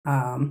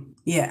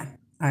Yeah,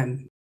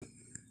 I'm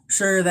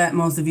sure that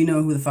most of you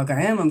know who the fuck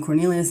I am. I'm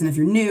Cornelius, and if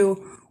you're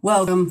new,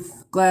 welcome.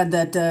 Glad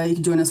that you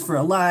can join us for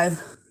a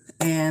live.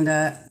 And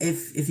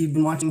if you've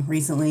been watching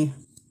recently,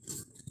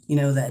 you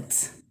know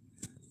that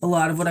a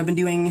lot of what I've been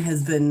doing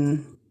has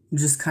been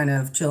just kind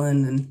of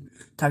chilling and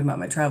talking about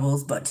my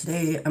travels. But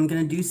today I'm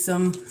gonna do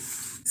some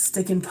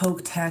stick and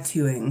poke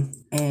tattooing,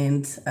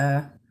 and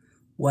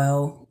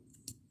well,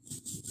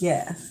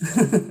 yeah.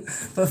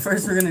 But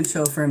first, we're gonna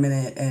chill for a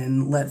minute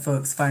and let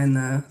folks find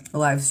the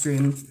live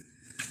stream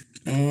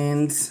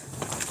and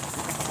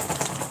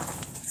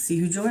see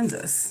who joins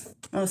us.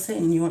 Oh,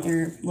 Satan, you want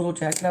your little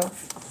jacket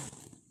off?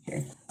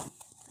 Here.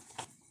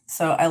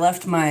 So I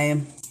left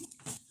my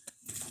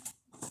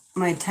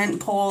tent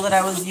pole that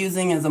I was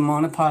using as a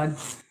monopod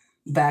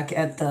back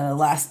at the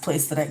last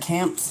place that I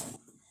camped.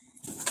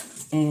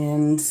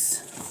 And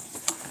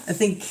I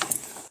think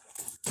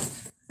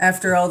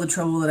after all the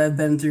trouble that I've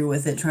been through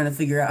with it, trying to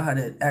figure out how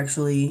to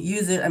actually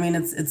use it, I mean,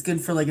 it's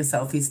good for like a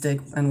selfie stick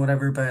and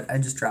whatever, but I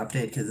just dropped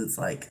it because it's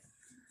like,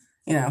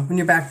 you know, when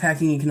you're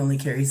backpacking, you can only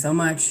carry so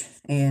much,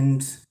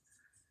 and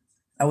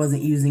I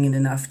wasn't using it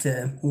enough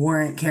to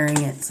warrant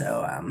carrying it,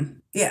 so,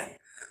 yeah.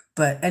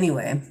 But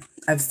anyway,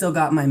 I've still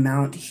got my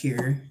mount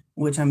here,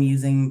 which I'm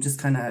using just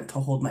kind of to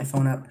hold my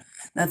phone up.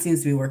 That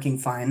seems to be working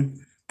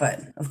fine,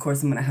 but of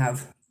course I'm going to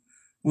have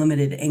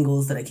limited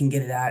angles that I can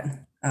get it at.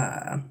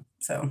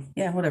 So,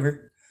 yeah,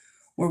 whatever.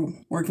 We're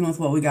working with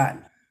what we got.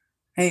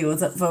 Hey,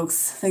 what's up,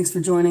 folks? Thanks for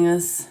joining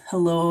us.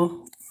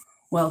 Hello.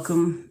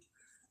 Welcome.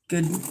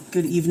 Good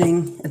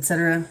evening,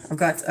 etc. I've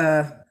got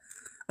a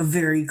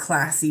very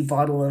classy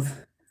bottle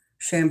of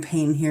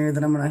champagne here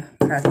that I'm gonna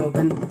crack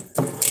open.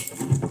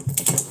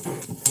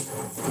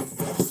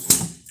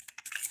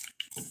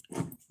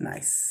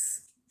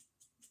 Nice.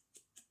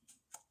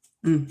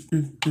 And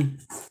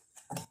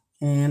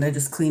I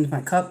just cleaned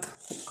my cup.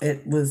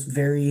 It was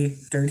very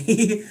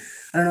dirty.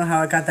 I don't know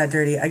how it got that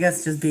dirty. I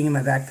guess just being in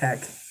my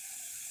backpack.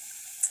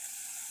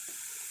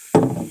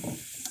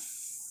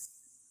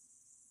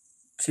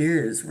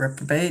 Cheers,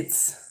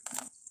 reprobates.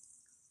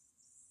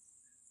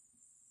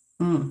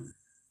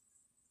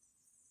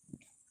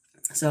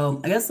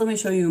 So I guess let me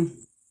show you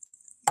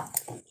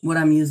what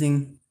I'm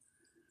using.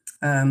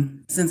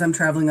 Since I'm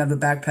traveling out of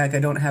a backpack, I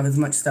don't have as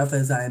much stuff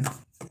as I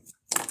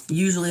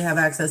usually have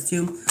access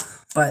to,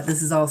 but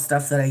this is all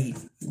stuff that I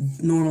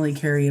normally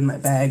carry in my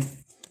bag.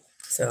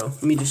 So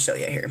let me just show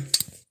you here.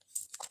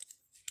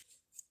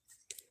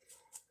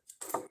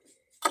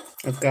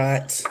 I've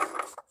got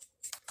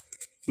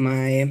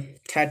my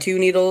tattoo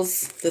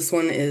needles. This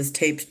one is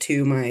taped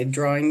to my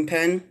drawing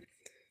pen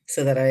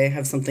so that I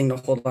have something to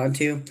hold on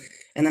to.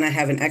 And then I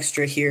have an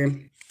extra here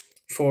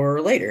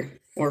for later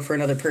or for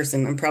another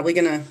person. I'm probably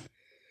gonna,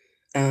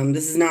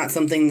 this is not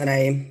something that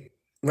I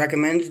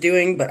recommend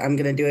doing, but I'm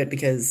gonna do it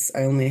because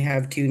I only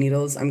have 2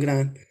 needles. I'm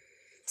gonna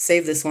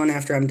save this one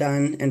after I'm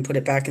done and put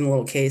it back in the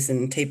little case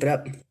and tape it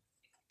up.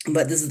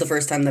 But this is the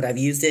first time that I've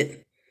used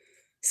it.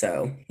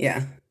 So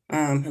yeah,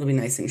 it'll be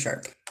nice and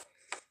sharp.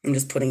 I'm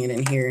just putting it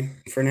in here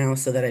for now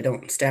so that I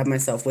don't stab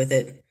myself with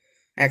it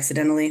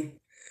accidentally.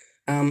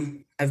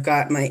 I've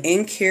got my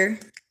ink here.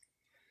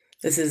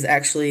 This is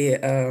actually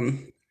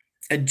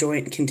a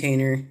joint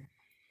container,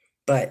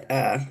 but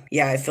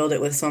yeah, I filled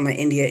it with some of my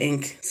India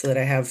ink so that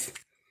I have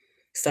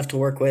stuff to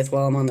work with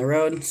while I'm on the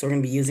road. So we're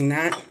going to be using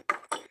that.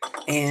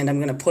 And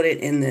I'm going to put it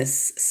in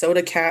this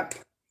soda cap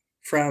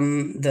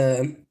from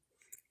the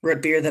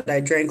root beer that I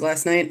drank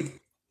last night.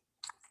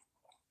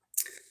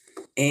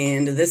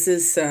 And this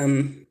is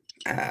some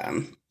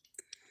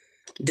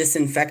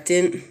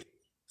disinfectant,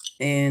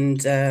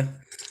 and I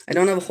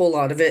don't have a whole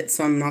lot of it,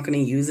 so I'm not going to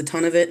use a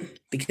ton of it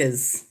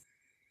because,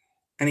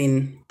 I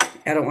mean,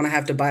 I don't want to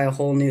have to buy a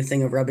whole new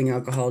thing of rubbing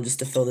alcohol just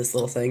to fill this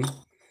little thing.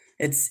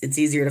 It's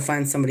easier to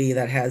find somebody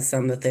that has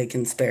some that they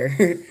can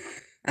spare.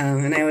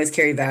 And I always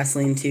carry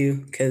Vaseline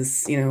too,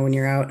 because, you know, when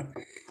you're out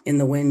in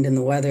the wind and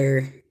the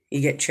weather, you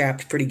get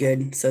chapped pretty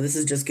good. So this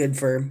is just good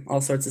for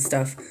all sorts of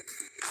stuff.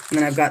 And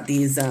then I've got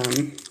these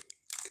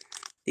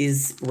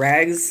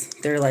rags.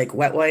 They're like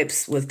wet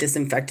wipes with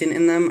disinfectant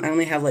in them. I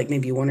only have like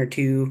maybe 1 or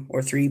 2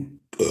 or 3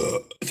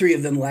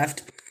 of them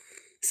left.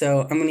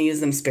 So I'm going to use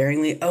them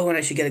sparingly. Oh, and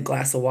I should get a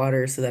glass of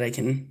water so that I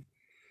can,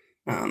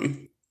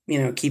 you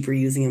know, keep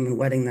reusing them and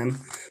wetting them.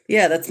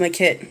 Yeah, that's my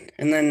kit.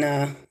 And then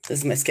this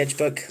is my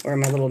sketchbook or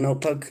my little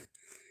notebook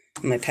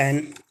and my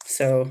pen.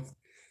 So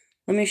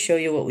let me show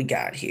you what we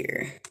got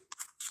here.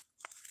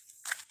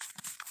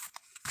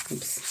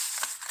 Oops.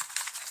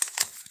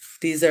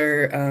 These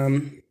are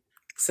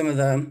some of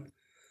the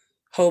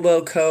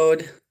hobo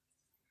code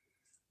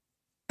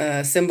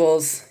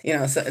symbols. You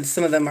know, so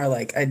some of them are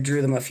like, I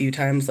drew them a few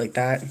times like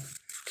that,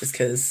 just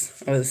because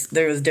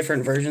there was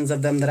different versions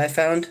of them that I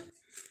found.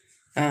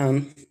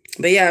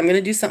 But yeah, I'm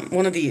gonna do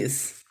one of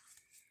these.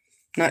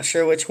 Not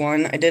sure which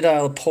one. I did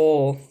a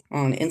poll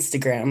on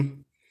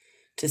Instagram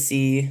to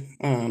see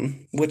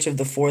which of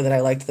the 4 that I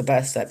liked the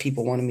best that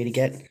people wanted me to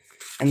get.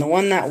 And the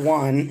one that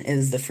won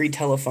is the free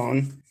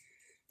telephone.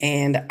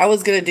 And I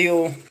was gonna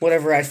do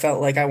whatever I felt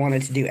like I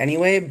wanted to do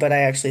anyway, but I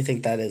actually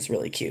think that is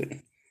really cute.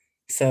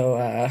 So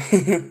I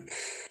think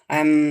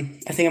I'm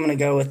gonna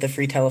go with the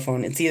free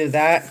telephone. It's either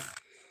that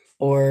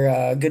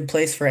or good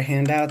place for a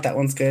handout. That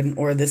one's good.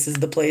 Or this is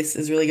the place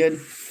is really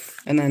good.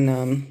 And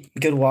then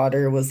good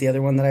water was the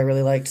other one that I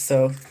really liked.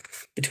 So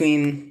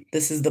between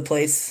this is the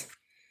place,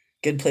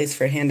 good place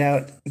for a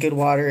handout, good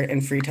water,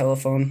 and free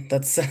telephone.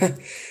 That's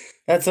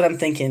that's what I'm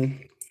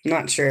thinking.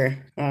 Not sure.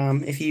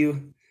 If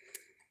you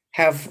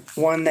have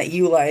one that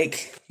you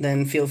like,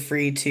 then feel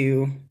free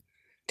to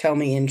tell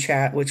me in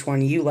chat which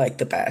one you like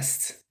the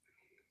best.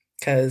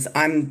 Cause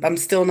I'm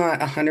still not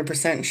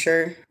 100%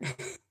 sure,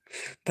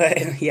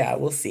 but yeah,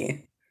 we'll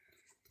see.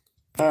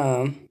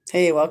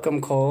 Hey, welcome,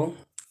 Cole.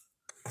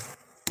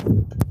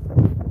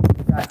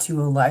 Got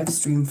to a live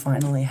stream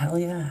finally. Hell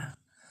yeah.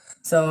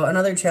 So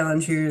another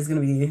challenge here is going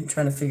to be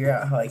trying to figure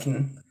out how I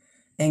can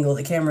angle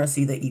the camera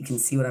so that you can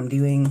see what I'm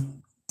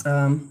doing.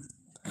 I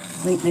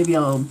think maybe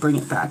I'll bring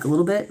it back a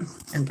little bit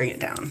and bring it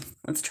down.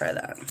 Let's try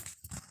that.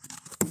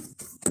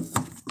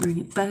 Bring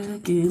it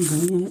back and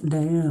bring it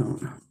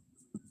down.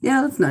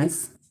 Yeah, that's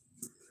nice.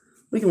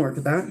 We can work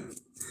with that.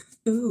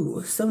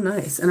 Ooh, so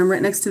nice. And I'm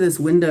right next to this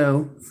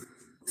window,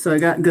 so I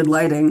got good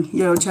lighting.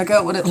 Yo, check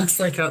out what it looks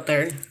like out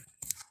there.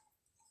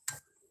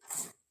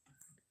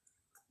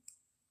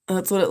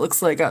 That's what it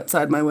looks like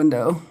outside my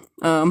window.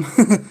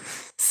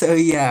 So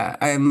yeah,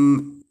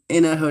 I'm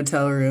in a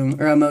hotel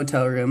room, or a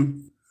motel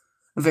room,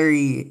 a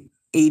very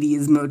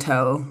 80s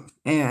motel,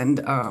 and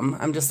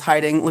I'm just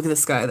hiding. Look at the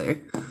sky there.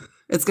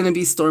 It's gonna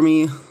be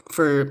stormy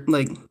for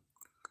like,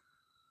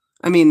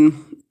 I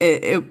mean,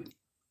 it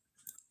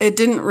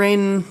didn't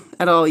rain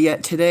at all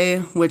yet today,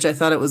 which I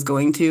thought it was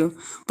going to,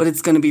 but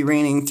it's gonna be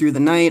raining through the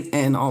night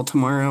and all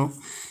tomorrow,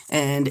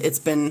 and it's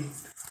been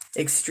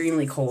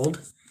extremely cold.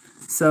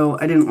 So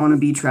I didn't want to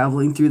be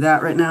traveling through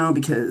that right now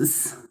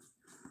because,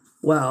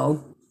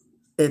 well,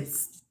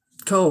 it's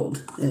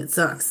cold and it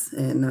sucks.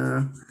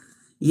 And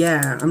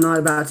yeah, I'm not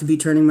about to be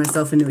turning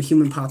myself into a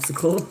human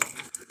popsicle.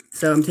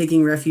 So I'm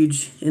taking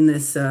refuge in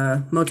this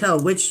motel,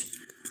 which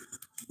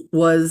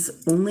was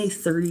only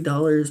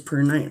 $30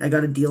 per night. I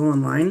got a deal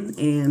online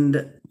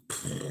and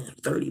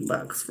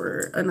 $30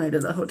 for a night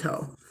at a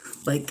hotel.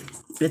 Like,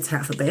 it's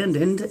half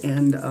abandoned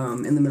and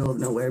in the middle of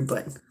nowhere,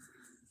 but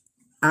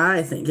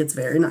I think it's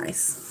very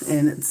nice,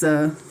 and it's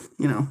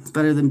you know, it's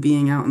better than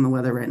being out in the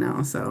weather right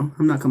now, so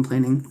I'm not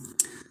complaining.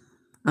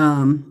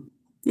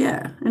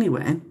 Yeah,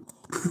 anyway.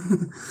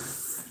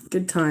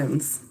 Good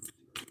times.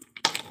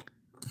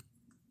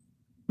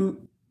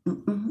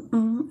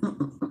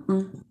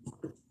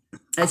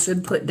 I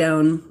should put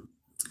down,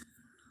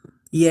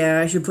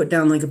 yeah, I should put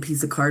down like a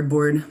piece of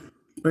cardboard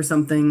or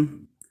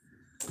something.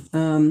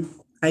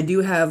 I do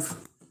have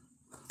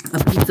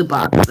a pizza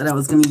box that I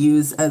was going to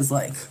use as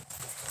like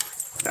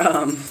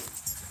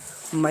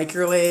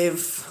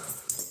microwave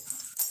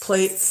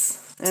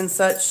plates and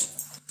such,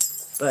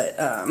 but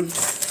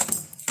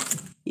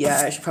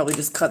yeah, I should probably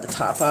just cut the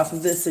top off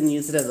of this and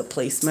use it as a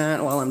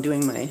placemat while I'm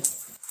doing my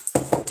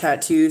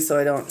tattoo so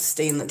I don't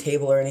stain the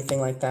table or anything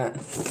like that.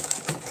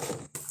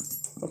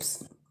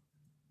 Oops.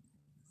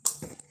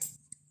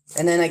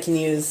 And then I can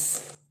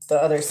use the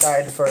other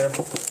side for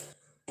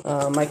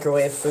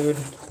microwave food.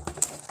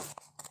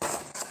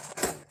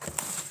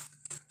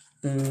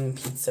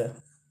 Pizza.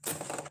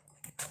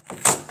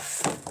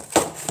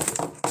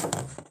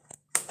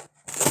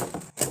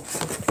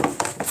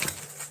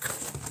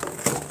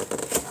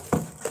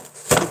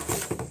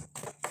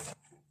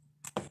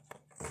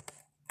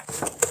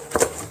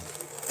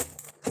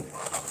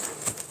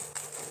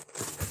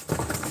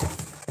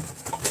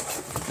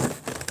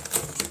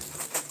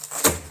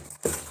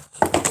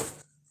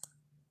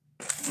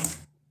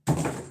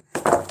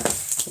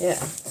 Yeah,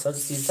 so I'll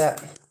just use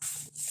that.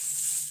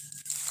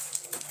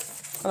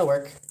 That'll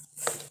work.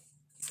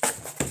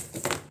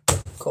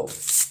 Cool.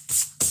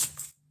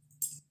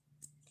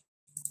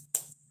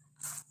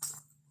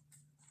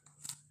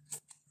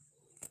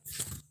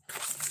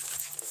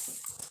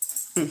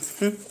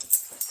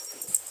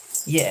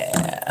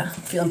 Yeah,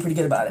 feeling pretty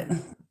good about it.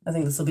 I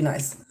think this will be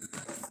nice.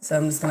 So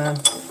I'm just gonna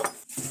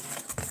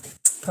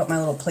put my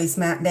little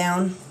placemat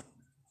down.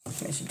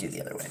 I should do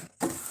the other way.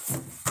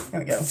 There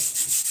we go.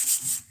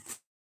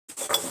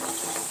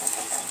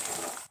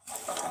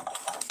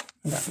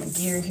 I got my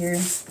gear here.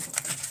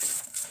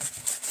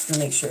 Just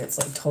gonna make sure it's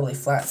like totally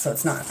flat so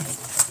it's not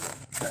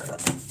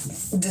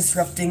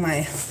disrupting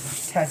my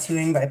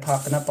tattooing by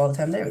popping up all the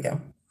time. There we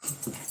go.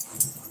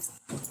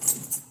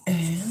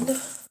 And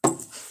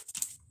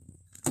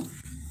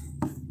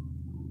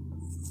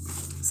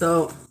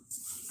so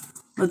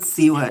let's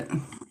see what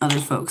other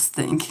folks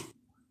think.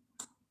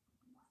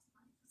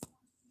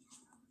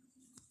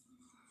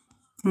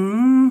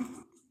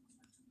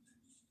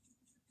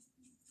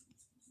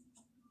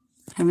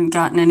 Haven't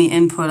gotten any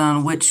input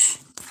on which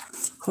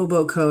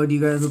hobo code you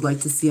guys would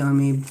like to see on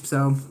me,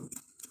 so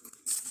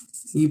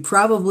you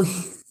probably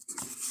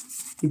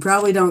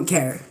don't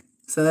care,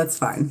 so that's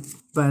fine.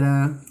 But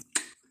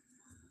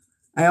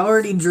I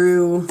already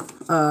drew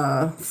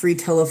free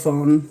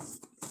telephone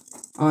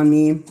on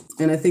me,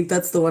 and I think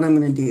that's the one I'm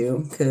gonna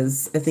do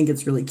because I think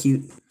it's really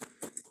cute.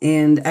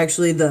 And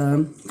actually,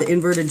 the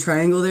inverted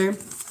triangle there,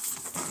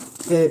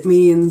 it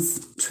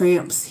means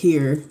tramps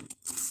here,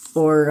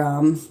 or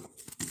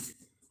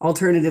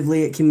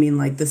alternatively, it can mean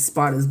like this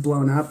spot is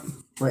blown up,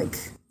 like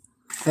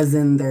as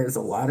in there's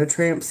a lot of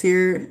tramps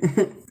here.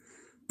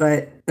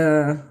 But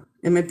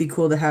it might be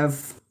cool to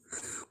have.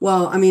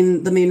 Well, I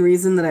mean, the main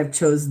reason that I've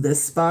chose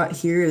this spot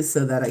here is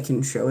so that I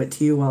can show it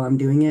to you while I'm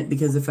doing it,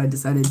 because if I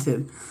decided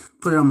to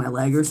put it on my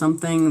leg or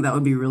something, that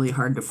would be really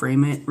hard to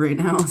frame it right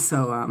now.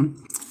 So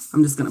I'm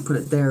just gonna put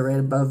it there right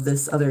above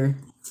this other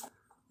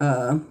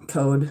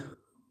code.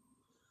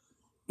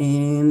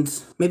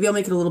 And maybe I'll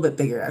make it a little bit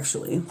bigger,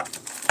 actually.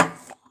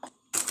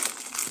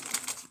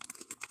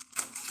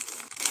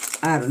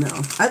 I don't know.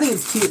 I think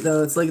it's cute,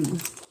 though. It's like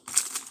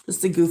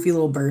just a goofy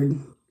little bird.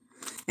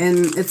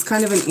 And it's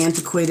kind of an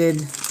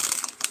antiquated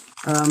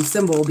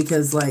symbol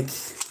because, like,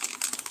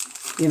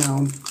 you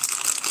know,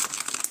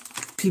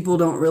 people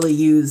don't really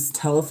use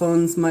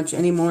telephones much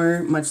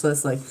anymore, much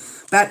less, like,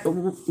 back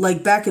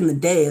in the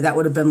day, that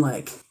would have been,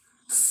 like,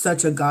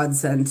 such a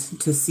godsend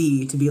to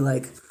see, to be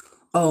like,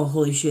 oh,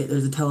 holy shit,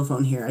 there's a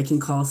telephone here. I can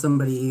call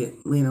somebody,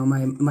 you know,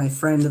 my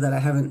friend that I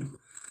haven't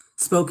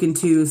spoken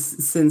to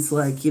since,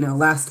 like, you know,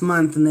 last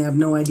month, and they have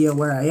no idea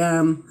where I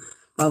am,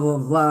 blah, blah,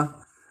 blah.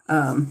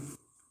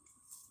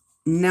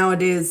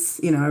 Nowadays,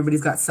 you know,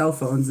 everybody's got cell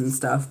phones and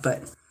stuff,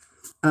 but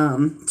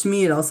to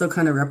me, it also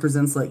kind of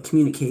represents, like,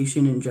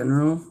 communication in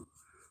general,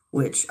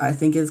 which I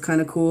think is kind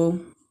of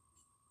cool.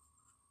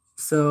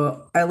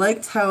 So I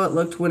liked how it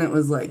looked when it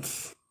was, like,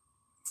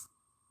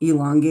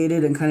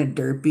 elongated and kind of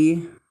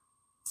derpy.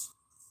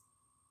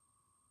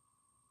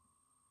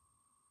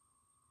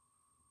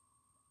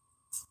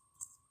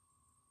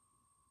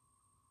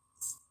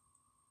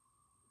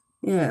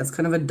 Yeah, it's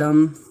kind of a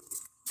dumb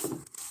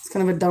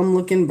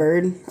looking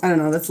bird. I don't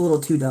know, that's a little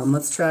too dumb.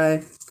 Let's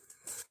try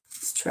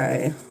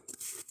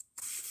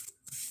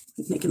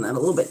making that a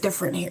little bit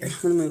different here.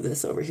 I'm gonna move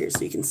this over here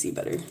so you can see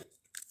better.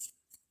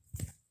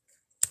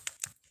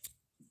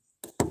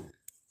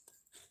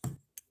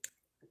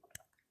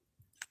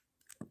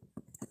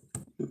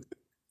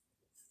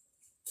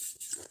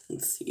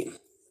 Let's see.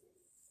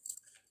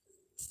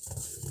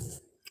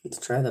 Let's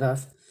try that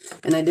off.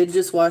 And I did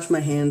just wash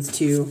my hands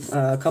too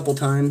a couple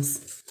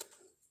times.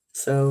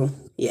 So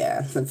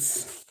yeah,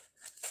 it's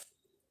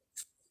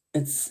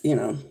you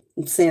know,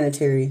 it's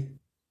sanitary.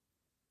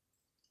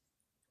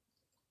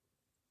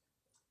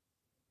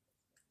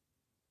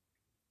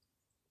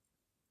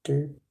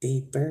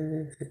 Derpy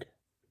bird.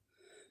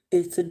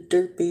 It's a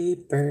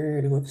derpy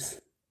bird.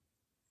 Whoops.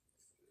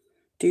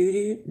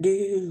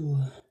 Do.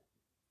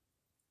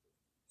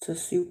 It's a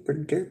super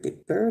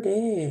derpy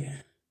birdie.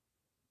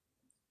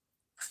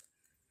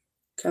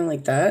 Kind of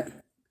like that.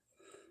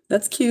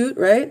 That's cute,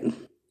 right?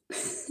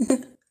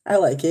 I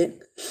like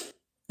it.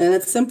 And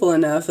it's simple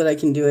enough that I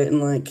can do it in,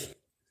 like,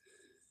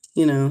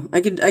 you know, I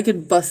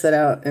could bust that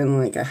out in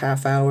like a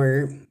half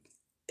hour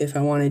if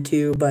I wanted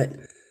to, but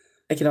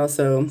I could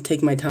also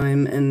take my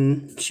time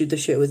and shoot the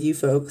shit with you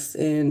folks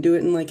and do it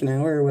in like an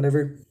hour or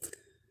whatever.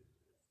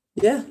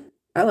 Yeah,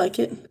 I like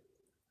it.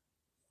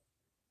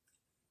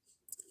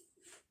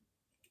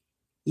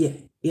 Yeah,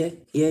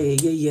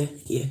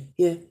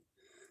 yeah.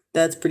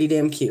 That's pretty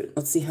damn cute.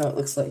 Let's see how it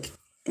looks like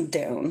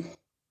down.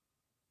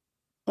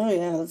 Oh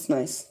yeah, that's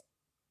nice.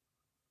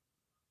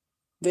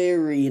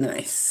 Very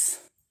nice.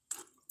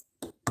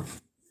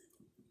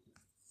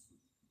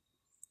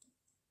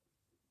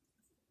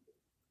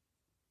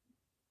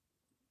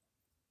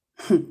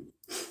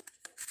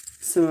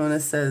 Simona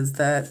says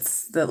that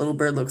little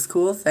bird looks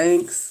cool.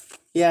 Thanks.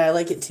 Yeah, I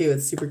like it too.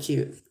 It's super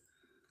cute.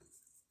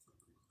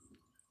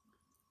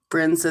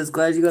 Bryn says,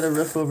 glad you got a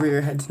roof over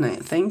your head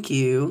tonight. Thank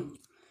you.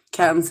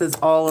 Captain says,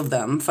 all of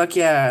them. Fuck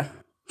yeah.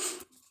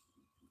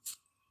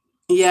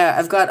 Yeah,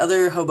 I've got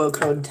other hobo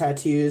code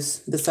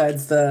tattoos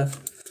besides the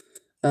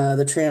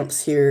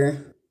tramps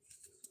here.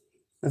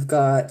 I've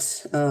got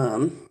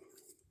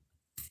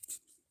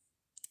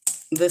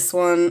this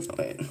one.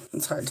 Wait,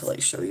 it's hard to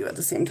like show you at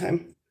the same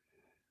time.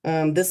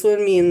 This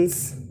one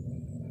means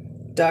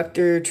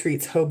doctor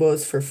treats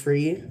hobos for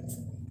free.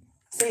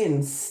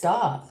 Saying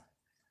stop.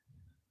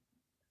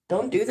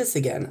 Don't do this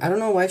again. I don't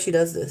know why she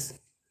does this.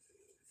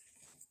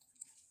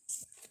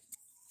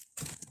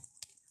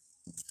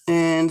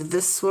 And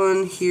this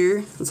one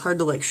here, it's hard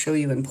to like show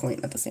you and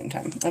point at the same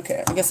time.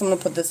 Okay, I guess I'm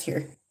gonna put this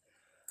here.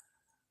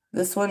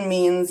 This one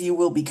means you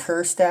will be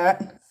cursed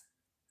at.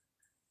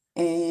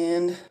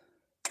 And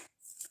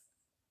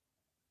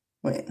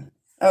wait,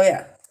 oh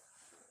yeah.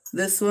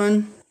 This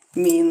one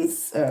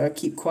means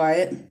keep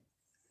quiet.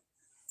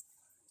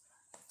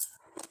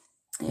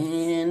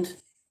 And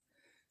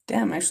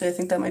damn, actually I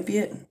think that might be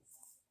it.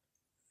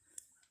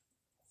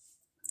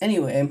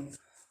 Anyway,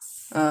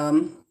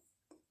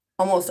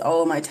 almost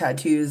all of my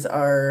tattoos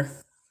are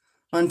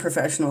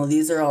unprofessional.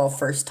 These are all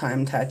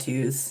first-time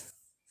tattoos.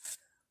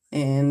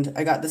 And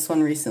I got this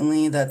one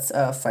recently that's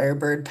a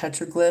Firebird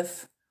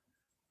petroglyph.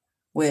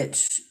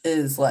 which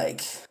is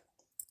like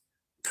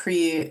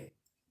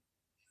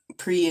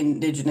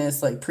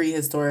pre-indigenous, like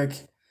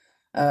prehistoric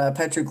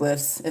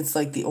petroglyphs. It's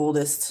like the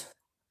oldest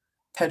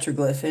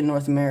petroglyph in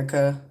North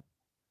America,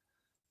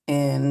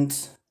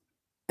 and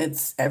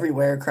it's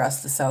everywhere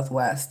across the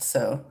Southwest.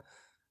 So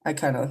I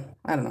don't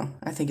know,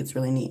 I think it's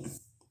really neat.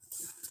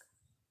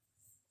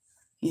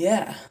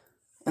 Yeah,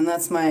 and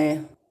that's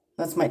my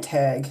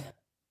tag.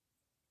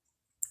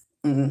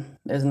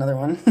 There's another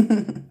one.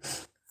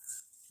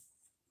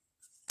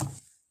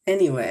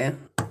 Anyway,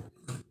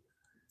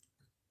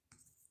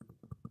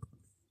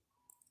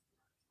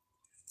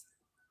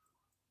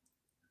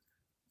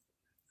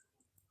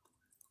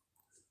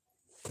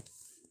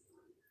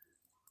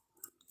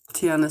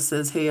 Tiana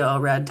says, hey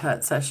y'all, rad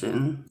tat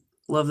session.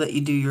 Love that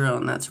you do your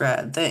own. That's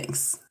rad.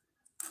 Thanks.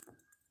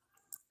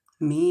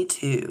 Me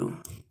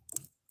too.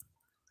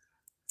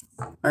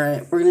 All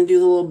right, we're gonna do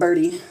the little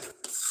birdie.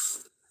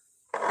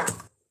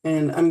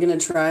 And I'm gonna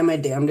try my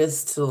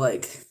damnedest to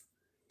like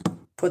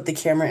put the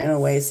camera in a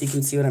way so you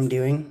can see what I'm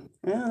doing.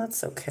 Yeah,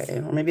 that's okay.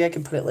 Or maybe I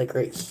could put it like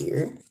right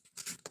here.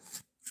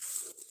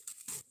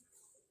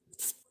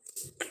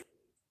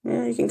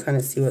 Yeah, you can kind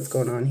of see what's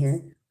going on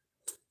here.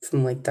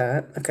 Something like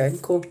that. Okay,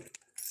 cool.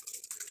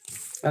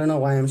 I don't know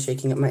why I'm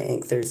shaking up my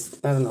ink. I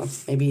don't know.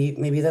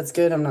 Maybe that's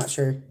good. I'm not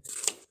sure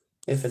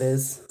if it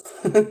is.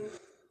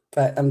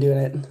 But I'm doing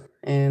it.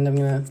 And I'm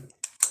gonna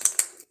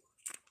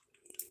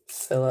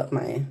fill up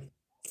my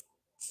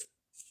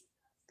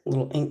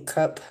little ink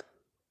cup.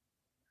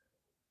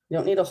 You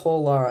don't need a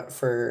whole lot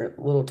for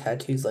little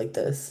tattoos like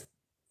this.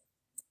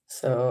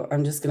 So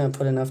I'm just gonna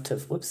put enough to,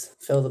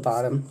 fill the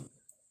bottom.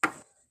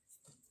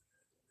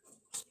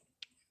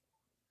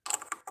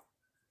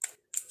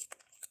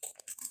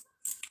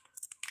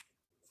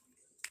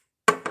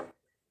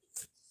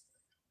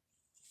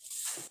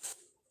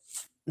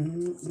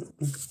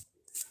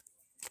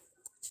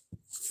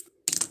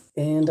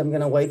 And I'm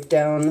gonna wipe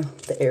down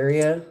the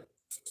area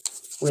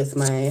with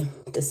my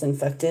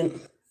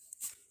disinfectant.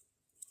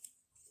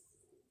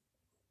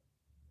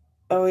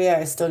 Oh yeah,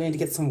 I still need to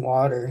get some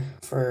water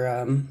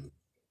for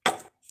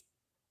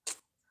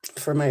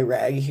my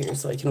rag here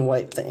so I can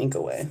wipe the ink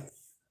away.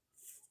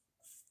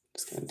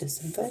 Just gonna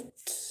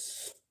disinfect.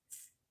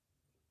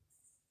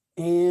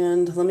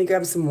 And let me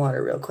grab some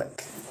water real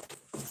quick.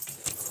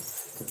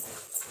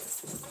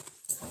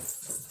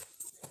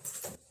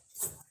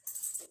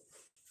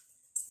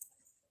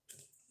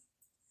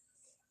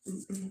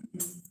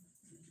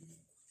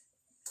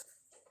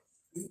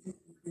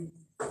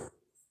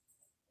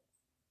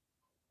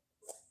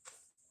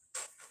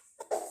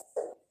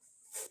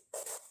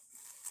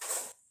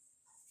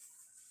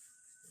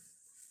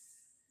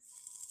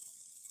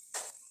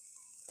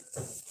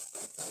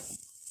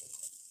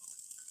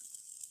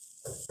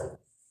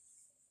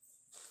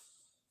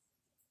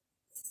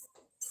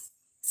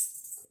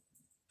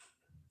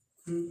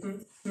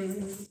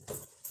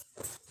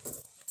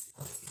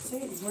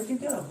 Hey, where'd you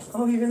go?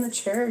 Oh, you're in the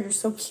chair. You're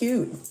so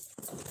cute.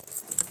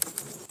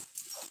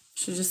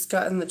 She just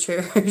got in the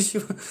chair.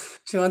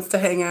 She wants to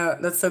hang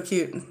out. That's so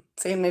cute.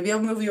 Saying maybe I'll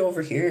move you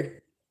over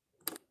here.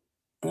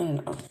 I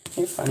don't know.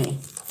 You're funny.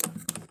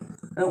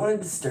 I don't want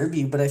to disturb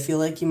you, but I feel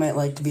like you might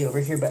like to be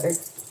over here better.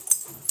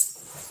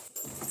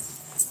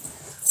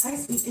 Hi,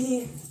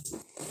 sweetie.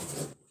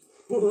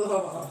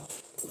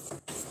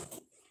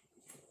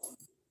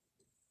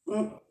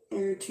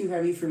 You're too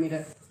heavy for me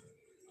to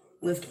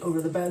lift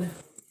over the bed.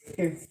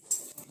 Here.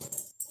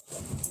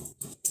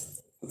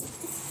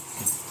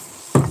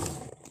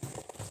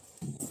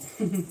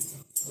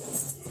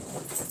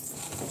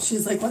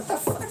 She's like, what the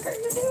fuck are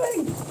you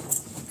doing?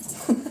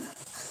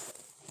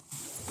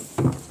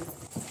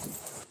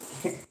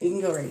 Here, you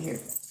can go right here.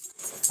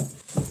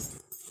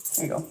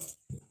 There you go.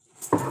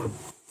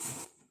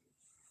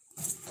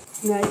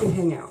 Now you can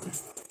hang out.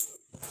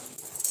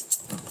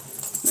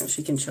 Now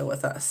she can chill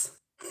with us.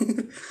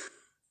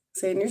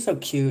 Saying, you're so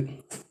cute.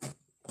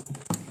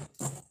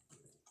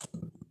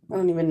 I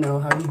don't even know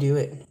how you do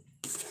it.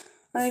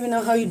 I don't even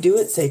know how you do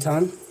it,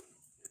 Satan.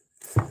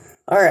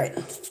 All right.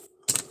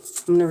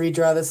 I'm going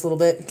to redraw this a little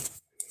bit.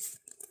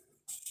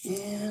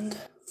 And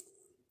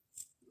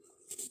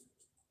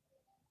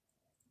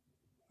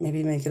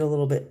maybe make it a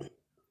little bit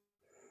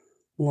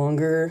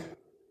longer.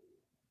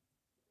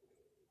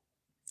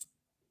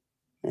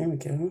 There we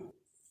go.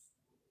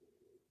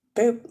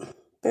 Boop,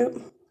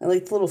 boop. I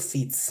like the little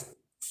feet.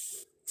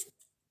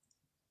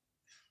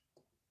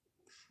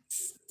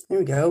 There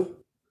we go.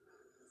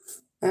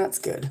 That's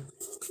good.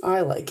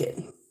 I like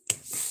it.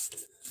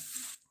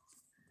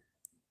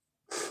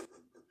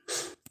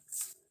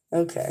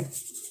 Okay.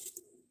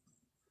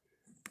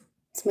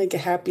 Let's make a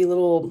happy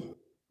little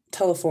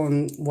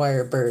telephone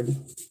wire bird.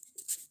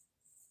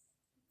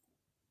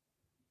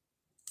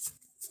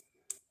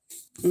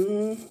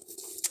 Oh,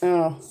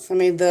 I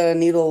made the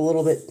needle a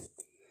little bit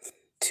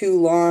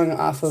too long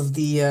off of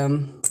the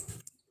end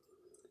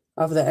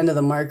of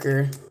the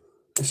marker.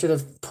 I should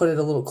have put it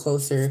a little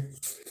closer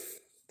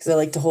because I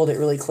like to hold it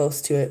really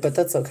close to it, but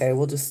that's okay.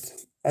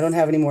 I don't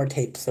have any more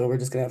tape, so we're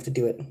just gonna have to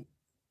do it.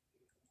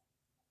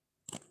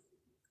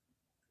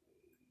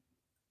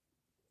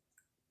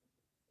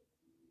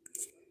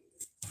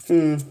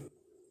 Damn.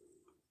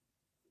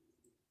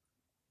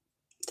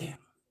 That's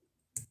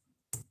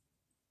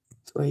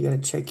why you gotta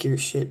check your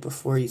shit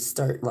before you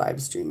start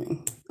live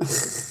streaming.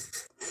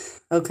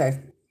 Okay,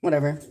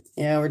 whatever.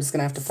 Yeah, we're just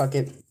gonna have to fuck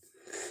it.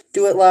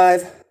 Do it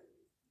live.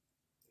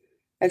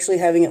 Actually,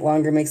 having it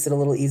longer makes it a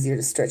little easier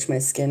to stretch my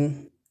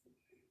skin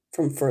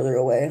from further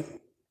away.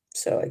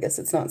 So I guess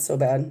it's not so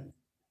bad.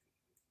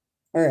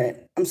 All right,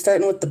 I'm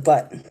starting with the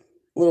butt.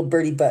 Little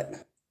birdie butt.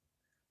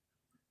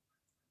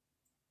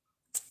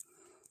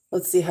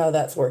 Let's see how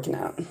that's working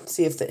out.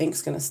 See if the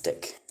ink's gonna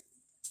stick.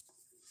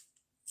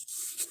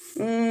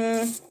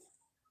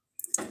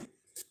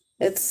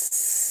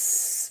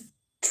 It's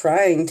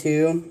trying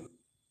to.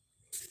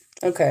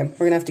 Okay,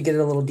 we're gonna have to get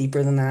it a little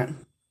deeper than that.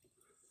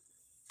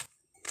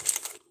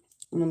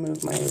 I'm gonna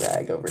move my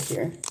rag over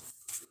here.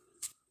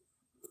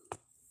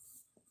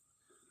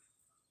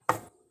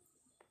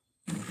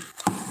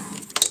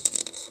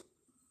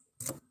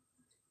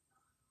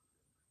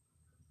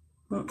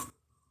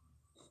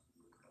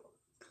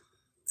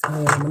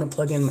 Oh, I'm gonna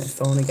plug in my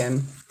phone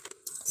again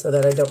so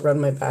that I don't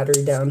run my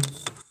battery down.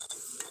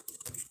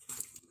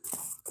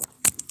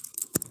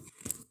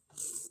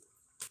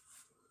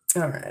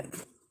 All right.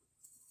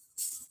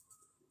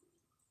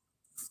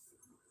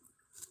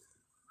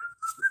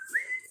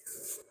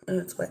 Oh,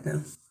 it's wet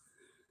now.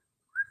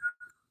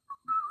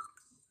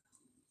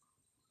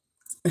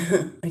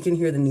 I can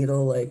hear the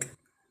needle like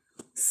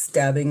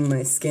stabbing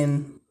my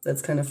skin.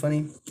 That's kind of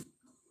funny.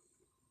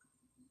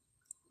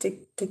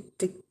 Tick, tick,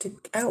 tick,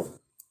 tick. Ow.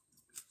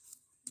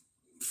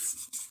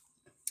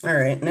 All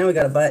right, now we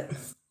got a butt.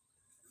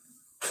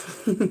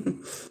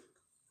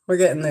 We're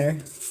getting there.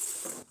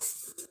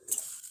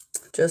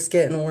 Just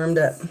getting warmed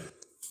up.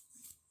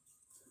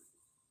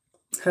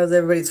 How's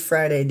everybody's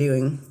Friday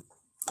doing?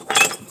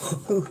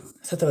 Ooh,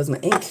 I thought that was my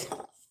ink.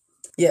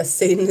 Yes,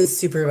 Satan is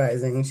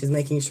supervising. She's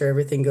making sure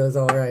everything goes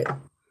all right.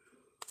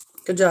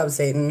 Good job,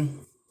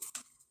 Satan.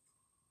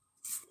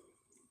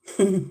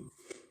 Okay,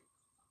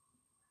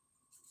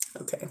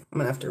 I'm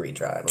gonna have to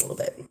redraw it a little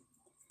bit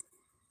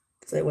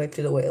because I wiped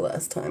it away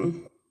last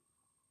time.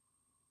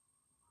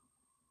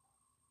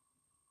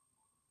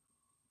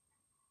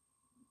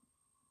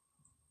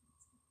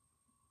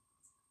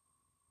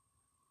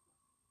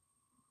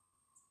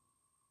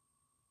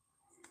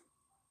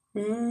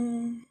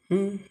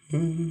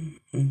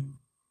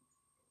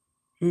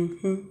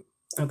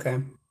 Okay.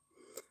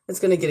 It's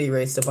gonna get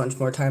erased a bunch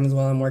more times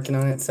while I'm working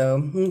on it,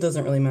 so it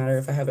doesn't really matter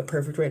if I have it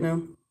perfect right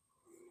now.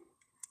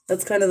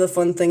 That's kind of the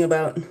fun thing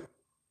about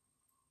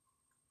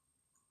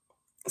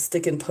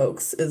stick and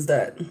pokes is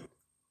that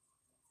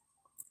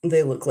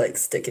they look like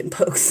stick and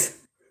pokes.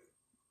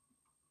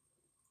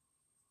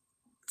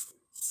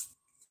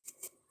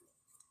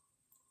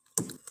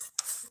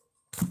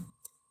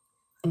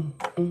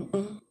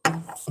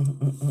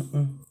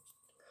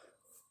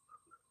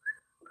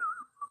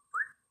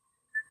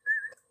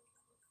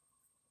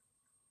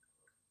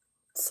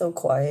 So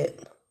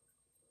quiet.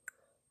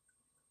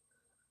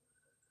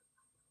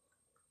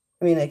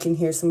 I mean, I can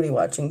hear somebody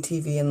watching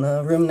TV in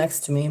the room next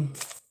to me,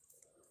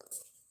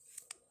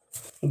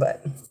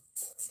 but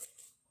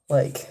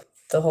like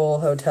the whole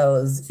hotel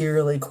is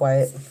eerily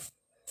quiet,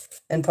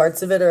 and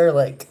parts of it are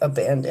like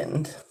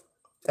abandoned.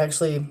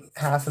 Actually,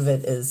 half of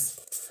it is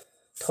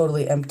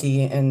totally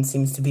empty and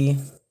seems to be,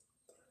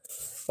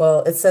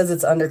 well, it says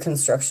it's under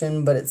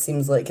construction, but it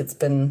seems like it's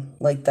been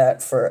like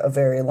that for a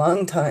very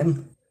long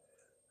time.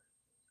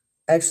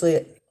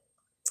 Actually,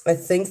 I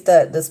think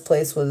that this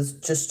place was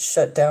just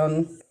shut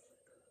down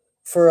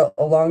for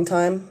a long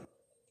time,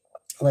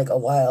 like a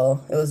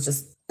while. It was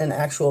just an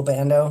actual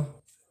bando.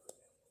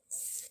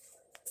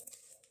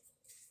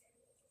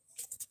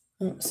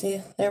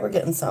 See, there we're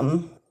getting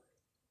something.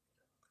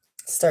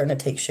 Starting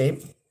to take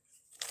shape.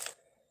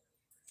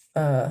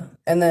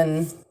 And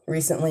then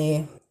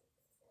recently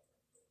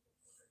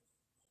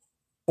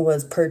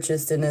was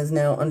purchased and is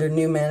now under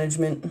new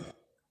management.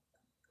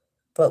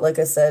 But like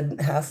I said,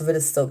 half of it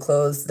is still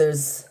closed.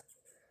 There's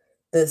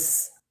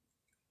this,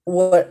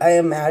 what I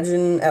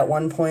imagine at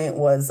one point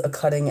was a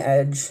cutting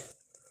edge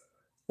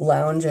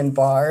lounge and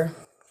bar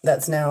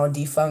that's now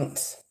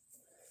defunct,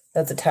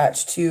 that's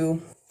attached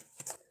to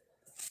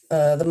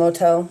the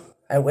motel.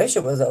 I wish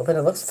it was open.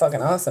 It looks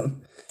fucking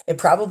awesome. It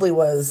probably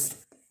was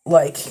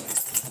like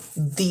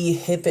the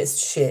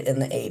hippest shit in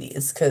the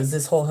 80s because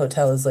this whole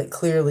hotel is like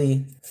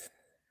clearly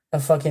a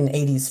fucking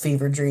 80s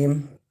fever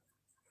dream.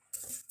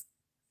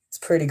 It's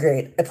pretty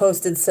great. I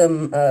posted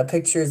some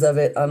pictures of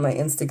it on my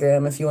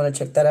Instagram if you want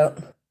to check that out.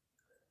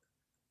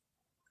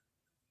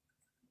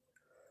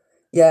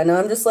 Yeah, no,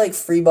 I'm just like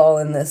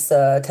freeballing this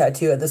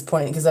tattoo at this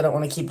point because I don't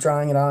want to keep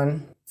drawing it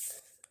on.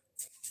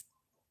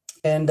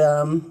 And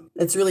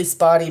it's really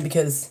spotty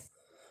because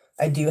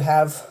I do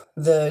have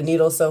the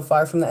needle so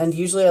far from the end.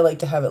 Usually I like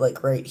to have it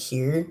like right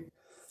here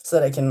so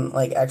that I can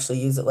like actually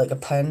use it like a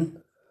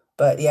pen.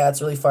 But yeah,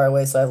 it's really far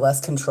away, so I have less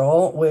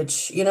control,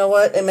 which, you know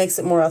what? It makes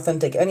it more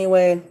authentic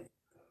anyway.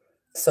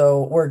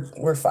 So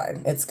we're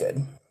fine. It's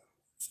good.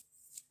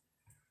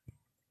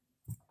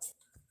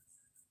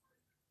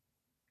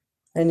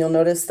 And you'll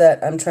notice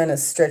that I'm trying to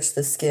stretch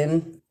the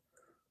skin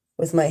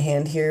with my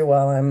hand here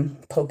while I'm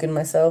poking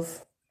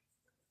myself,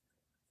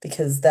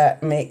 because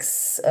that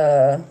makes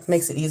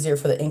it easier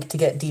for the ink to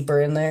get deeper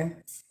in there.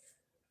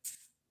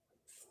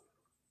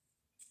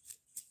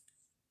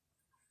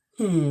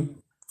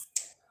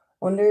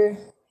 Wonder,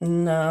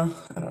 no,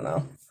 I don't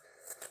know.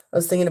 I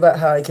was thinking about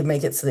how I could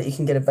make it so that you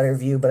can get a better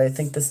view, but I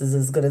think this is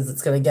as good as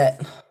it's gonna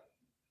get.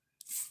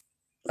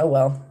 Oh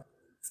well.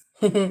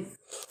 I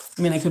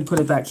mean, I could put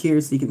it back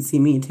here so you can see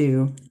me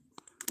too,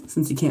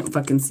 since you can't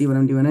fucking see what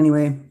I'm doing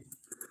anyway.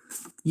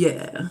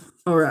 Yeah,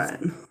 all right,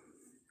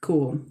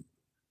 cool.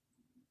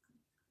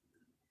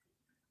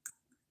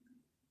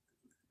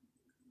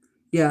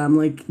 Yeah, I'm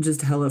like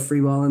just hella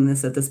freeballing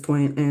this at this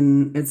point,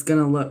 and it's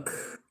gonna look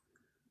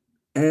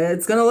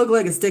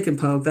like a stick and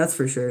poke, that's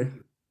for sure.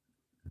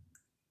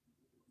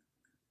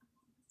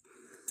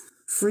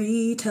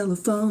 Free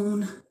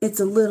telephone, it's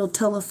a little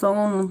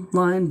telephone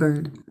line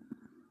bird.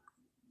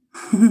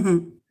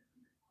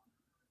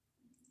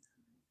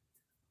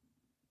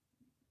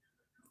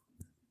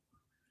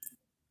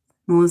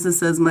 Melissa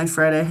says, my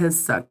Friday has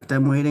sucked.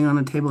 I'm waiting on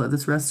a table at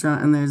this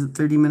restaurant and there's a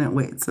 30-minute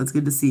wait, so it's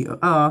good to see you.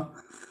 Oh,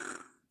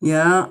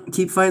 yeah,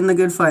 keep fighting the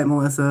good fight,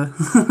 Melissa.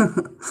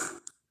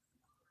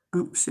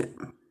 Oh, shit.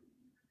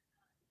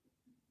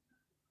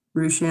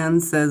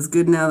 Rushan says,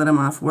 good now that I'm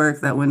off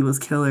work. That wind was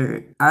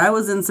killer. I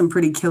was in some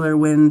pretty killer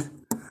wind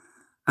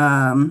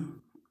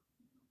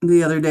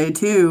the other day,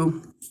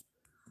 too.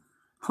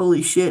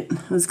 Holy shit,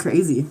 it was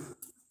crazy.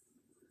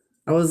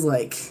 I was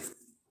like,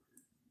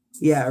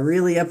 yeah,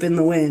 really up in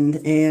the wind.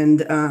 And,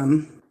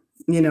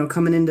 you know,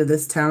 coming into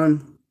this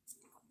town,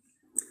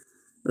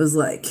 it was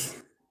like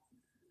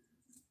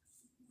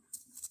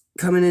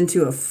coming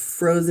into a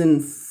frozen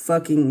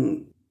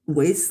fucking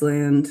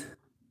wasteland.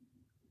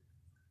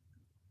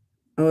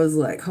 I was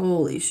like,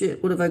 holy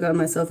shit, what have I gotten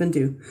myself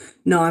into?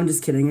 No, I'm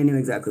just kidding. I knew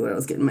exactly what I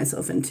was getting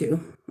myself into.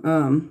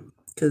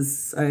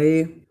 Because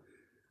I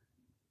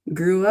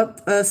grew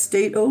up a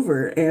state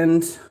over,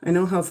 and I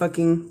know how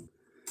fucking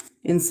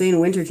insane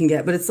winter can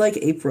get, but it's like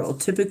April.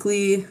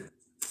 Typically,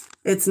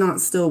 it's not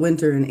still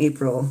winter in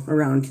April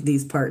around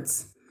these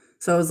parts.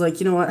 So I was like,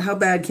 you know what, how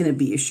bad can it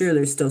be? Sure,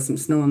 there's still some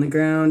snow on the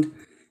ground,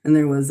 and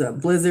there was a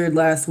blizzard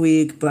last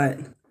week, but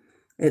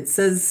it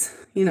says,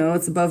 you know,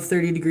 it's above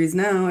 30 degrees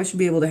now. I should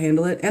be able to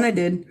handle it, and I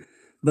did,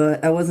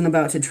 but I wasn't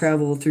about to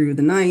travel through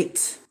the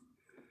night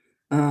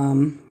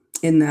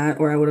in that,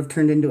 or I would have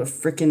turned into a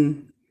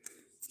frickin'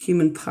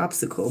 human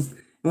popsicle.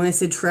 And when I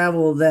say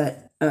travel,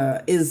 that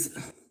is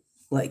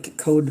like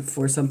code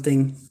for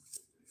something.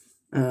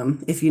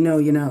 If you know,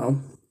 you know.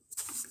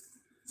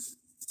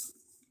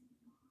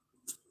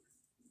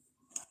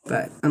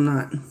 But I'm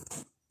not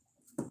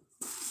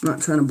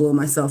trying to blow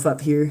myself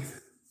up here.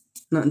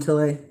 Not until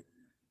I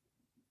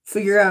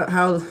figure out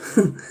how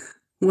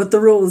what the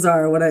rules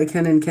are, what I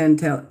can and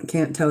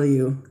can't tell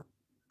you.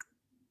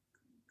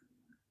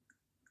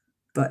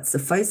 But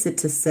suffice it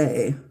to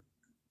say,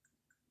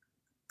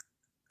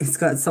 it's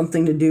got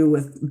something to do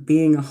with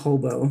being a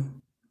hobo.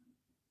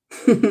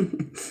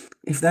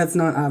 If that's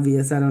not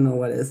obvious, I don't know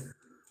what is.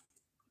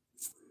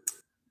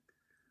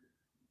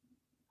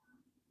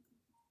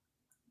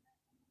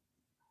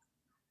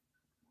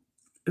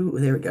 Ooh,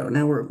 there we go.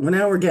 Now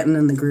we're getting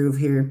in the groove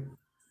here.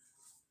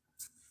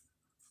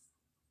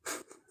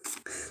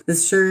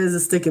 This sure is a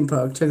stick and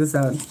poke. Check this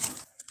out.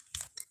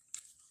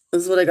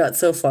 This is what I got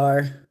so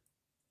far.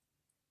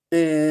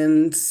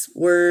 And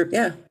we're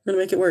gonna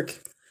make it work.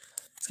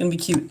 It's gonna be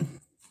cute.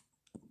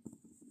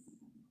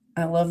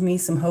 I love me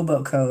some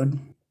hobo code.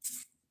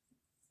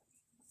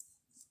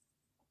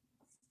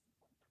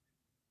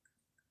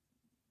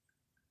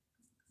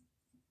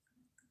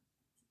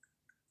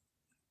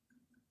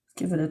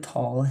 Give it a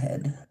tall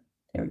head.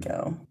 There we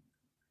go.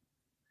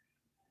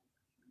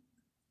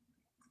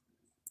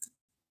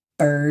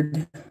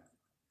 Bird.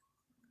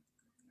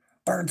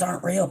 Birds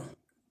aren't real.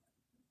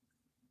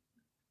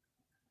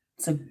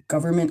 It's a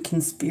government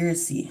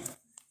conspiracy.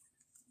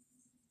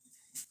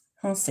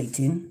 Oh,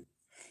 Satan.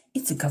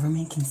 It's a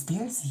government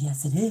conspiracy.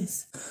 Yes, it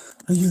is.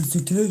 Oh, yes,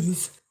 it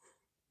is.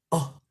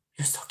 Oh,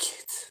 you're so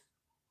cute.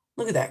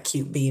 Look at that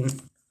cute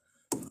bean.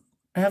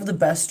 I have the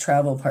best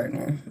travel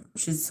partner.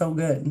 She's so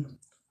good.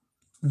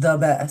 The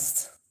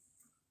best.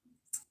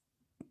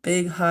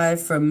 Big hi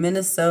from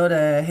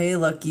Minnesota. Hey,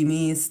 lucky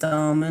me,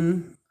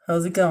 Stallman.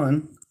 How's it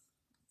going?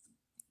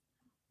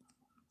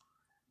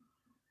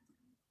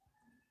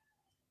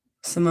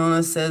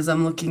 Simona says,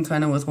 I'm looking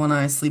kind of with one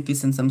eye sleepy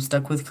since I'm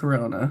stuck with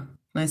Corona.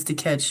 Nice to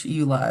catch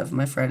you live.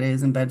 My Friday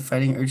is in bed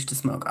fighting urge to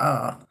smoke.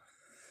 Ah.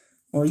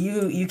 Well,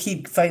 you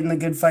keep fighting the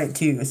good fight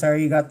too.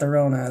 Sorry you got the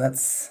Rona.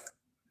 That's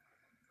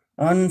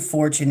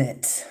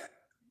unfortunate.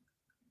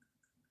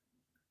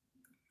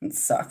 It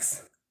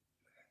sucks.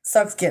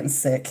 Sucks getting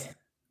sick.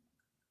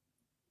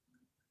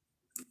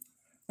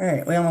 All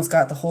right, we almost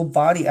got the whole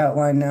body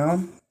outline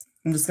now.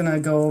 I'm just gonna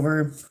go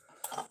over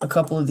a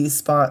couple of these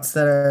spots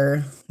that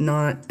are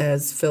not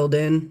as filled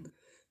in.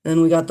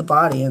 Then we got the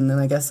body, and then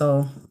I guess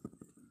I'll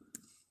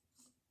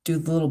do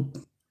the little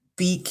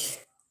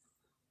beak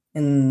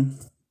in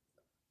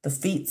the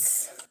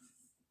feet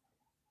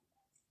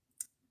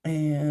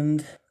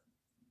and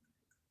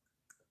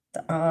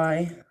the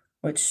eye,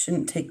 which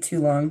shouldn't take too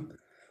long.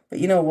 But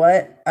you know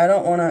what? I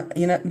don't want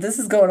to, this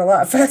is going a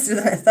lot faster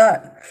than I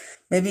thought.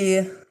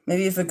 Maybe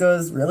if it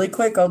goes really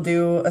quick, I'll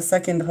do a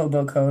second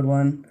hobo code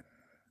one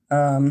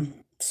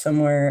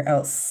somewhere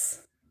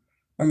else,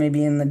 or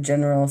maybe in the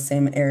general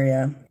same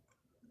area.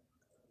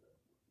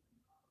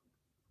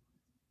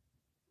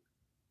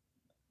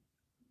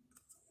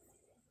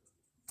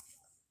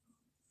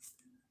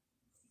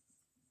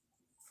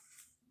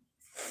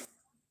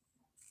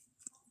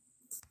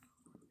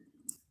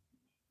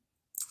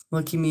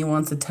 Lucky Me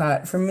wants a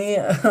tat from me.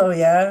 Oh,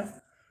 yeah?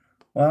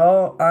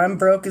 Well, I'm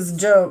broke as a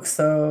joke,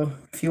 so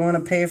if you want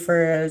to pay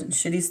for a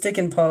shitty stick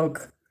and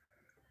poke,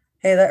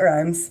 hey, that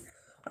rhymes.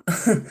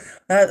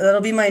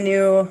 That'll be my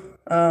new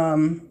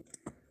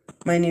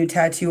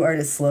tattoo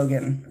artist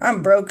slogan.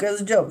 I'm broke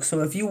as a joke,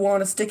 so if you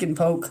want a stick and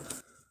poke,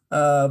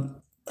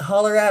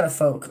 holler at a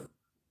folk.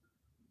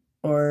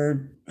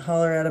 Or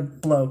holler at a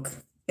bloke.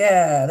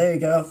 Yeah, there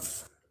you go.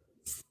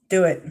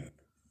 Do it.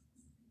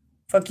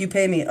 Fuck you,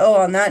 pay me. Oh,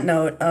 on that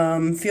note,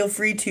 feel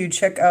free to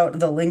check out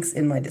the links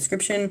in my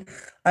description.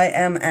 I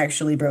am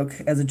actually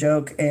broke as a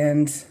joke,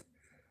 and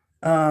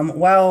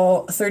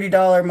while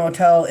 $30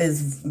 motel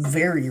is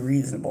very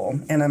reasonable,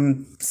 and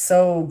I'm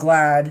so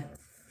glad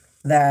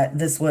that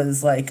this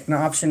was like an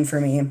option for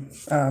me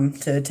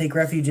to take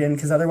refuge in,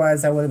 because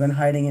otherwise I would have been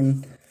hiding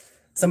in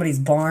somebody's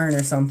barn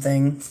or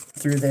something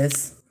through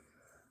this.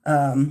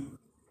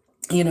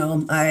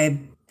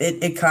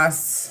 It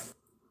costs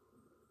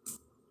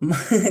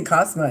it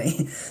costs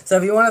money. So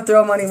if you want to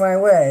throw money my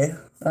way,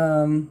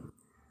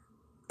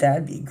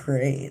 that'd be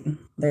great.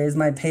 There's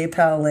my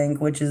PayPal link,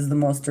 which is the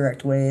most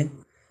direct way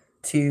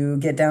to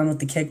get down with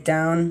the kick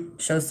down,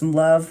 show some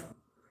love.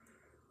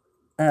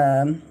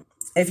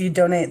 If you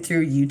donate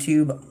through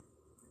YouTube,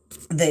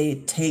 they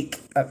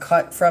take a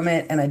cut from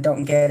it, and I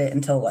don't get it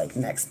until like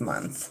next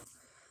month.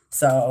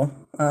 So,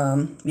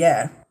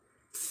 yeah.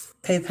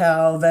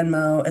 PayPal,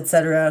 Venmo,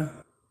 etc.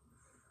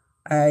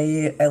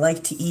 I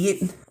like to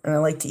eat, and I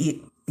like to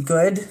eat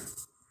good,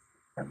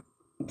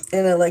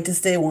 and I like to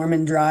stay warm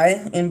and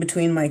dry in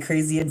between my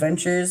crazy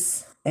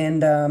adventures,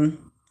 and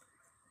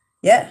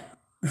yeah.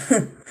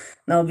 And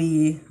I'll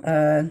be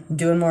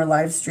doing more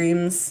live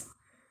streams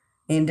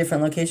in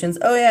different locations.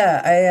 Oh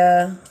yeah,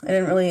 I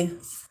didn't really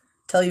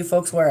tell you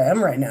folks where I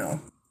am right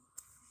now.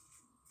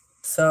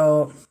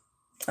 So,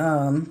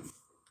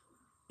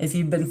 if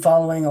you've been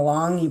following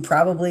along, you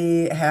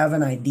probably have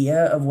an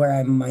idea of where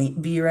I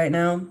might be right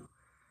now.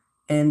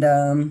 And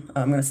I'm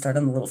going to start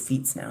on the little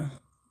feets now.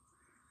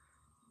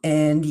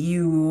 And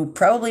you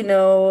probably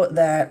know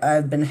that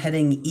I've been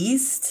heading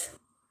east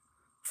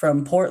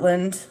from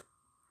Portland.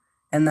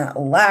 And that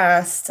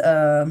last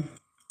time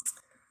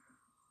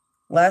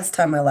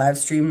I live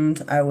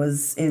streamed, I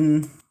was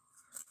in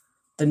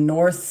the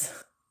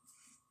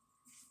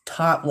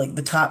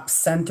the top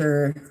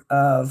center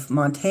of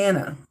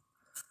Montana.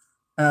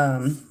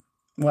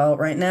 Well,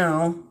 right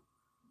now,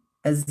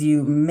 as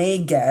you may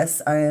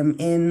guess, I am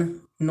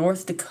in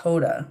North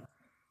Dakota,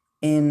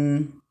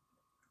 in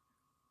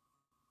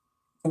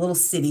a little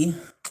city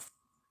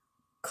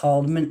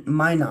called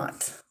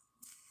Minot.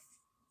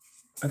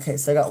 Okay,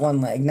 so I got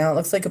one leg. Now it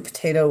looks like a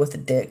potato with a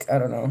dick. I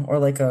don't know. Or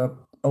like a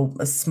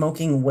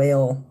smoking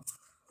whale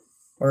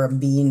or a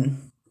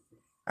bean.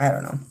 I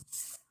don't know.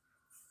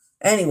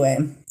 Anyway,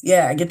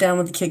 yeah, get down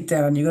with the kick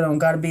down. You don't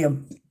gotta be a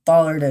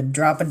baller to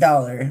drop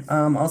 $1.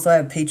 Also, I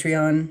have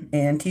Patreon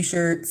and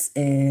t-shirts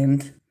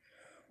and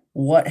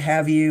what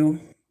have you.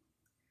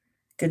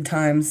 Good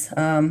times.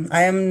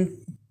 I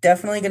am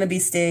definitely going to be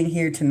staying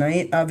here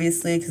tonight,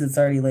 obviously, because it's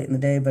already late in the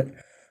day, but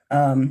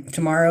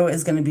tomorrow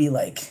is going to be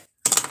like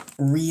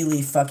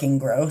really fucking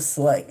gross.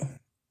 Like,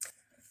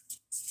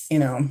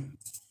 a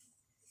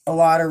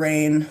lot of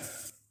rain,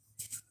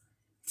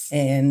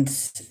 and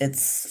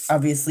it's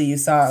obviously, you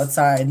saw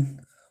outside.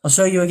 I'll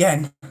show you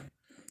again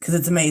because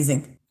it's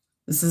amazing.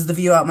 This is the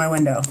view out my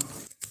window.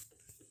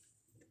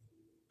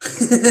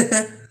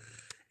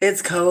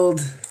 It's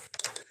cold.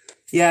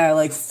 Yeah,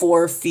 like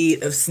 4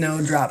 feet of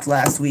snow dropped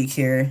last week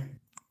here.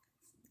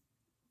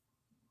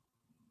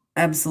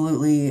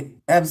 Absolutely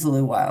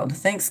wild.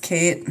 Thanks,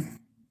 Kate.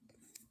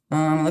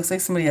 Looks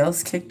like somebody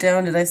else kicked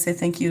down. Did I say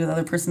thank you to the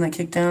other person that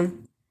kicked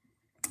down?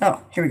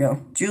 Oh, here we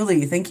go.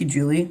 Julie. Thank you,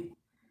 Julie.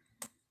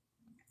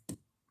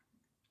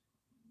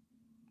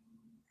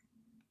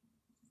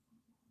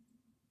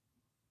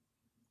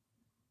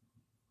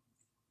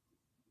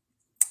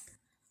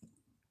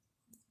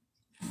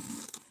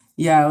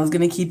 Yeah, I was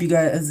gonna keep you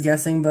guys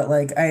guessing, but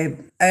like I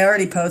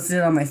already posted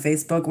it on my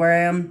Facebook where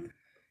I am.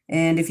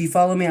 And if you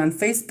follow me on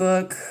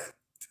Facebook,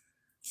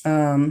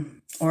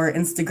 or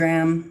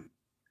Instagram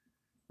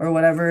or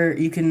whatever,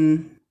 you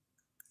can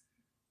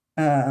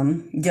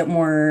get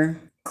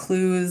more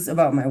clues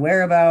about my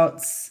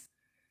whereabouts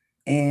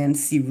and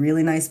see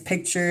really nice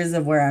pictures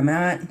of where I'm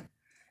at,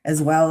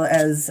 as well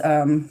as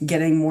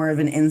getting more of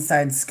an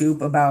inside scoop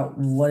about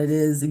what it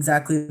is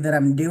exactly that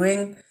I'm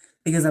doing.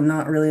 because I'm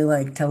not really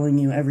like telling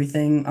you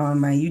everything on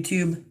my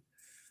YouTube.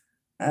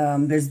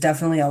 There's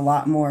definitely a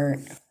lot more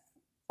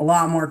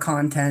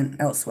content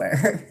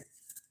elsewhere.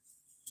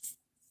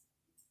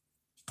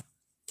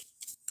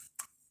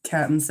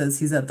 Captain says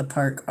he's at the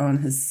park on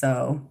his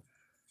so.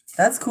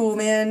 That's cool,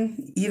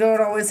 man. You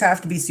don't always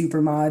have to be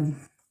super mod.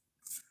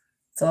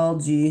 It's all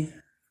G.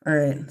 All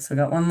right, so I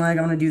got one leg.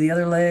 I'm gonna do the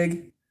other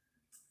leg.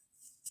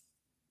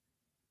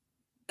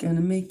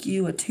 Gonna make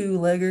you a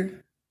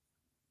two-legger.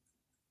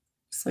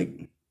 Just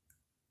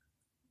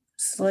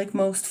like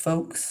most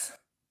folks.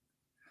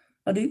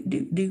 I'm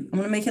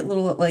gonna make it a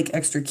little like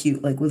extra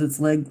cute, like with its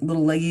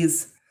little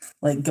leggies,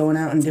 like going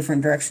out in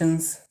different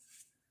directions,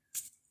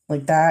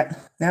 like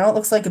that. Now it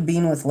looks like a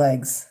bean with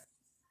legs.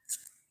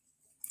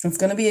 It's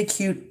gonna be a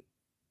cute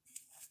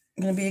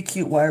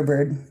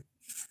wirebird.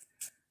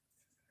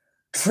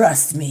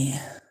 Trust me,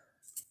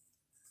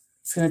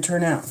 it's gonna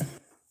turn out.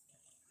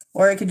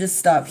 Or I could just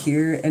stop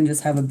here and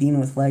just have a bean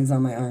with legs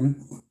on my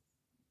arm.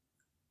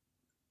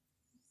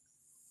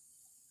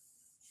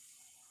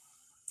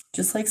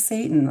 Just like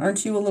Satan.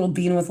 Aren't you a little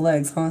bean with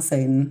legs, huh,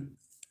 Satan?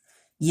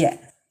 Yeah.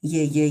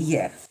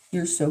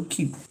 You're so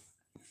cute.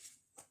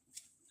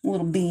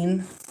 Little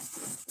bean.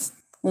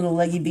 Little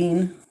leggy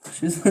bean.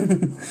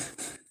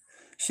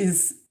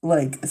 She's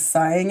like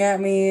sighing at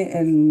me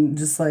and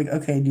just like,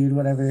 okay, dude,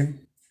 whatever.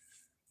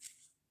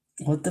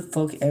 What the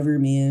fuck ever,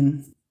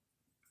 man.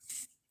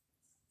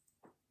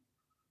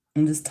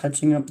 I'm just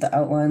touching up the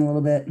outline a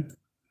little bit.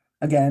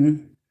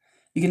 Again,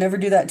 you can never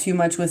do that too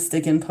much with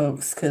stick and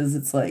pokes because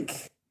it's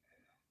like,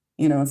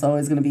 it's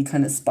always going to be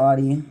kind of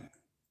spotty.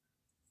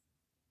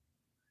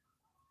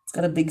 It's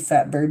got a big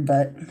fat bird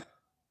butt.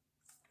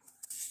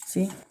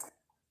 See?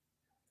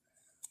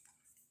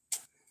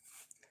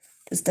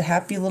 Just a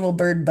happy little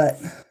bird butt.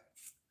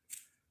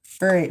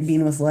 All right,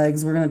 bean with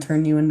legs, we're going to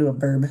turn you into a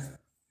burb.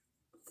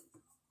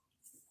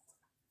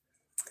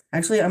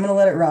 Actually, I'm going to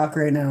let it rock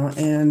right now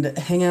and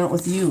hang out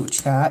with you,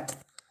 chat.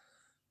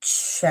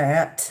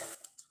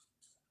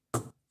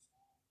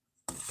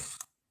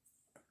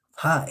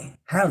 Hi,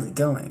 how's it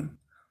going?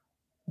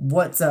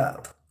 What's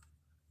up?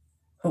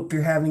 Hope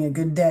you're having a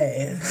good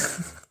day.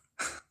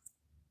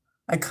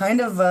 I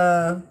kind of,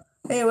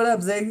 hey, what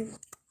up, Zig?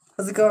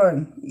 How's it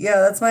going?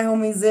 Yeah, that's my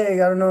homie Zig.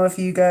 I don't know if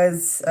you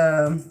guys,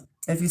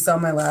 if you saw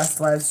my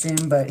last live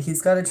stream, but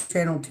he's got a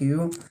channel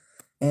too,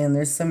 and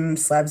there's some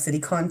Slab City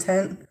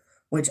content,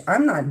 which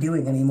I'm not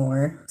doing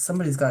anymore.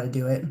 Somebody's got to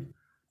do it.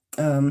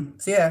 So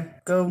yeah,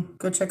 go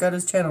check out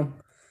his channel,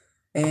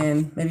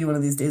 and maybe one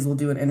of these days we'll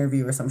do an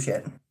interview or some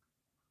shit.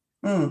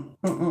 I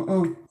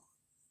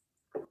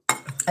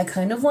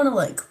kind of want to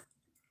like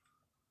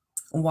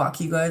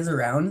walk you guys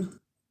around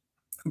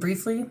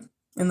briefly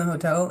in the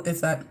hotel, if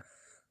that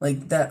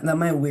that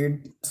might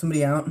weird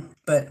somebody out,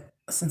 but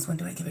since when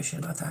do I give a shit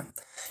about that?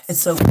 It's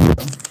so cool.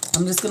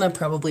 I'm just gonna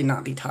probably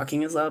not be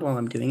talking as loud while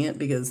I'm doing it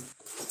because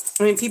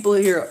I mean people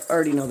here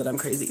already know that I'm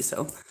crazy,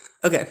 so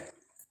okay.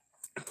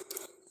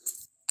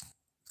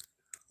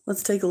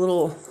 Let's take a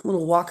little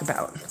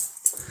walkabout.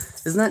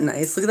 Isn't that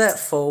nice? Look at that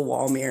faux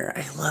wall mirror.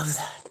 I love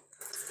that.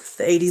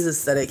 The 80s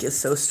aesthetic is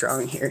so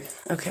strong here.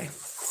 Okay,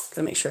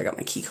 gotta make sure I got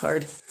my key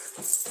card.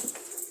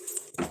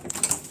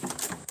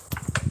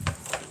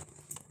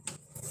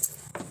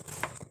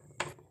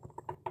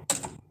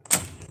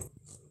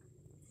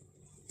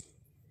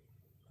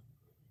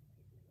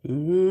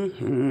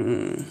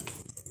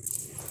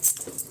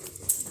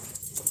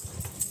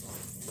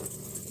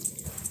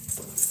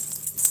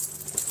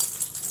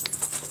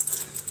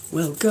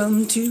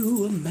 Welcome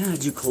to a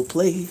magical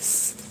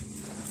place.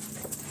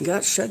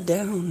 Got shut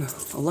down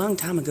a long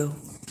time ago.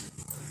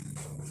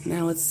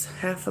 Now it's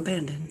half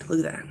abandoned.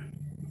 Look at that.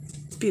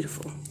 It's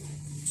beautiful.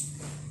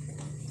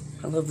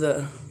 I love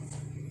the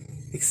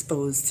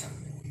exposed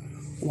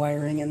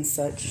wiring and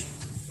such.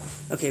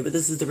 Okay, but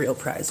this is the real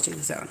prize. Check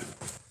this out.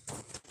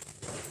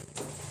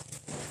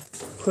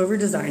 Whoever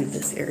designed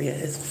this area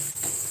is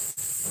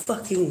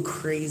fucking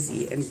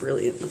crazy and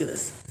brilliant. Look at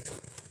this.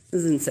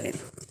 This is insane.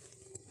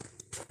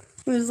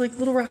 There's like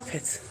little rock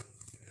pits.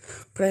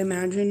 But I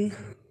imagine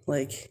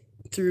like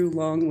through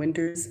long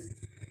winters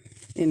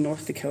in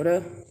North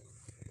Dakota,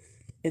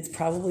 it's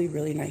probably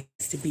really nice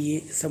to be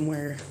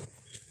somewhere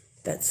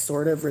that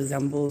sort of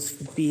resembles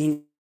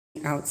being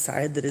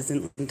outside that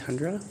isn't in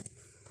tundra.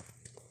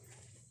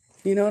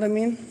 You know what I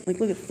mean? Like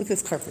look at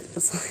this carpet.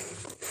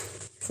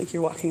 It's like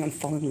you're walking on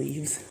fallen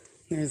leaves.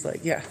 There's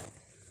like, yeah,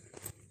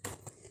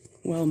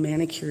 well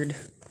manicured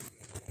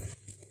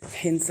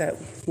hints at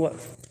what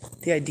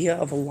the idea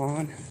of a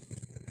lawn.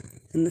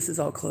 And this is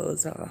all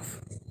closed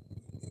off.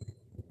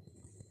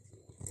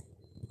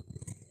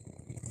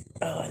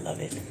 Oh, I love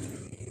it.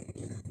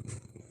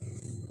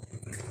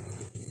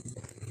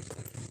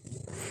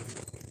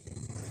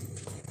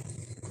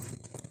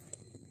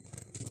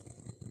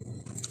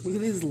 Look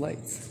at these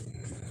lights.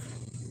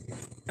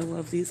 I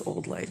love these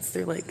old lights.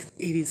 They're like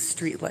 80s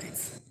street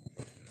lights.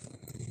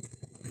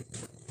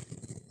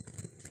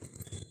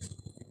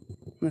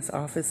 This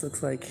office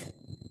looks like,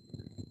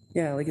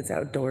 yeah, like it's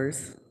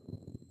outdoors.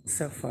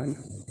 So fun.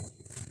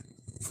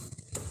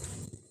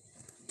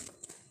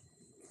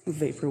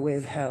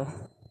 Vaporwave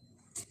hell.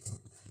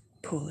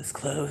 Pool is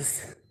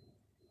closed.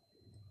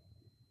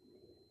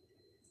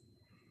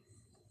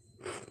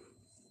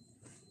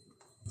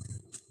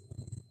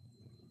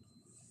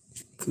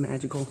 It's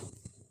magical.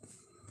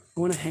 I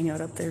want to hang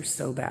out up there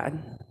so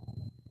bad.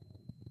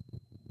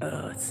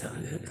 Oh, it's so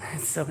good.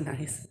 It's so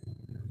nice.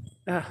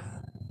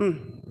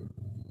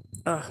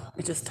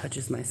 It just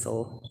touches my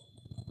soul.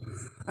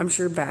 I'm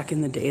sure back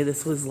in the day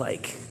this was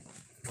like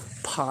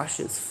posh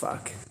as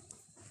fuck.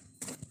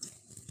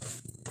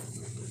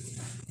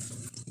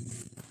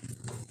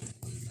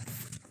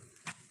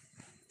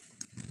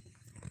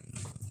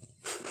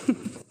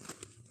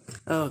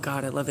 Oh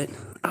God, I love it.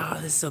 Ah,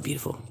 this is so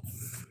beautiful.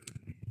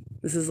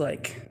 This is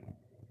like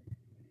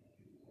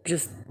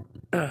just,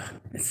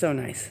 it's so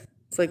nice.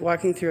 It's like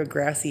walking through a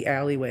grassy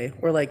alleyway,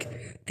 or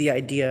like the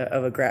idea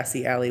of a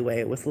grassy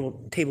alleyway with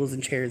little tables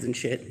and chairs and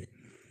shit.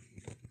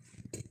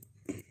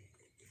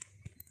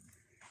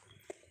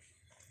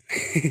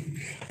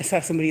 I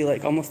saw somebody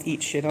like almost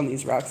eat shit on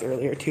these rocks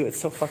earlier too. It's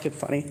so fucking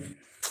funny.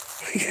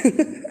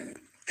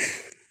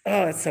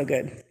 Oh, it's so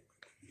good.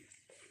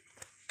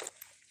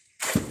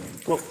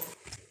 Whoa,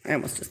 I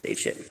almost just ate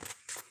shit.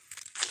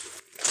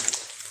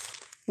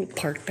 Little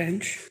park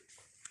bench.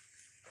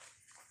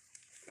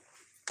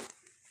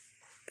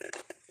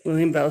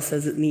 William Bell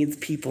says it needs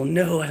people.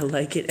 No, I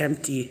like it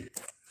empty.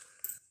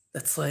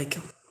 That's like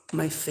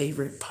my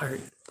favorite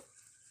part.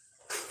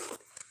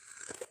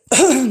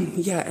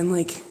 Yeah, and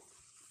like,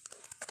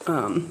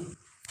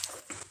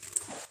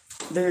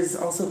 there's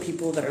also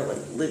people that are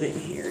like living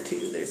here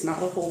too. There's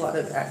not a whole lot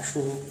of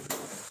actual,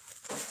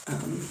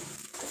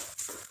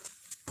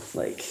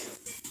 like,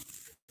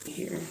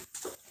 here.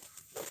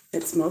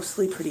 It's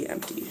mostly pretty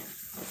empty.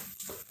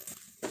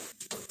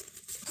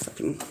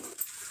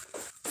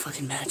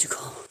 Fucking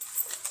magical.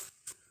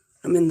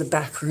 I'm in the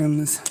back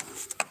rooms.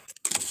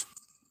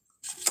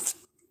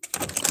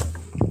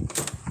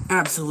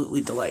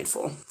 Absolutely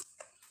delightful.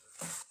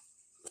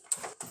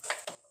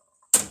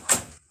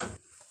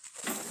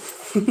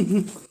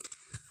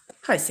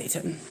 Hi,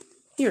 Satan.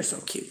 You're so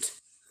cute.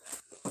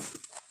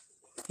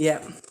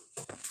 Yeah.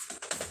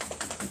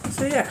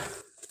 So yeah.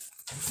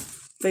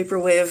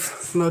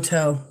 Vaporwave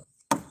Motel.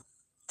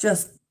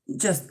 Just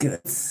good.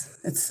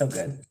 It's so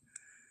good.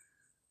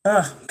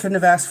 Couldn't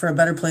have asked for a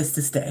better place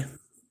to stay.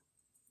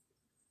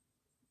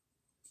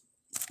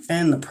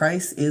 And the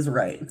price is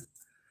right,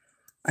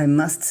 I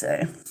must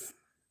say.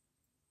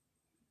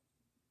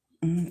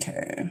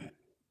 Okay.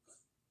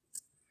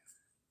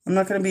 I'm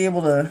not going to be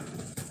able to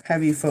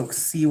have you folks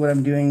see what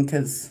I'm doing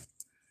because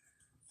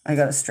I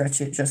got to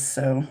stretch it just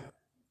so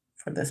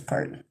for this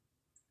part.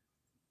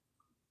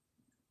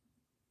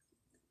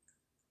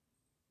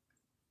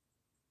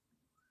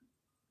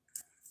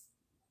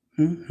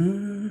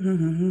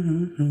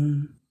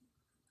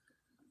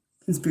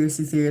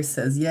 Conspiracy theorist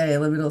says, yay,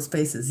 liminal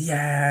spaces.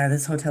 Yeah,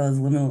 this hotel is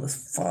liminal as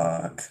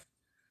fuck.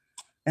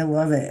 I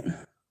love it.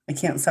 I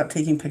can't stop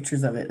taking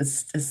pictures of it.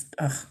 It's just,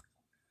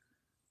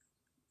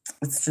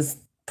 it's just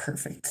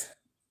perfect.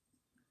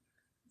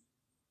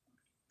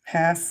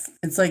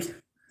 It's like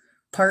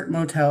part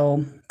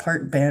motel,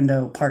 part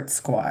bando, part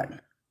squat.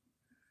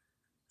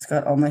 It's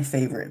got all my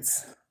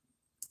favorites.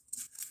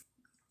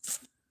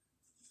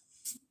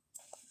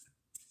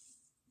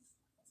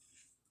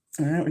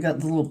 All right, we got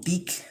the little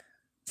beak.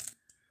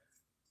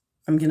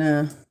 I'm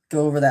gonna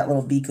go over that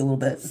little beak a little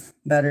bit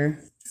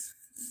better.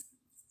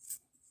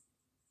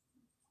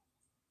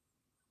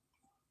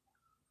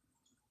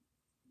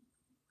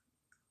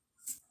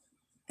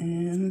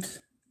 And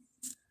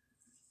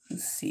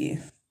let's see.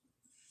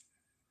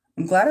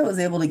 I'm glad I was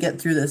able to get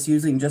through this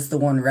using just the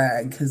one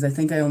rag because I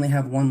think I only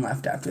have one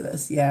left after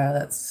this.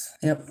 Yeah,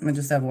 yep, I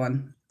just have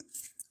one.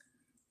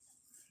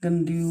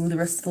 Gonna do the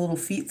rest of the little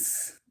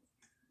feets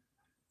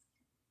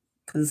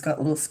because it's got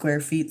little square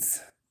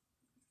feets,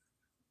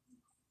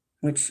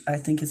 which I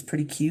think is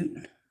pretty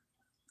cute.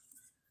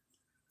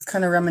 It's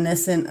kind of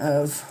reminiscent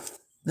of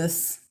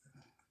this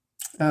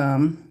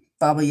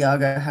Baba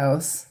Yaga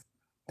house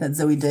that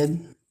Zoe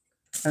did.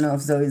 I don't know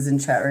if Zoe's in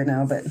chat right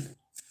now, but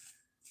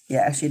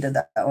yeah, she did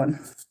that one.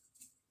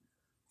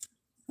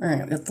 All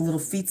right, we got the little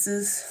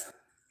feetses.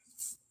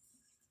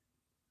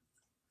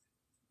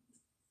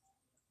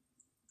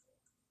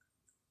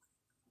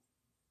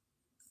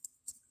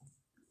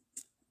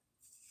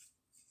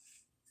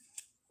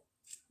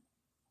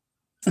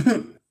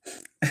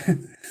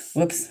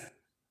 Whoops.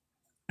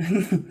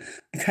 I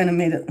kind of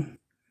made it a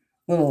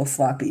little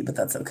sloppy, but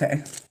that's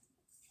okay.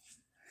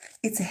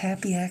 It's a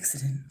happy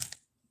accident.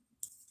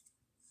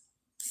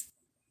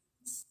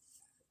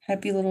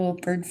 Happy little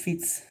bird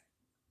feets.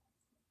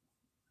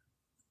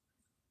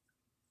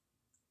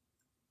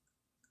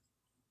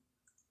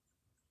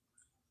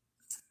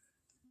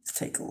 Let's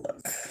take a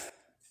look.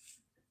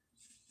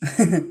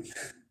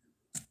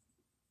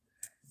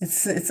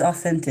 It's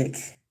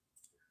authentic.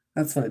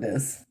 That's what it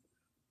is.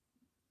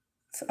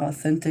 It's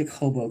authentic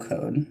hobo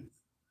code.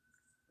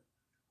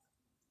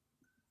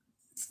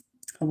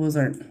 Hobos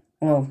aren't,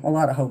 well, a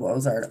lot of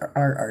hobos are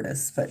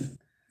artists, but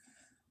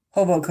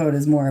hobo code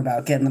is more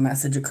about getting the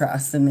message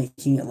across than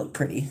making it look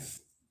pretty.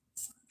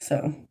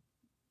 So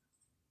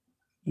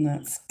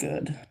that's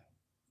good.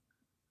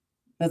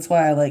 That's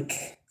why I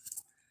like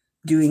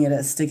doing it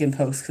as stick and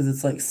post, because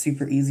it's like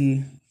super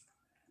easy.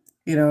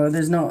 You know,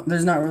 there's not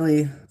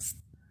really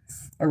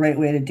a right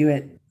way to do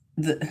it.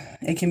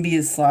 It can be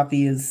as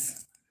sloppy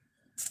as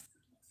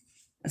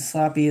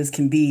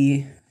can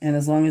be, and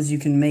as long as you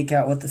can make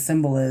out what the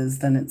symbol is,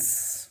 then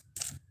it's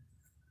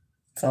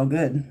all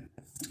good.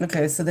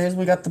 Okay, so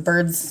we got the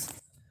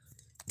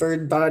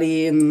bird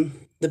body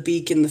and the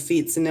beak and the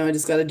feet, so now I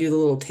just got to do the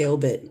little tail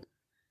bit,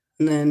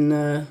 and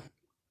then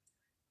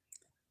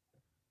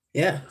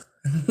yeah,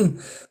 then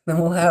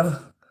we'll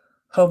have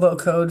hobo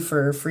code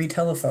for free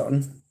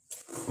telephone.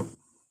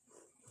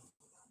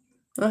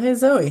 Oh, hey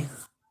Zoe,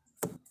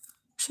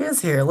 she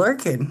is here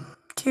lurking,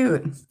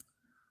 cute.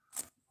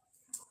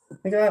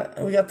 We got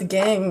the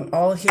gang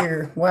all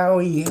here.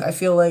 Wowie, I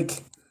feel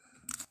like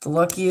the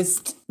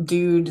luckiest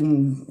dude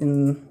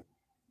in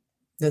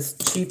this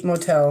cheap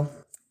motel.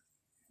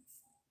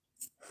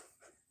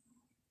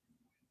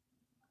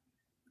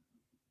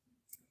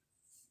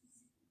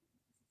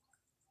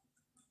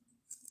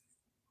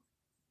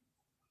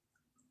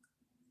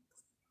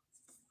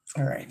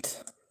 All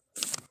right.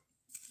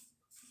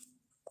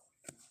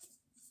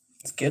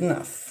 It's good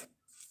enough.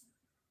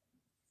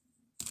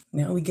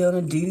 Now we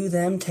gonna do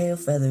them tail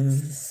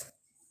feathers.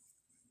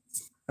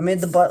 I made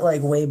the butt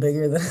like way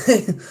bigger than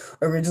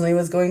I originally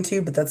was going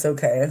to, but that's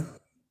okay,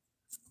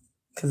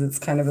 because it's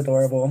kind of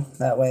adorable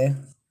that way.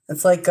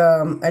 It's like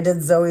I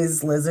did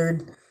Zoe's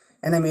lizard,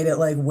 and I made it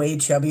like way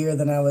chubbier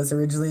than I was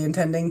originally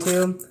intending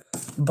to,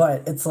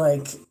 but it's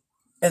like,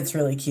 it's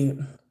really cute.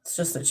 It's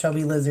just a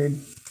chubby lizard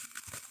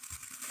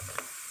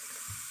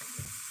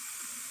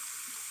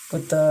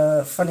with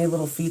the funny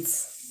little feet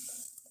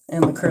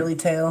and the curly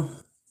tail,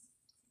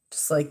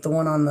 just like the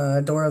one on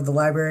the door of the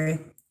library.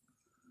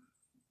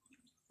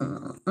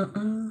 All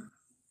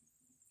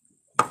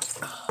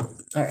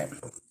right.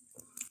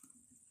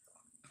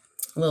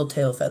 Little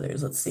tail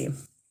feathers. Let's see.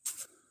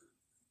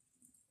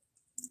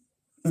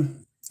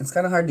 It's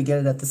kind of hard to get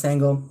it at this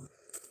angle.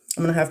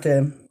 I'm gonna have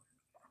to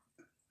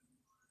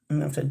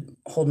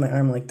hold my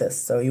arm like this,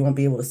 so you won't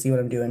be able to see what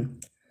I'm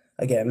doing.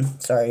 Again,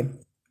 sorry.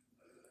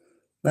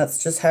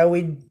 That's just how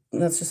we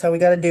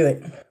gotta do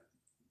it.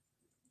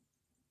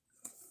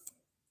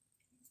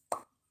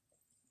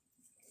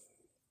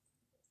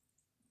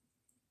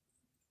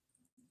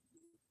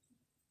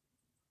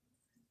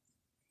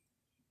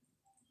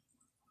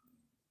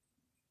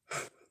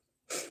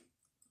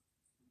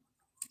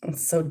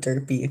 It's so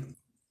derpy.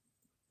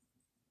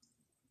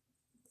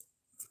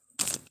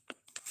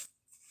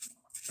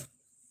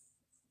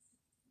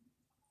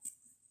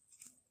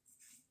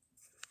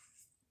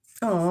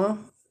 Aw.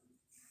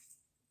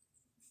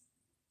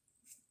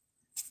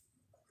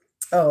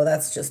 Oh,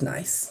 that's just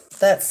nice.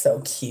 That's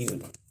so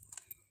cute.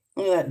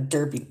 Look at that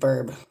derpy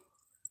burb.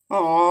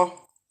 Aw.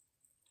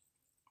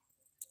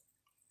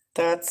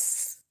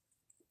 That's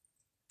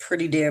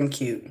pretty damn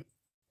cute.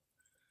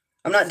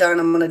 I'm not done.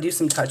 I'm going to do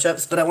some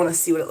touch-ups, but I want to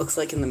see what it looks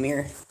like in the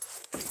mirror.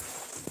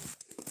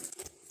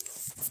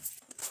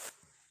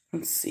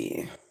 Let's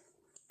see.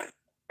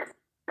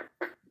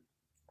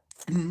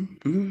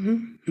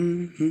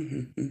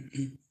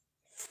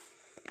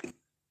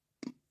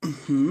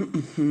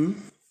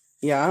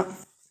 Yeah.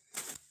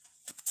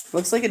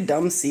 Looks like a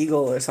dumb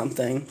seagull or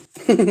something.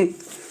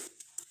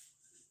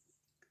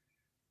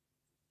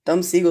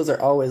 Dumb seagulls are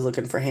always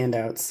looking for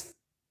handouts.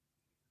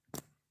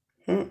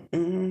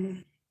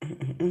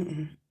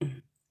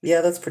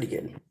 Yeah, that's pretty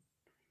good.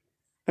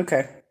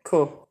 Okay,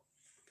 cool.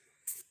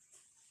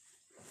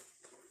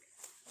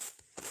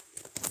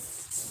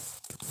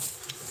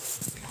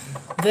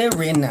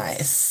 Very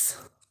nice.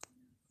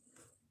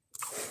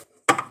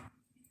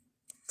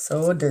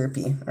 So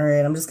derpy. All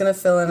right, I'm just gonna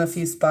fill in a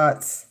few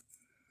spots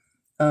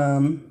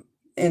in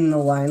the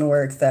line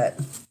work that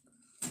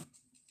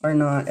are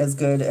not as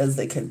good as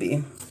they could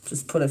be.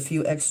 Just put a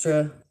few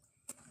extra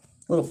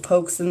little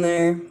pokes in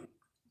there.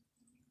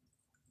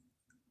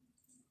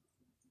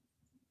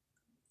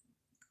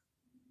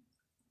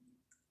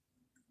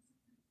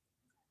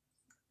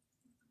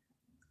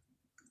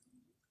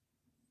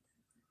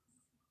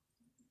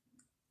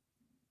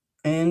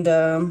 And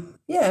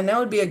yeah, now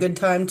would be a good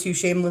time to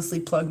shamelessly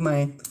plug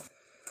my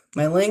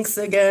links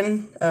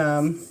again.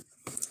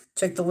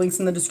 Check the links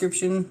in the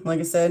description. Like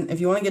I said, if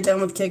you want to get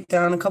down with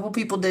Kickdown, a couple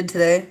people did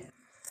today,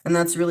 and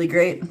that's really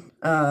great.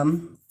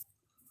 And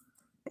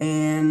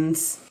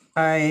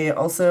I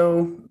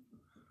also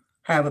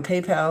have a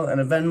PayPal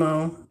and a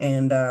Venmo,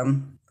 and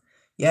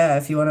yeah,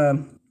 if you want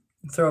to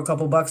throw a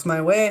couple bucks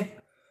my way,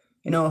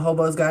 you know, a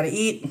hobo's got to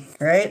eat,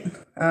 right?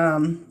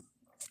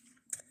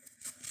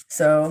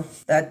 So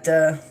that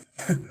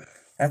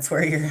that's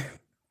where your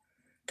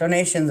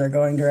donations are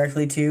going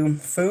directly to: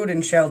 food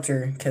and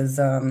shelter, because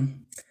I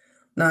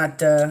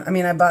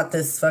mean, I bought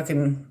this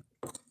fucking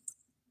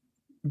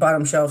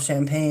bottom shelf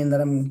champagne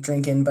that I'm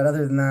drinking, but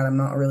other than that, I'm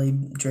not really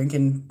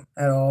drinking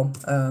at all.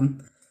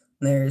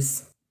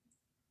 There's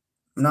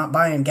I'm not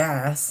buying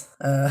gas.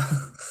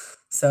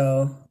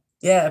 So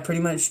yeah,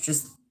 pretty much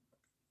just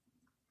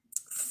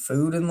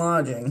food and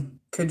lodging.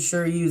 Could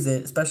sure use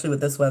it, especially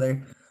with this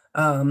weather.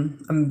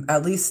 I'm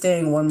at least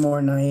staying one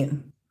more night.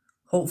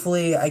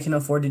 Hopefully, I can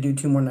afford to do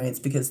 2 more nights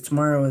because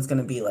tomorrow is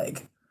gonna be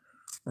like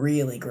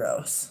really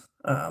gross.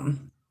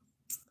 And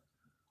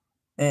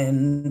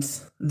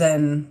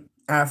then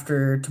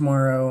after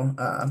tomorrow,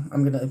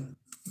 I'm gonna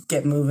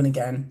get moving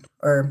again,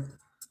 or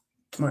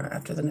tomorrow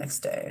after the next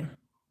day.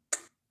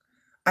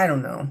 I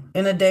don't know.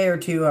 In a day or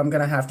two, I'm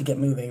gonna have to get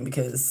moving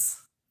because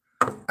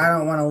I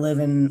don't want to live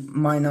in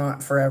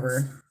Minot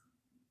forever.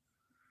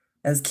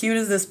 As cute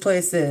as this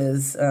place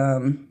is,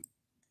 I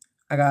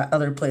got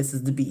other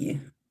places to be.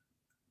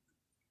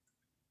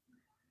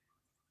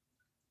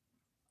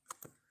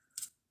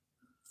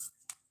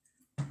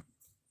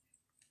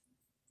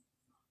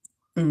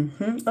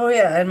 Oh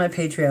yeah, and my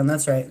Patreon,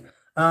 that's right.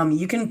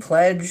 You can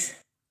pledge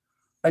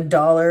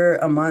 $1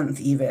 a month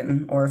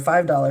even, or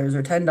 $5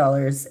 or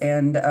 $10,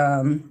 and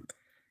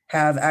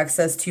have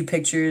access to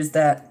pictures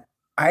that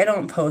I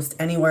don't post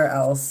anywhere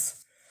else.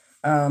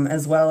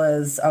 As well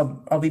as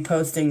I'll be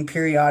posting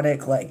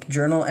periodic like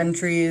journal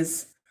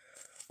entries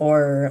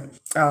or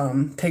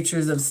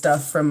pictures of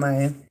stuff from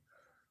my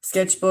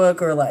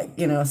sketchbook, or like,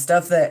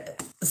 stuff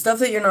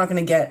that you're not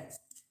going to get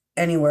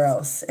anywhere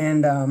else,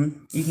 and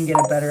you can get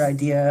a better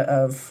idea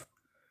of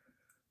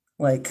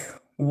like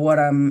what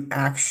I'm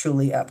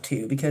actually up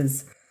to,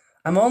 because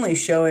I'm only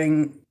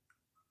showing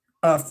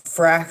a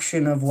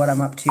fraction of what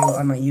I'm up to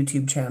on my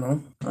YouTube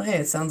channel. Oh hey,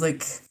 it sounds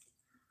like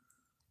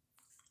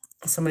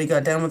somebody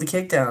got down with the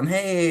kickdown.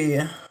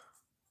 Hey,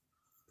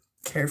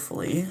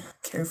 carefully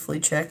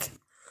check.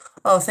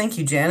 Oh, thank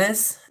you,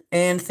 Janice,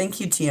 and thank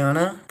you,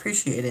 Tiana.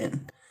 Appreciate it.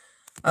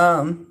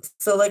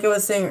 So like I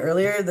was saying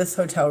earlier, this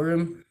hotel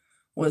room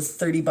was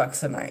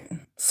 $30 a night.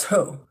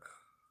 So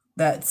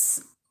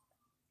that's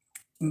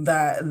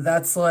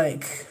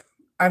like,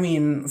 I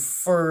mean,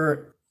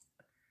 for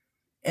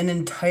an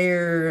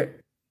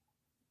entire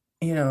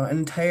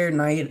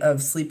night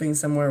of sleeping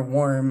somewhere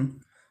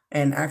warm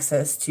and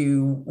access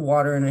to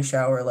water and a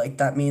shower, like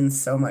that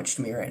means so much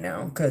to me right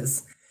now,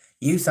 because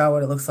you saw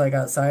what it looks like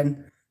outside.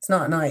 It's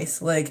not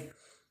nice. Like,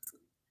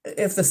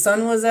 if the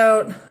sun was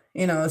out,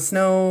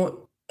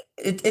 snow,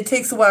 it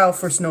takes a while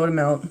for snow to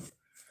melt,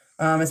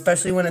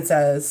 especially when it's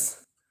as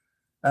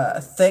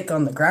thick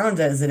on the ground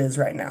as it is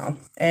right now.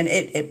 And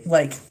it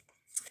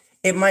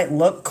might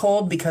look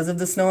cold because of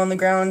the snow on the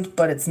ground,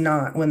 but it's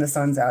not when the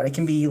sun's out. It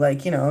can be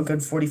like, a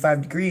good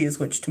 45 degrees,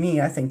 which to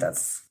me, I think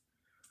that's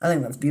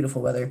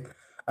beautiful weather.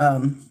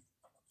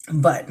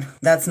 But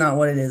that's not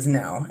what it is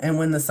now. And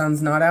when the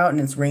sun's not out and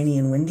it's rainy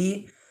and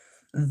windy,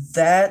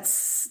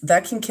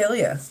 that can kill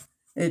you.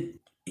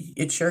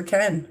 It sure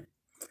can.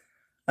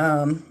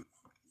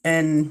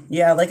 And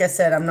yeah, like I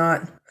said,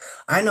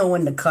 I know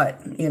when to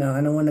cut,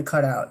 I know when to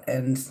cut out,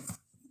 and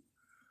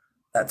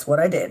that's what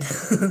I did.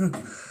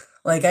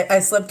 Like, I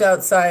slept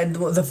outside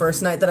the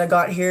first night that I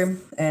got here,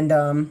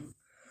 and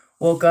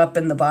woke up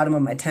and the bottom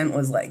of my tent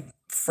was like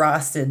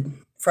frosted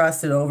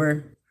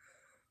over,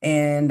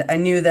 and I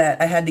knew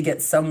that I had to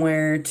get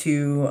somewhere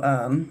to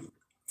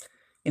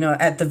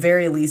at the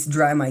very least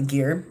dry my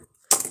gear.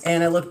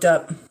 And I looked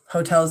up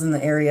hotels in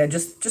the area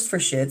just for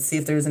shit, see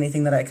if there was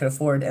anything that I could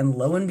afford, and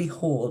lo and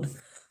behold,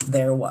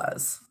 there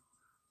was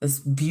this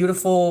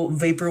beautiful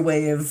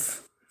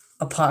vaporwave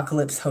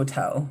apocalypse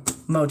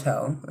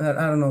motel. I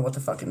don't know what the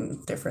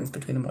fucking difference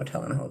between a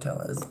motel and a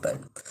hotel is, but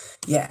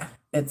yeah,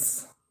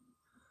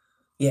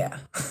 yeah.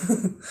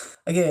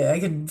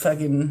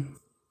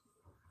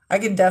 I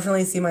could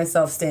definitely see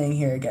myself staying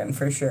here again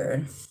for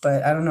sure,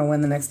 but I don't know when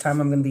the next time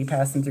I'm going to be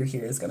passing through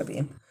here is going to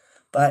be.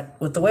 But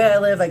with the way I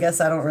live, I guess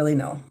I don't really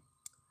know.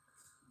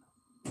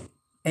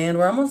 And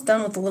we're almost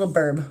done with the little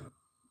burb,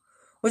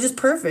 which is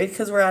perfect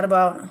because we're at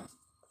about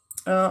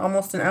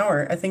almost an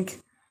hour. I think,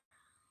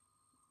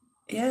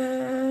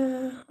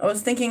 yeah, I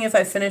was thinking if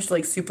I finished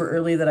like super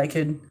early that I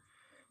could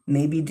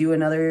maybe do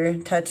another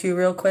tattoo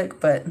real quick,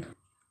 but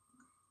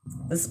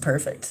this is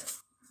perfect.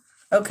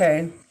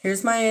 Okay,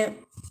 here's my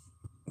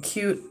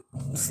cute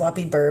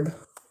sloppy burb.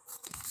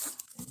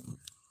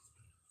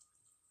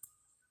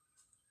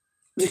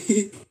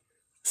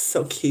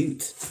 So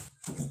cute.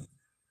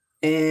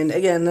 And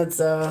again,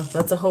 that's a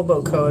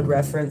hobo code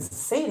reference.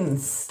 Satan,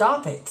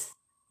 stop it.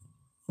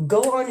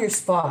 Go on your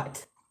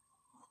spot.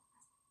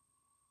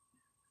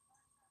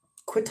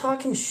 Quit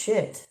talking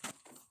shit.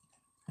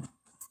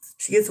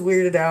 She gets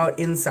weirded out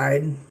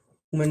inside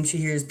when she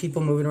hears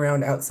people moving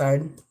around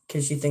outside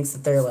because she thinks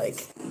that they're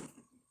like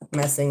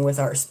messing with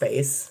our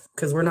space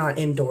because we're not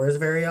indoors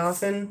very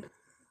often.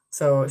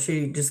 So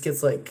she just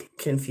gets like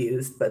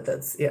confused, but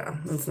that's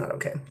not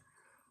okay.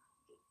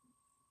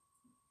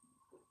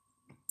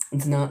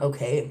 It's not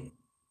okay,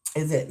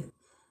 is it?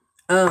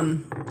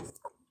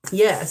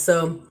 Yeah,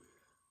 so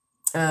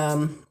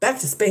back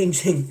to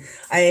spanging.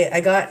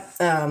 I got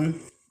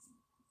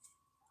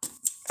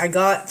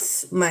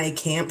my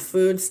camp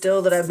food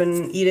still that I've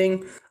been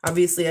eating.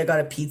 Obviously, I got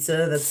a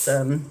pizza. That's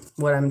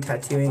what I'm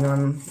tattooing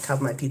on top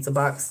of my pizza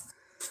box.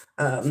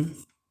 Um,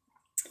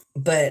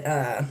 but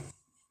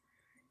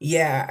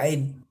yeah,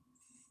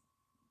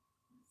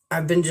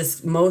 I've been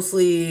just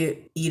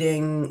mostly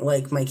eating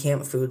like my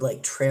camp food,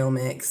 like trail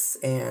mix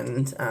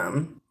and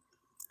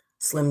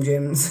Slim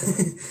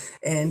Jims,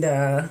 and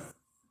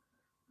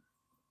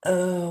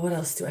oh, what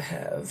else do I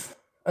have?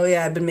 Oh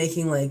yeah, I've been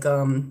making like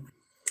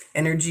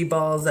energy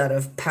balls out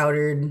of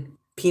powdered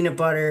peanut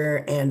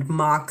butter and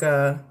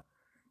maca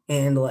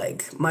and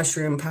like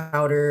mushroom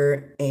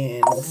powder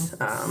and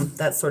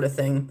that sort of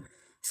thing.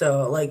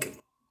 So like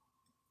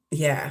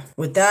yeah,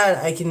 with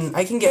that I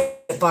can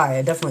get by.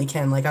 I definitely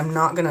can. Like I'm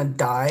not gonna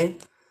die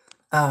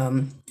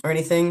or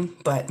anything,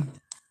 but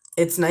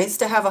it's nice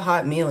to have a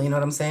hot meal, you know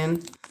what I'm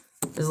saying?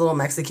 There's a little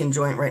Mexican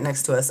joint right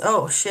next to us.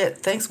 Oh shit,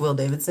 thanks Will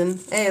Davidson.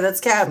 Hey, that's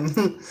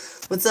Captain.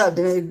 What's up,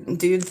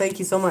 dude? Thank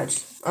you so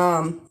much.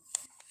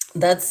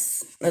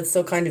 That's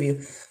so kind of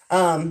you.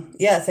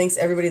 Yeah, thanks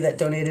everybody that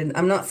donated.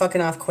 I'm not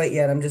fucking off quite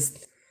yet. I'm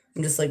just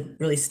like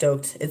really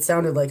stoked. It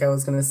sounded like I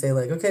was gonna say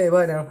like, okay,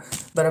 bye now,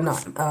 but I'm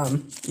not.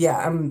 Yeah,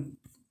 I'm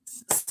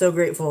so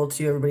grateful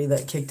to everybody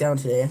that kicked down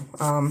today.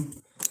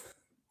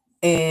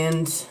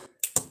 And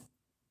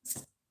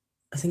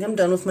I think I'm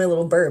done with my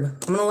little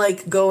burb. I'm gonna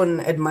like go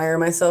and admire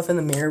myself in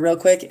the mirror real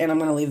quick, and I'm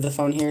gonna leave the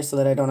phone here so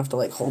that I don't have to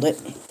like hold it.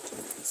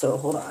 So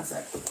hold on a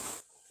sec.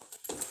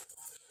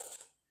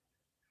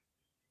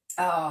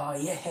 Oh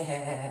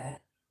yeah,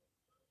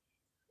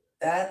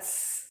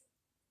 that's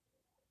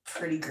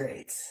pretty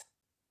great.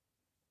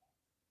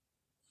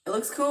 It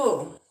looks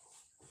cool.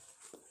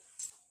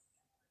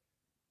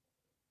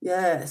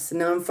 Yes,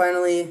 now I'm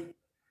finally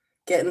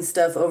getting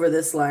stuff over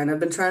this line. I've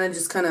been trying to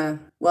just kind of,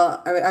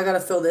 well, I gotta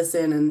fill this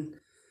in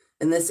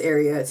this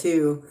area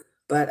too,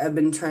 but I've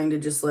been trying to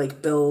just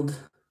like build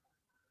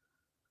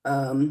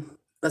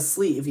a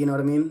sleeve, you know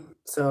what I mean?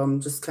 So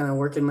I'm just kind of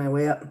working my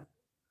way up.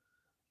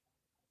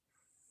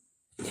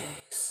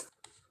 Yes.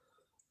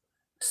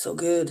 So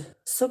good.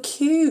 So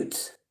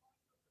cute.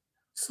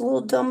 It's a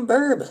little dumb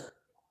bird.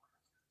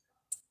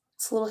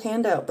 It's a little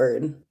handout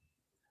bird.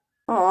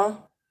 Aw.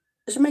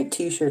 I should make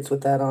t-shirts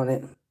with that on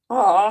it.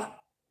 Aw.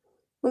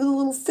 Look at the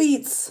little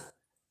feet.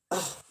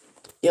 Oh,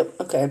 yep,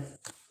 okay.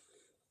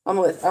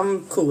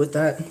 I'm cool with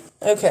that.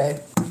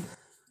 Okay.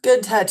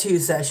 Good tattoo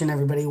session,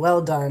 everybody.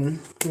 Well done.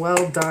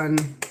 Well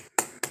done.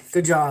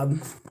 Good job.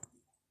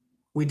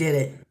 We did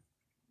it.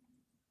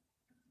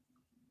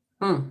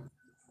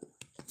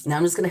 Now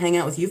I'm just gonna hang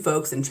out with you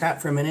folks and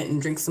chat for a minute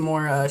and drink some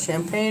more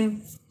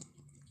champagne.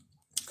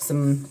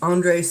 Some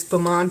Andre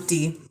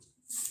Spumante.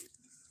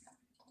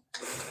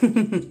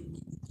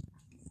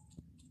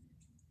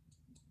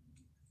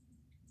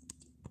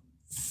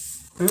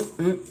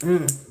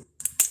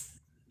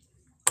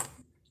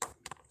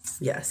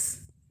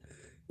 Yes.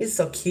 He's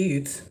so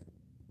cute.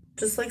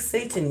 Just like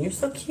Satan, you're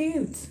so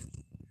cute.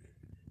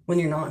 When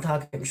you're not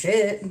talking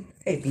shit.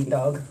 Hey, Bean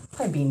Dog.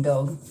 Hi, Bean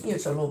Dog.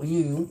 Yes, I love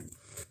you.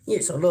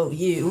 Yes, I love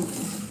you.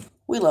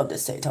 We love the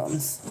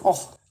Satans.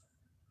 Oh.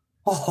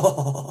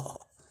 Oh.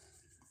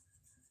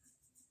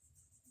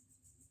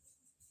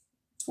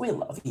 We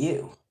love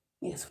you.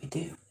 Yes, we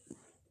do.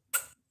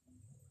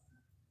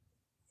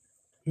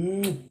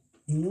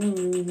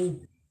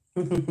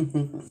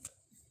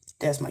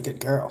 That's my good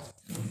girl.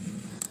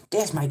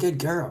 That's my good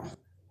girl.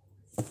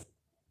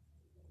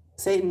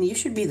 Satan, you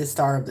should be the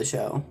star of the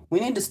show. We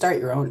need to start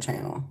your own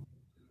channel.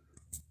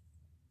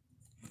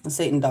 The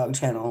Satan Dog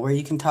channel, where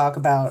you can talk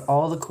about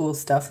all the cool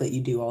stuff that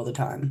you do all the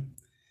time.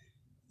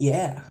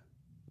 Yeah.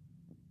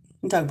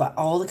 You can talk about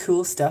all the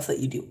cool stuff that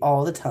you do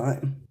all the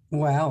time.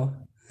 Wow.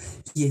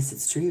 Yes,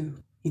 it's true.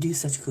 You do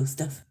such cool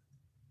stuff.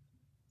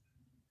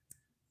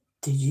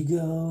 Did you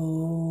go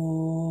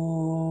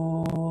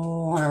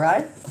on a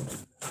ride?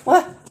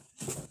 What?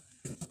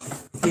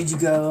 Did you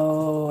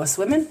go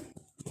swimming?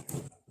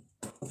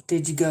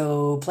 Did you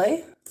go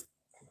play?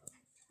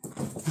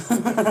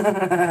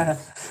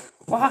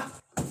 Wow.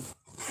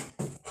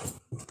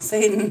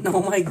 Satan,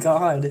 oh my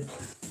god.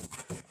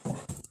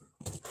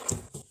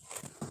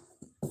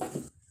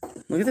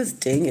 Look at this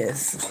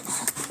dingus.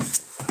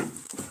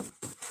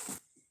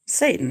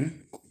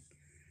 Satan.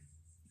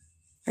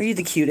 Are you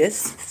the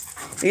cutest?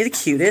 Are you the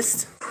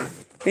cutest?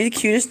 Are you the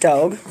cutest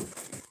dog?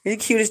 Are you the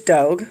cutest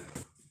dog?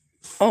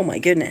 Oh my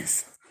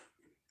goodness.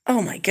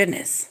 Oh my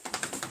goodness.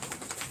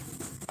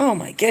 Oh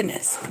my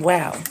goodness.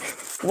 Wow.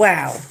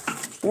 Wow.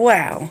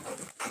 Wow.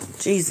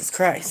 Jesus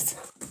Christ.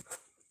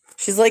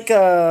 She's like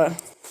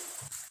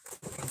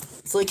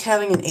it's like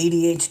having an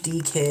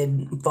ADHD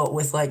kid, but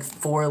with like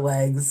 4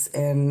 legs,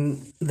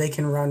 and they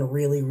can run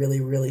really,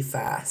 really, really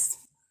fast.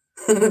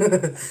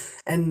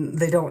 And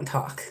they don't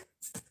talk.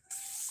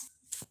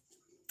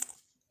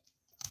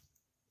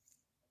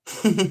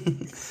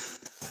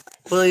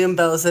 William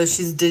Bell says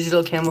she's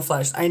digital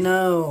camouflaged. I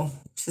know.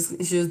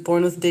 She was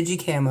born with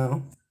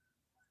digi-camo.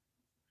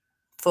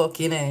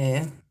 Fucking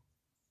A.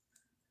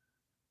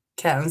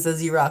 Captain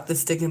says you rock the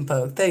stick and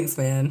poke. Thanks,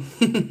 man.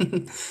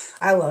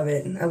 I love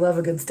it. I love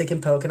a good stick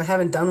and poke, and I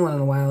haven't done one in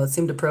a while. It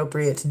seemed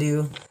appropriate to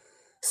do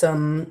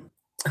some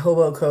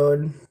hobo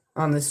code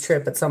on this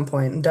trip at some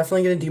point. I'm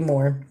definitely going to do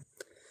more.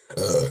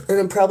 And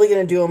I'm probably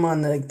gonna do them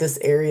on like this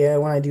area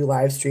when I do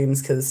live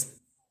streams because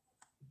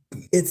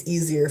it's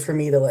easier for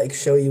me to like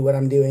show you what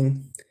I'm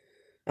doing.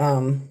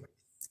 Um,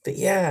 but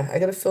yeah, I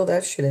gotta fill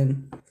that shit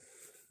in.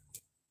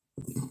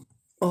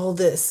 All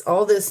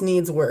this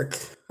needs work.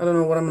 I don't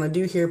know what I'm gonna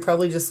do here.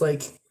 Probably just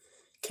like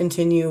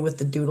continue with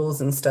the doodles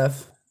and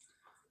stuff.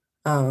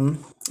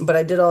 But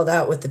I did all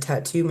that with the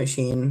tattoo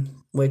machine,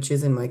 which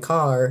is in my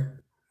car.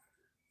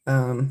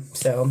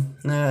 So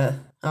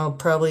I'll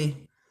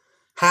probably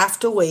have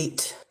to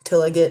wait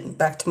till I get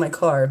back to my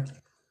car,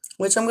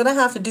 which I'm gonna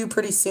have to do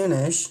pretty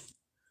soonish.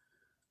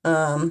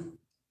 Um,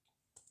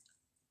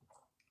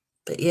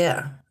 but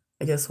yeah,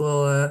 I guess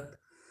we'll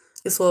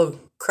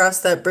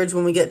cross that bridge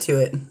when we get to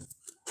it.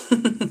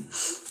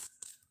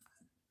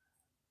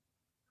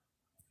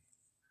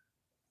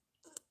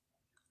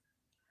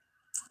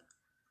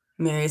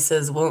 Mary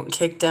says won't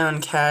kick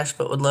down cash,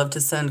 but would love to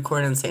send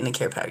Corn Insane a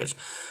care package.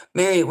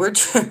 Mary, we're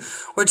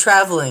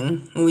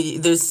traveling.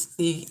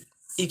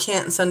 You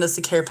can't send us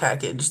a care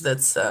package.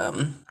 That's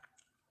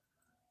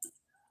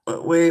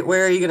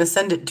where are you gonna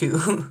send it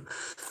to?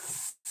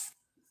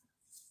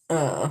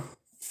 uh,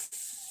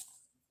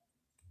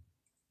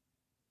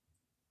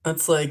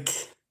 that's like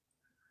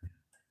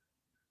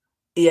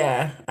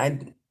yeah. I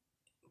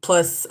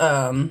plus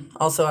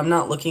also I'm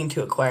not looking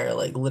to acquire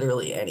like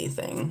literally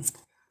anything.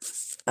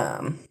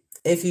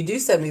 If you do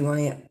send me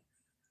money,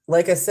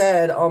 like I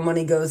said, all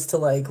money goes to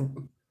like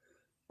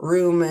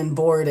room and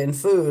board and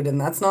food, and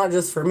that's not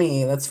just for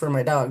me, that's for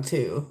my dog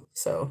too.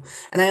 So,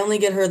 and I only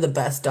get her the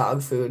best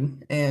dog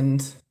food,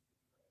 and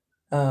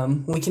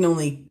we can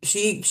only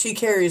she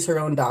carries her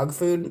own dog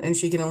food, and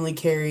she can only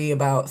carry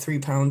about 3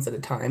 pounds at a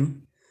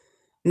time.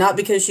 Not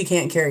because she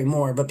can't carry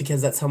more, but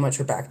because that's how much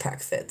her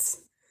backpack fits.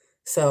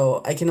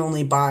 So I can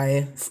only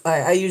buy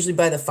I usually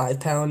buy the 5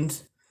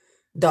 pound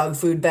dog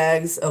food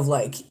bags of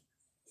like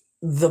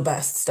the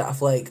best stuff,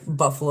 like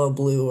Buffalo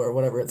Blue or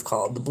whatever it's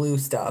called, the blue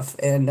stuff,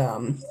 and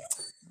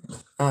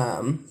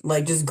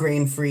like just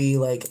grain free.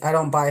 Like I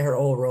don't buy her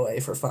Ol Roy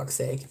for fuck's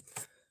sake.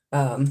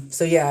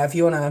 So yeah, if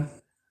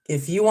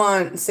you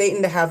want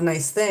Satan to have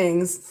nice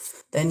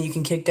things, then you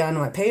can kick down to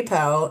my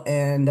PayPal,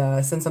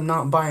 and since I'm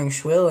not buying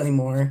Schwill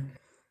anymore,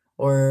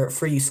 or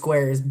for you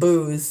squares,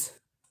 booze,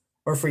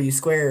 or for you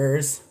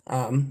squarers,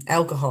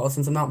 alcohol,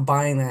 since I'm not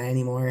buying that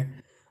anymore,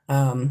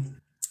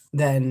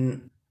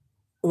 then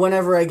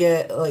whenever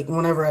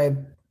I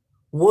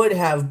would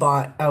have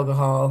bought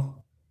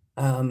alcohol,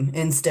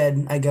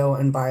 instead I go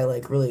and buy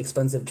like really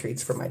expensive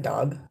treats for my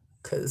dog,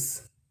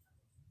 because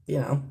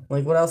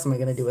like what else am I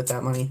gonna do with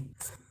that money?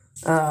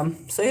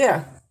 So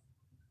yeah,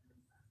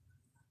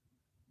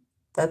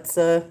 that's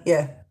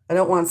yeah. I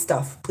don't want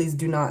stuff. Please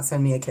do not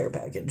send me a care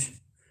package.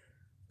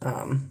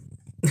 Um,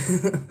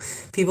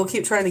 people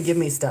keep trying to give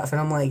me stuff,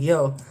 and I'm like,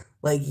 yo,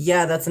 like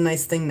yeah, that's a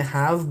nice thing to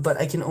have, but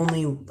I can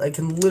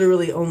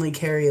literally only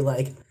carry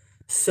like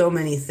so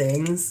many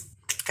things,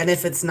 and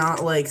if it's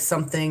not like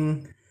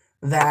something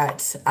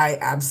that I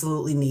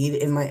absolutely need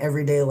in my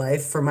everyday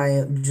life for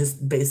my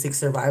just basic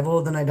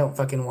survival, then I don't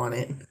fucking want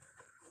it.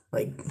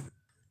 Like,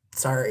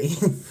 sorry.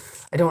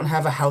 I don't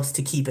have a house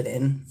to keep it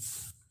in.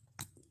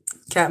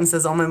 Captain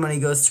says all my money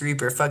goes to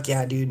Reaper. Fuck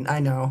yeah, dude. I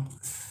know.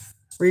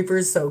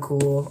 Reaper's so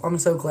cool. I'm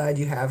so glad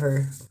you have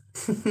her.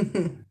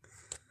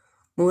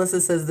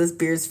 Melissa says this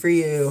beer's for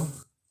you.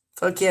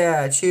 Fuck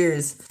yeah,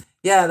 cheers.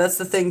 Yeah, that's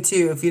the thing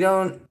too. If you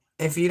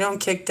don't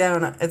kick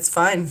down, it's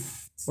fine.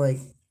 Like,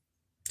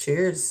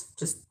 cheers.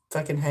 Just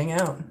fucking hang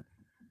out.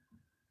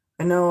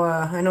 I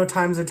know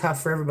times are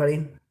tough for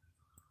everybody.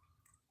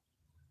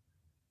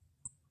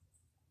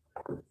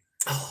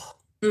 Oh.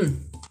 Mm.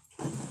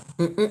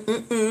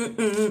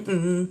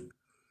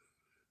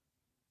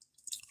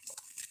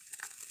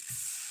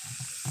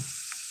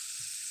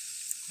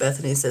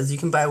 Bethany says you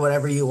can buy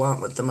whatever you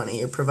want with the money.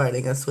 You're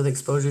providing us with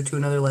exposure to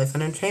another life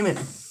and entertainment.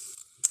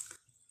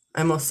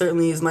 I most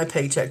certainly use my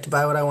paycheck to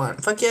buy what I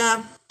want. Fuck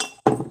yeah.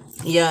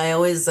 Yeah, I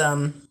always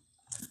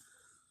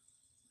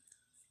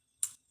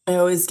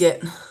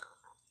get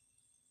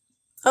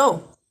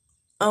oh.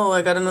 Oh,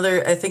 I got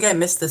another. I think I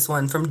missed this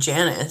one from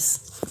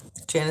Janice.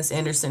 Janice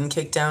Anderson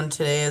kicked down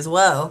today as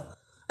well.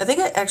 I think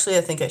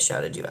I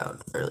shouted you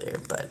out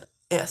earlier, but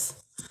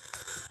yes.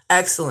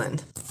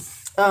 Excellent.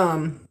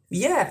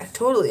 Yeah,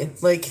 totally.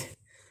 Like,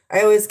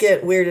 I always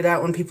get weirded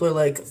out when people are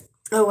like,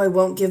 oh, I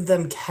won't give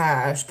them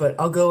cash, but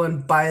I'll go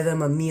and buy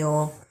them a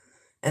meal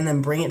and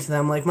then bring it to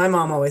them. Like, my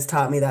mom always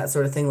taught me that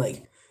sort of thing.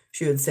 Like,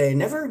 she would say,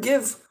 never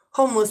give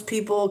homeless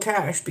people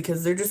cash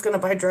because they're just gonna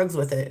buy drugs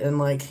with it. And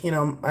like,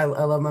 I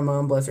love my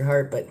mom, bless her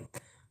heart, but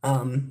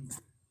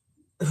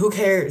who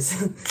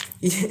cares?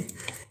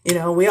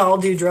 We all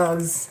do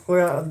drugs.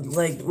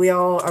 We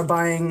all are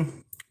buying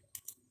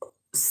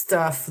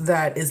stuff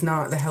that is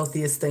not the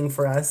healthiest thing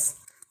for us.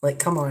 Like,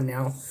 come on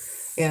now.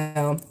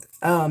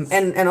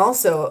 And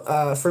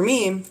also for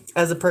me,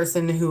 as a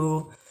person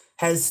who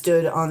has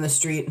stood on the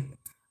street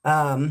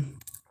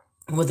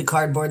with a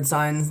cardboard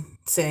sign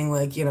saying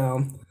like,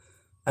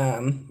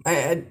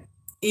 I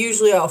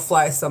usually I'll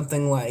fly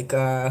something like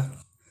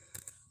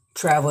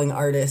traveling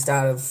artist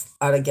out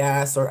of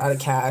gas or out of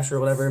cash or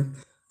whatever.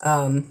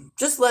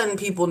 Just letting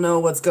people know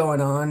what's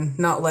going on,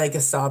 not like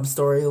a sob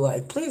story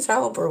like please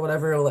help or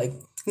whatever. Like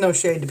no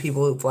shade to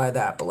people who fly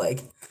that, but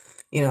like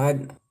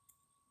I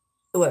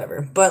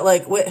whatever. But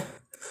like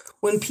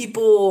when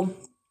people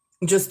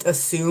just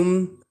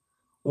assume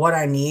what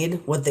I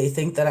need, what they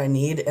think that I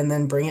need, and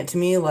then bring it to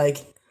me, like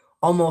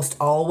almost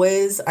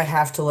always I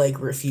have to like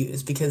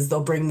refuse because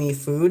they'll bring me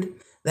food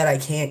that I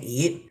can't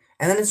eat.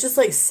 And then it's just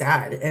like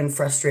sad and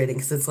frustrating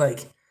because it's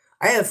like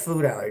I have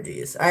food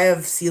allergies. I have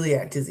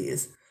celiac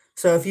disease.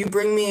 So if you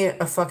bring me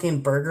a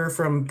fucking burger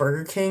from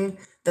Burger King,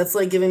 that's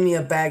like giving me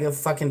a bag of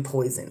fucking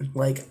poison.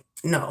 Like,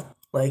 no.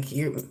 Like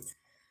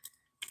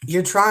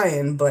you're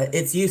trying, but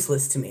it's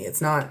useless to me.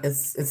 It's not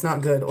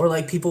good. Or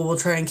like people will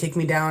try and kick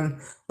me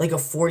down like a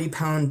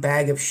 40-pound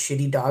bag of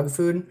shitty dog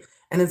food.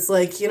 And it's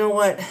like, you know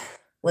what?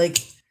 Like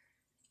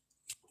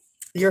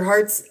your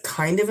heart's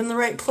kind of in the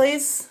right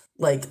place,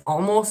 like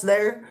almost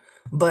there,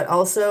 but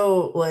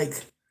also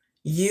like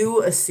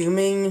you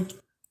assuming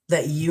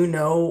that you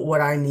know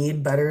what I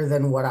need better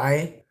than what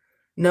I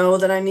know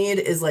that I need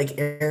is like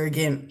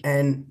arrogant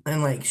and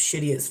like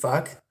shitty as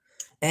fuck.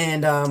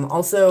 And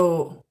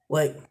also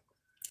like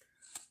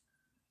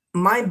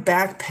my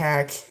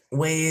backpack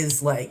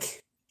weighs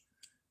like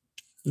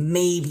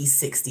maybe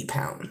 60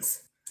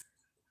 pounds.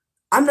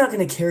 I'm not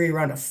going to carry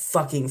around a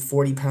fucking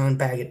 40-pound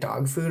bag of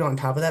dog food on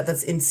top of that.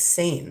 That's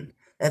insane.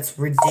 That's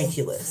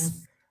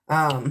ridiculous.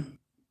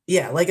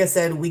 Yeah, like I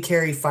said, we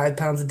carry 5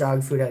 pounds of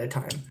dog food at a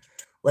time.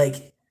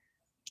 Like,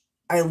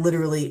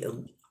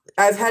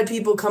 I've had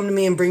people come to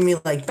me and bring me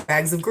like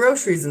bags of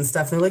groceries and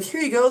stuff. And they're like, here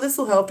you go, this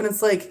will help. And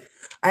it's like,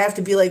 I have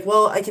to be like,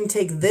 well, I can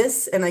take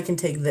this and I can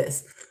take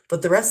this.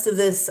 But the rest of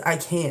this I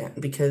can't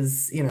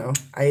because,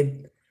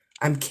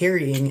 I'm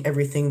carrying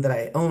everything that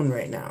I own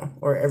right now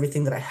or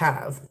everything that I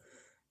have.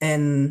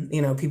 And,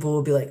 people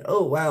will be like,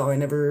 oh, wow, I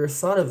never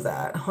thought of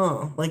that,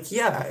 huh? Like,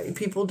 yeah,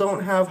 people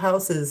don't have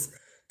houses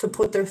to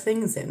put their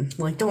things in.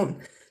 Like, don't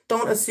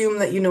assume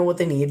that you know what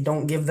they need.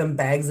 Don't give them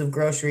bags of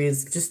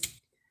groceries. Just,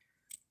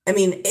 I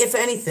mean, if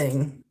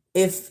anything,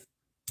 if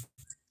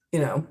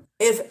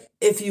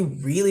you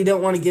really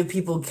don't want to give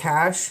people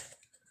cash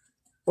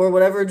or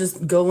whatever,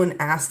 just go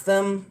and ask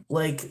them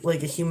like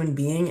a human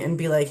being and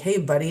be like, hey,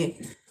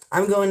 buddy,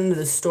 I'm going into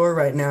the store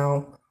right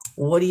now.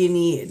 What do you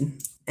need?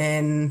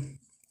 And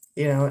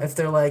if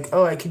they're like,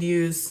 oh, I could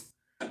use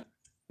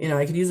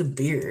a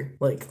beer,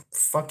 like,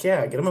 fuck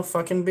yeah, get them a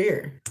fucking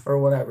beer or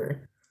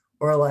whatever.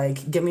 Or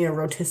like, get me a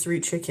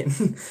rotisserie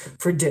chicken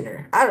for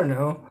dinner. I don't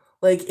know.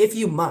 Like, if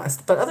you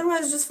must. But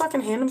otherwise, just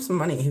fucking hand them some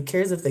money. Who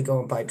cares if they go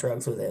and buy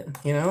drugs with it?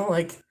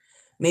 Like,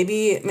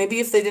 maybe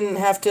if they didn't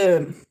have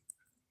to,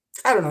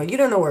 I don't know. You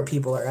don't know where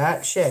people are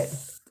at. Shit.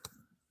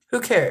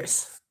 Who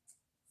cares?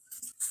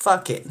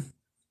 Fuck it.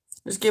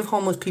 Just give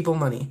homeless people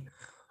money.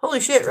 Holy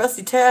shit,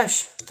 Rusty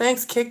Tash.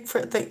 Thanks, Kick,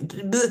 for...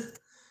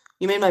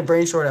 You made my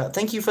brain short out.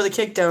 Thank you for the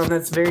kick down.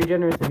 That's very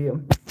generous of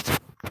you.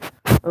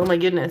 Oh my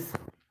goodness.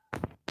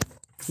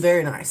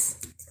 Very nice.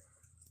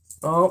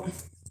 Oh,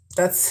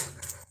 that's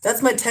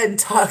my TED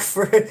Talk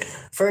for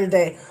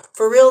today.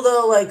 For real,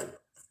 though, like...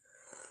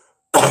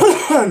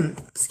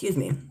 excuse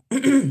me.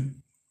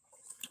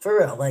 For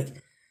real, like...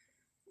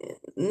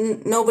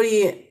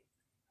 Nobody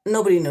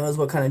knows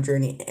what kind of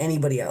journey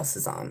anybody else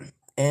is on.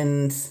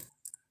 And...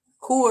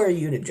 who are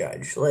you to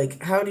judge?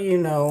 Like, how do you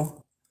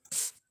know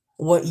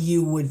what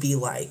you would be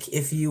like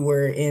if you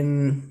were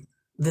in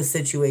the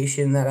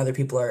situation that other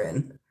people are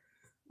in?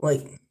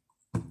 Like,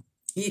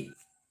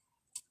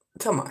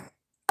 come on.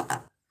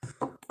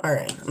 All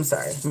right, I'm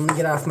sorry. I'm gonna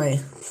get off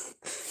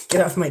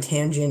my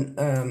tangent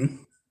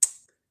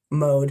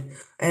mode,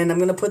 and I'm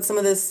gonna put some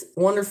of this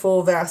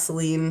wonderful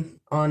Vaseline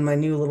on my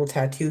new little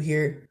tattoo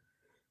here,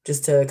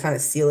 just to kind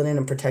of seal it in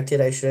and protect it.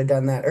 I should have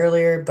done that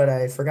earlier, but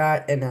I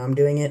forgot, and now I'm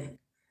doing it.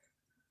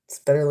 It's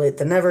better late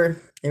than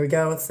never. There we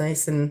go. It's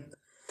nice and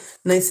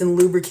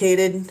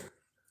lubricated.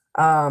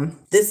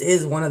 This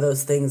is one of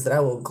those things that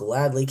I will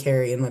gladly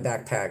carry in my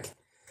backpack.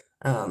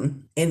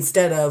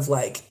 Instead of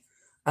like,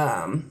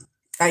 I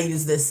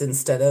use this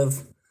instead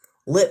of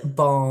lip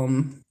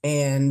balm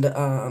and,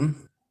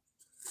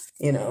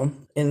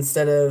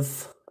 instead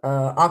of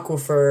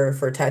Aquifer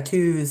for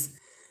tattoos,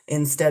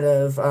 instead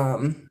of,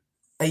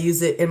 I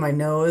use it in my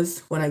nose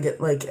when I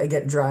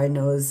get dry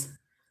nose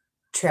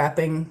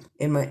chapping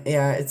in my,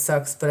 yeah, it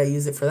sucks, but I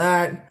use it for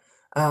that.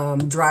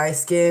 Dry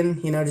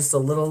skin, just a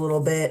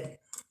little bit,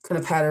 kind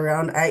of pat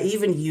around. I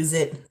even use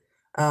it,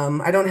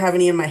 I don't have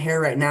any in my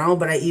hair right now,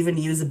 but I even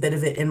use a bit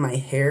of it in my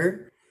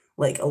hair,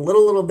 like a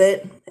little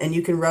bit, and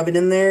you can rub it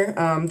in there.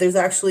 There's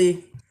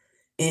actually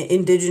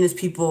indigenous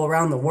people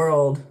around the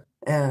world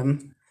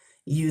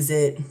use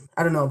it.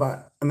 I don't know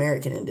about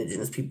American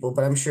indigenous people,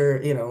 but I'm sure,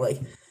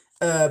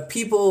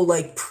 people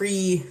like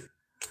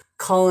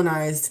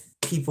pre-colonized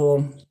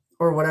people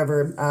or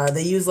whatever,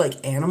 they use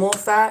like animal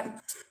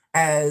fat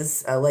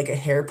as like a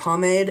hair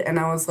pomade. And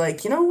I was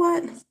like, you know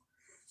what?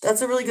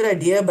 That's a really good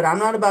idea, but I'm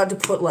not about to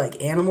put like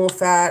animal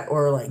fat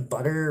or like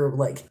butter or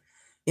like,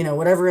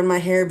 whatever in my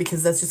hair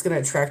because that's just going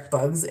to attract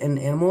bugs and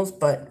animals.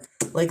 But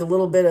like a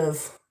little bit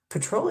of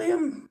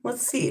petroleum,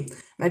 let's see.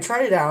 And I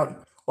tried it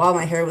out while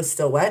my hair was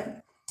still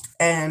wet,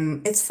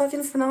 and it's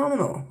fucking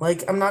phenomenal.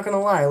 Like, I'm not going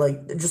to lie,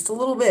 like just a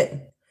little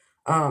bit.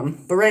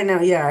 But right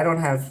now, yeah, I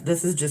don't have,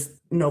 this is just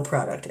no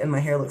product, and my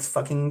hair looks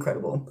fucking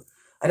incredible.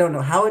 I don't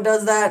know how it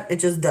does that. It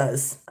just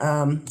does.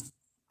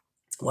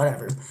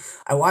 Whatever.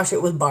 I wash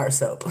it with bar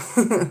soap.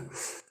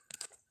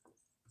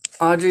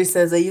 Audrey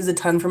says I use a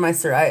ton for my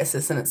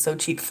psoriasis and it's so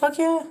cheap. Fuck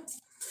yeah.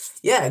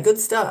 Yeah, good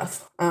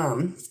stuff.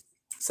 So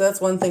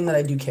that's one thing that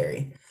I do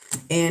carry.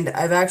 And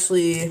I've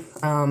actually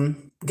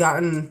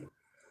gotten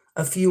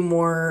a few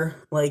more,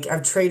 like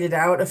I've traded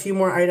out a few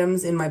more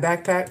items in my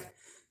backpack.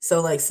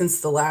 So like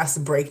since the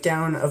last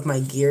breakdown of my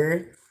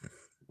gear,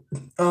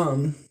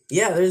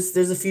 yeah,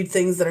 there's a few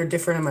things that are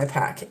different in my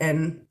pack,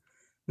 and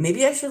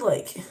maybe I should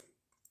like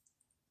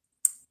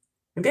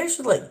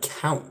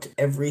count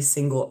every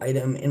single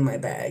item in my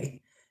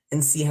bag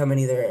and see how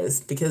many there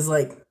is, because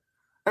like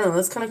I don't know,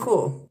 that's kind of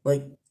cool.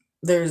 Like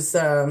there's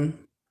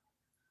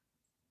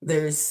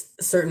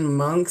certain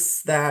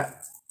monks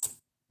that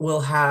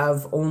will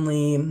have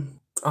only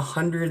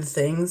 100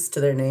 things to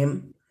their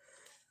name,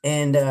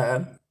 and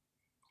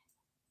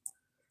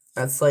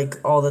that's like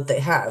all that they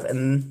have,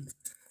 and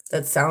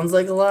that sounds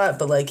like a lot,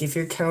 but like if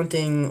you're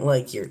counting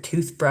like your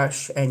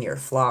toothbrush and your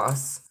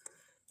floss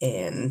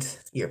and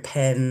your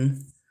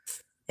pen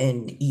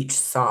and each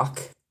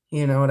sock,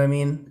 you know what I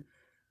mean?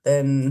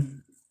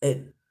 Then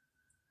it,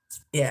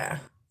 yeah.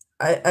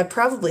 I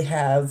probably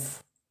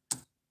have,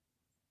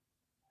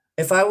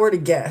 if I were to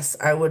guess,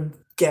 I would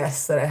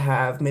guess that I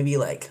have maybe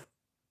like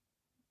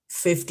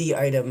 50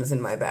 items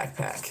in my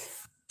backpack.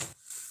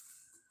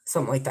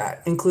 Something like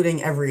that,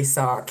 including every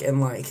sock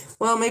and like,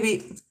 well,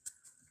 maybe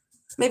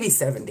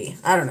 70.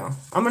 I don't know.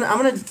 I'm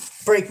gonna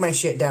break my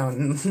shit down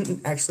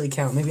and actually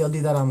count. Maybe I'll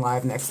do that on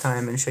live next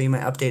time and show you my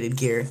updated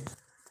gear.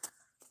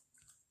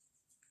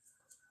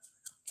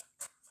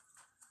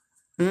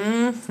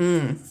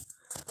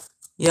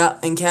 Yeah,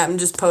 and Captain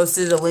just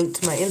posted a link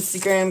to my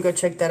Instagram. Go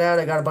check that out.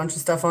 I got a bunch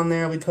of stuff on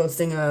there. I'll be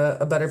posting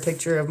a better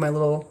picture of my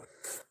little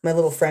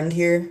friend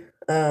here.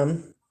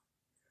 And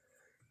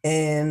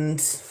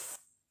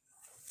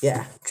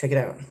yeah, check it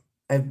out.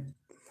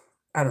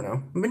 I don't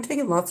know. I've been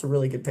taking lots of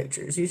really good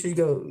pictures. You should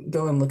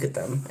go and look at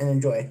them and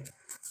enjoy.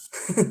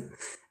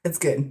 It's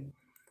good.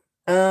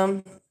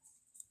 Look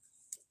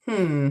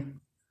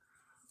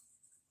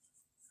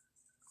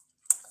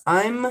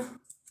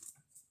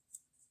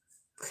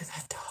at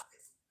that dog.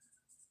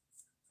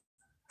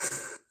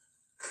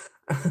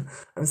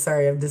 I'm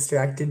sorry, I'm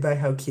distracted by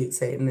how cute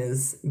Satan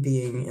is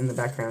being in the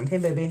background. Hey,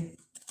 baby.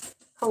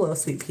 Hello,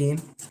 sweet pea.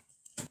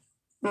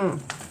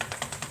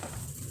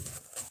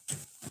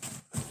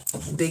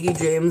 Biggie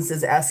James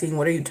is asking,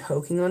 what are you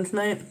toking on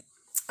tonight?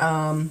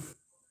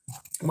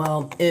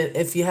 Well,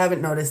 if you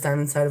haven't noticed, I'm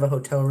inside of a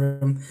hotel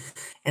room,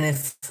 and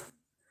if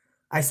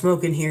I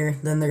smoke in here,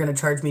 then they're gonna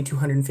charge me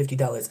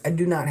 $250. I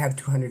do not have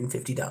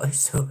 $250,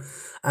 so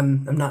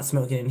I'm not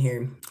smoking in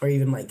here, or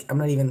even like I'm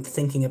not even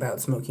thinking about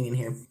smoking in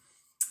here.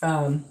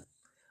 I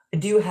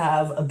do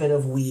have a bit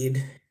of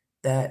weed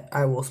that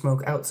I will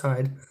smoke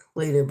outside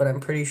later, but I'm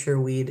pretty sure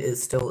weed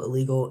is still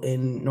illegal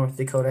in North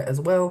Dakota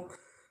as well.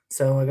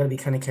 So I gotta be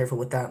kind of careful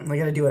with that. I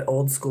gotta do it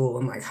old school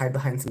and like hide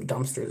behind some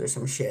dumpsters or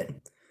some shit.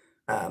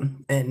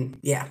 And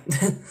yeah,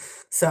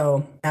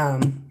 so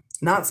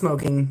not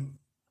smoking,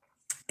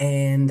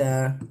 and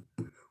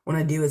when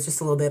I do, it's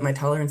just a little bit. My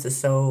tolerance is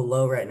so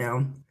low right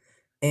now,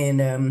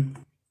 and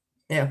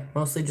yeah,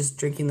 mostly just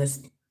drinking this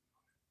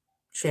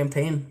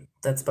champagne.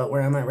 That's about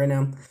where I'm at right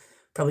now.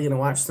 Probably gonna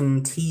watch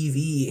some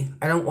TV.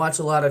 I don't watch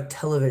a lot of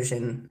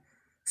television,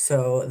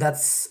 so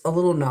that's a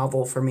little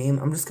novel for me.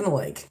 I'm just gonna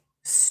like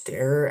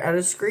stare at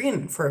a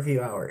screen for a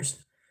few hours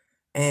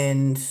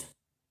and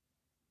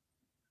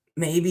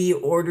maybe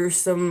order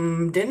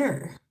some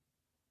dinner.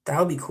 That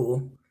would be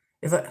cool.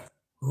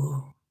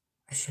 Ooh,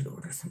 I should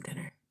order some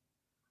dinner.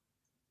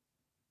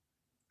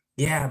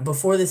 Yeah,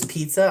 before this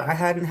pizza, I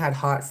hadn't had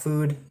hot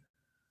food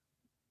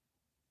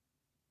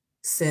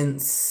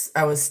since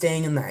I was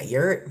staying in that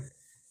yurt,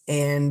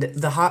 and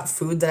the hot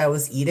food that I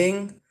was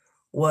eating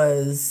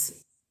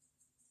was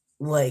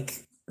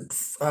like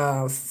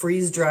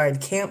freeze-dried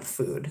camp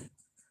food.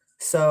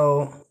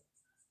 So,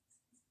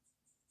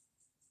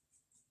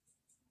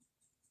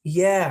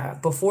 yeah,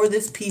 before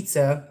this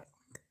pizza,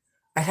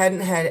 I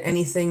hadn't had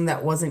anything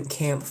that wasn't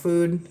camp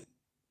food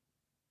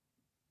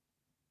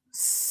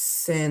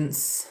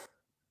since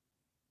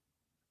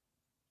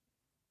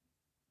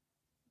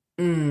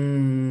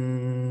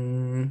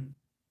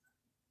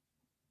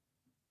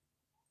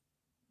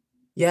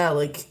yeah,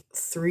 like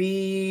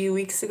 3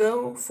 weeks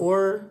ago,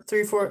 4,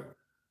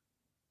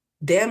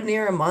 damn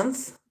near a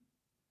month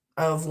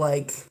of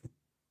like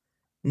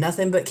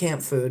nothing but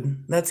camp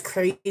food. That's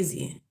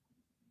crazy.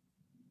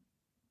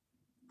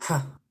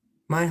 Huh.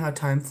 My, how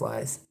time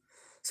flies.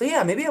 So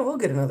yeah, maybe I will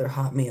get another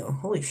hot meal.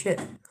 Holy shit.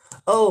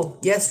 Oh,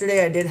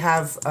 yesterday I did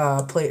have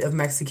a plate of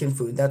Mexican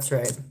food. That's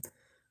right.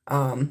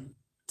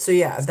 So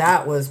yeah,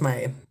 that was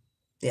my,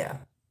 yeah,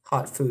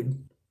 hot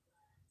food.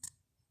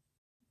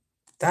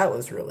 That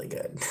was really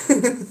good.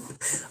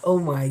 Oh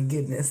my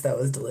goodness, that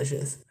was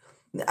delicious.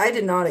 I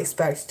did not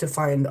expect to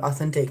find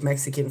authentic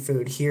Mexican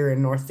food here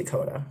in North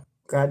Dakota.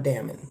 God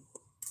damn it.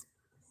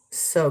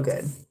 So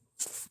good.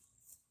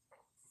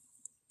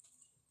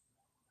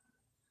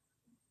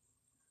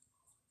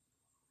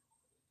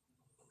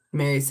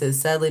 Mary says,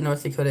 sadly,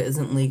 North Dakota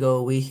isn't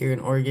legal. We here in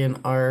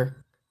Oregon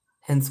are,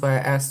 hence why I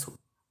asked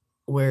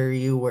where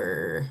you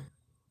were.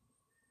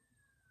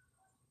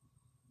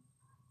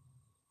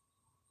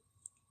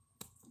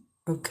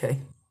 Okay.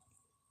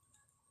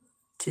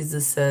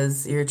 Jesus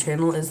says, your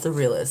channel is the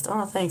realest.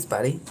 Oh, thanks,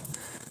 buddy.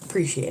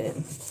 Appreciate it.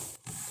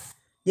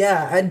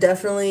 Yeah, I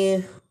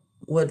definitely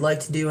would like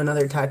to do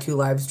another tattoo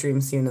live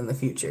stream soon in the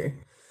future.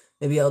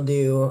 Maybe I'll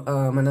do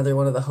another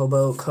one of the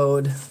hobo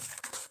code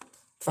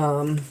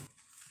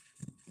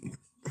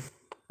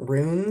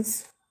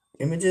runes,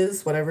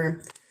 images,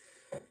 whatever.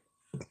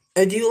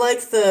 I do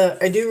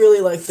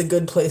really like the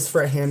good place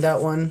for a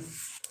handout one.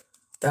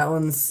 That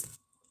one's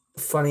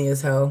funny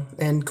as hell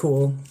and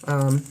cool.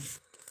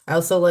 I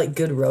also like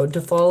Good Road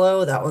to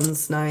Follow. That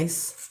one's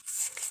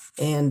nice.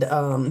 And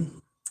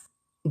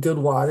Good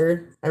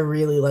Water. I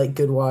really like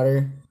Good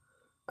Water.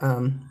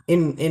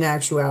 In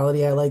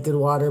actuality, I like Good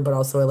Water, but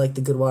also I like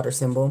the Good Water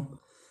symbol.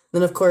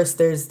 Then of course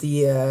there's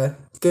the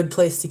Good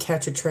Place to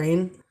Catch a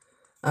Train.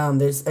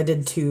 I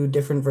did 2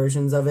 different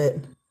versions of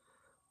it,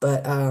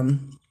 but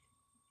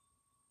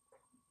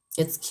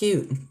it's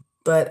cute.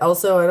 But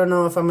also I don't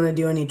know if I'm gonna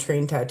do any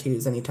train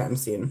tattoos anytime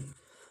soon.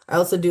 I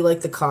also do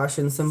like the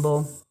caution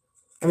symbol.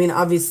 I mean,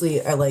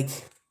 obviously I like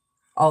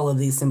all of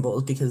these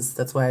symbols because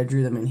that's why I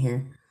drew them in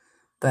here.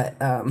 But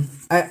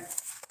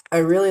I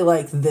really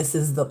like This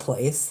Is the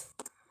Place.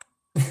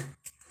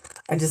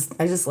 I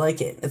just like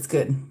it. It's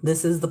good.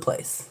 This is the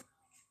place.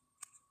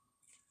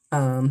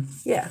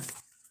 Yeah.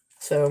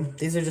 So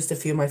these are just a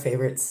few of my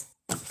favorites.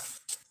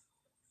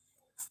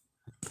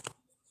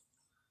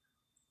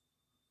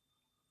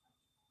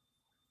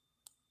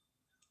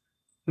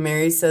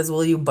 Mary says,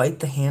 will you bite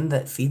the hand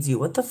that feeds you?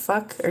 What the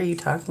fuck are you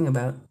talking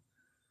about?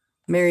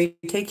 Mary,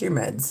 take your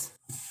meds.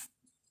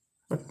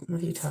 What are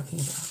you talking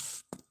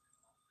about?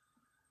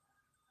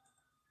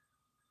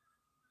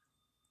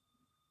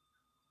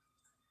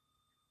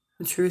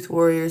 The Truth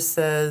Warrior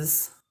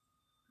says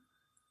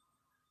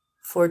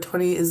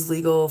 420 is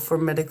legal for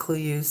medical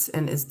use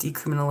and is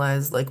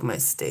decriminalized like my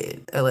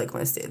state. I like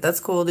my state. That's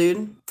cool,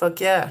 dude.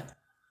 Fuck yeah.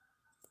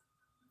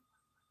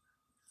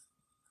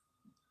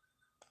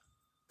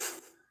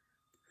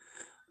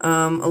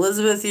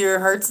 Elizabeth, your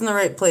heart's in the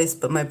right place,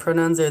 but my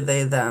pronouns are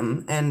they,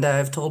 them. And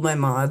I've told my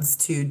mods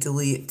to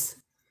delete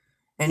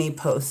any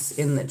posts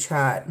in the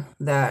chat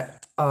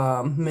that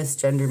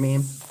misgender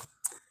me.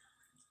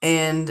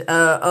 And,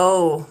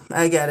 oh,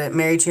 I get it.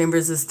 Mary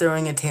Chambers is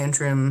throwing a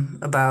tantrum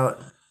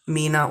about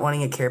me not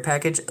wanting a care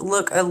package.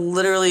 Look, I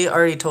literally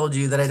already told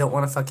you that I don't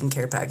want a fucking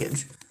care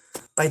package.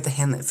 Bite the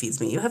hand that feeds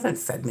me. You haven't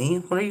fed me.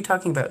 What are you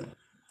talking about?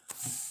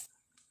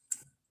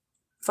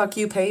 Fuck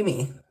you, pay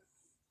me.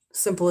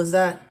 Simple as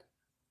that.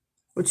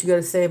 What you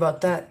gotta say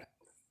about that?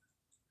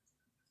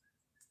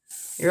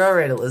 You're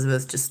alright,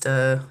 Elizabeth. Just,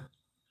 you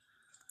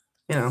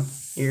know,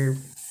 your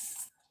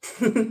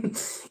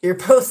your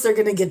posts are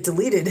gonna get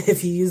deleted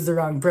if you use the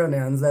wrong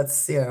pronouns.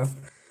 That's, you know,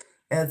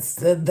 that's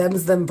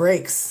them's them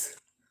breaks.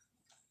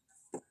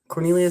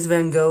 Cornelius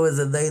Van Gogh is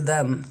a they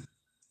them.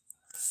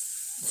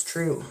 It's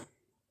true.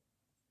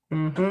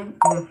 And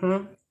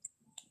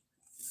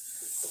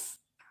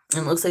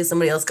it looks like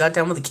somebody else got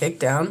down with a kick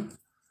down.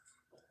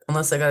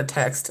 Unless I got a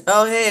text.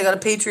 Oh, hey, I got a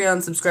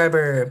Patreon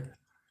subscriber.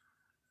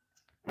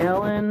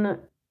 Ellen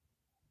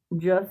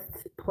just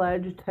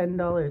pledged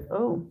 $10.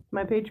 Oh,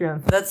 my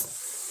Patreon. So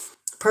that's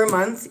per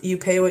month. You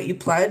pay what you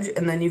pledge,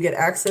 and then you get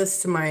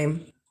access to my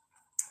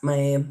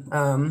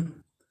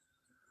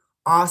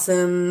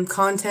awesome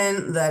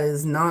content that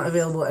is not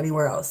available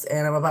anywhere else.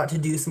 And I'm about to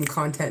do some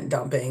content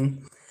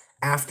dumping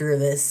after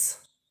this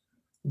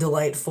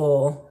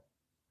delightful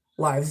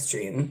live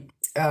stream.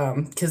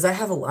 Because I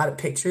have a lot of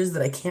pictures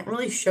that I can't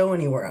really show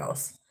anywhere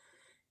else.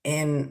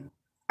 And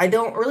I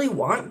don't really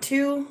want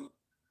to,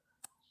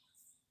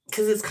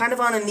 because it's kind of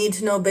on a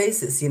need-to-know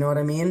basis, you know what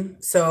I mean?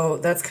 So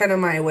that's kind of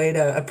my way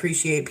to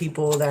appreciate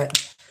people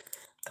that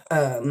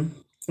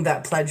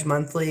that pledge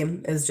monthly,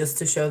 is just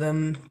to show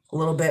them a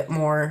little bit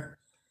more,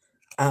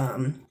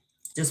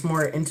 just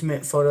more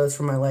intimate photos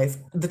from my life.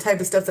 The type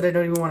of stuff that I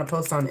don't even want to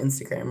post on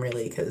Instagram,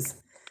 really, because,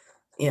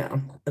 you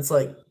know, it's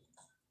like,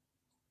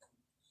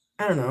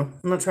 I don't know.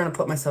 I'm not trying to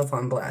put myself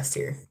on blast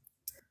here.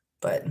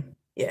 But,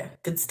 yeah,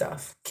 good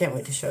stuff. Can't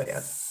wait to show you.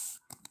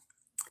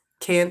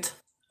 Can't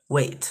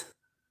wait.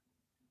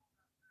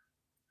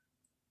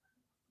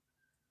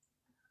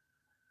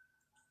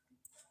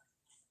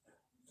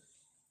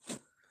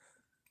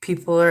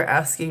 People are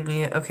asking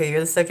me, okay, you're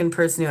the second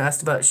person who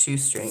asked about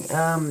Shoestring.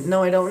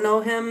 No, I don't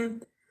know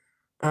him.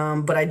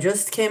 But I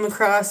just came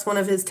across one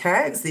of his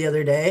tags the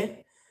other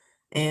day,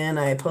 and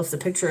I posted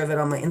a picture of it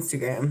on my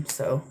Instagram,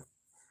 so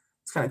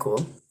it's kind of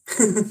cool.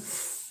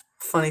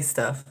 Funny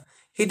stuff.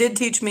 He did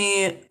teach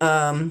me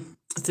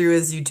through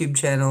his YouTube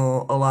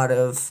channel a lot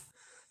of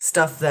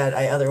stuff that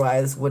I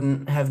otherwise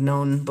wouldn't have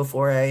known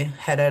before I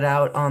headed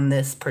out on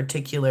this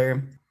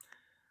particular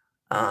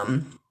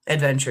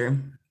adventure.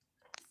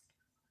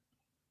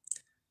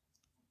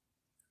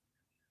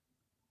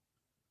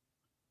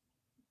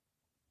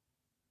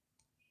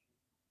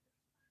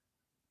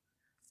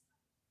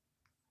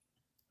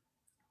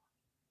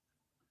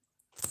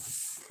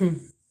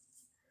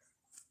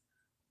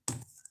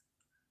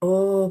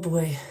 Oh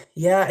boy.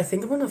 Yeah, I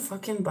think I'm gonna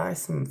fucking buy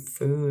some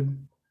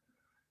food.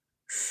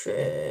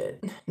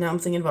 Shit. Now I'm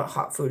thinking about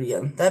hot food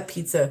again. That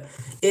pizza,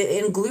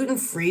 in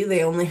gluten-free,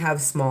 they only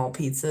have small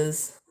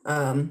pizzas.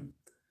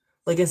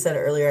 Like I said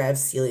earlier, I have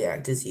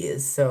celiac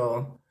disease,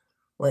 so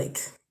like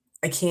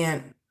I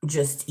can't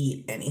just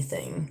eat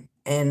anything.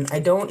 And I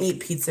don't eat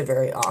pizza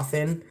very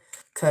often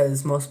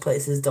because most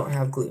places don't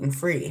have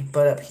gluten-free.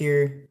 But up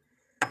here,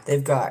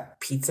 they've got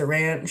Pizza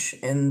Ranch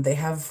and they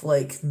have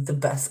like the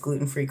best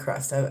gluten-free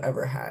crust I've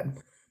ever had.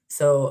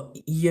 So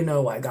you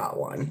know I got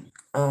one.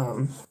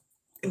 Ooh,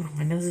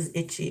 my nose is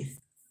itchy.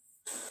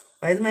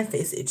 Why is my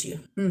face itchy?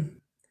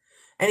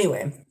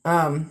 Anyway,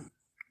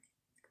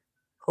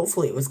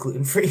 hopefully it was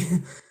gluten-free.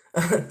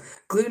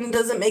 Gluten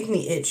doesn't make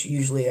me itch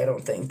usually, I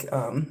don't think.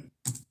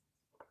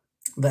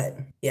 But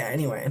yeah,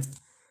 anyway.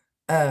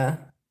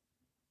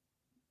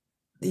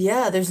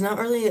 Yeah, there's not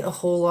really a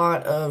whole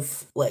lot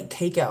of like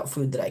takeout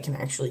food that I can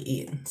actually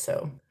eat.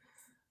 So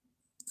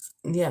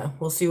yeah,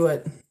 we'll see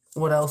what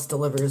else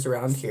delivers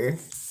around here.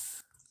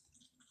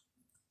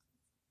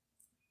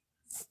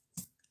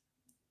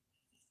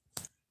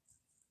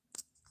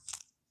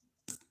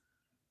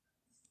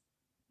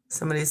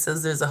 Somebody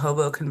says there's a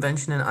hobo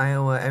convention in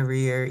Iowa every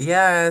year.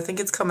 Yeah, I think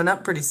it's coming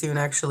up pretty soon,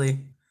 actually.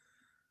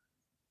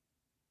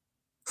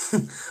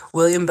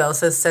 William Bell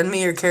says, send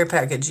me your care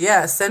package.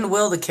 Yeah, send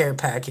Will the care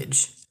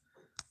package.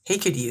 He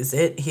could use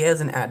it. He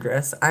has an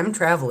address. I'm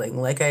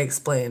traveling, like I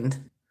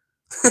explained.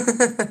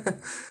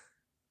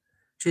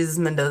 Jesus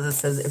Mendoza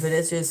says, if it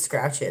itches,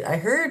 scratch it. I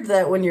heard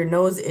that when your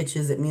nose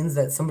itches, it means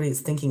that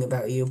somebody's thinking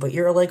about you, but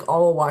you're like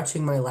all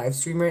watching my live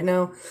stream right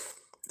now.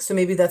 So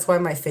maybe that's why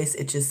my face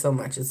itches so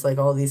much. It's like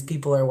all these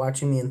people are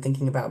watching me and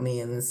thinking about me,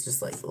 and it's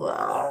just like,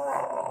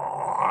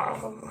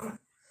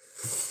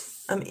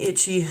 I'm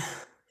itchy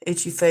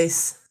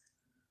face.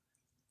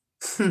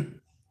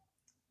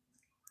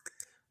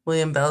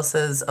 William Bell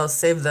says, I'll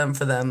save them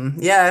for them.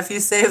 Yeah, if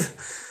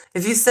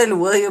you send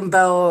William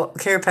Bell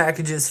care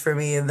packages for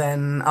me,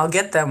 then I'll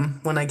get them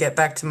when I get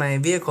back to my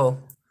vehicle.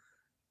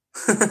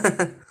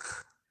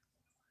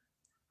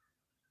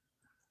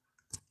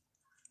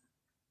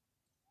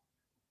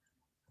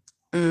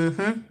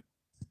 Mm-hmm.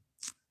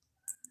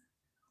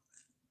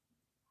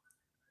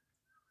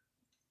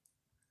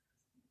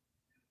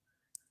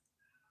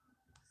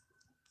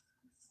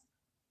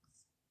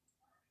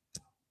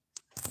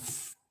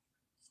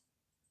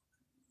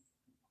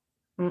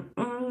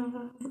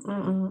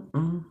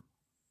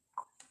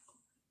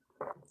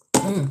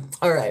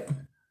 All right.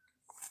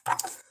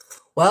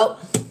 Well,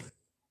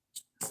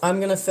 I'm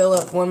gonna fill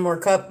up one more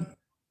cup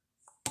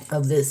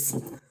of this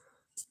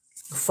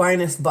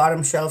finest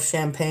bottom shelf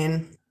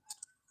champagne.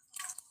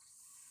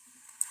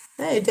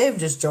 Hey, Dave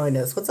just joined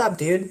us. What's up,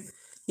 dude?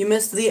 You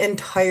missed the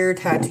entire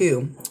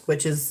tattoo,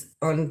 which is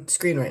on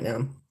screen right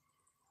now.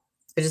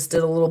 I just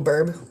did a little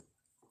burb.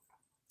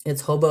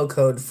 It's hobo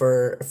code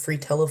for a free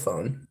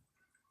telephone.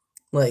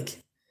 Like,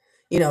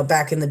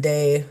 back in the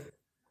day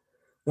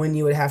when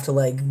you would have to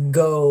like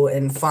go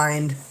and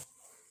find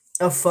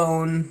a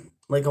phone,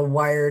 like a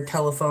wired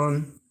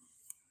telephone,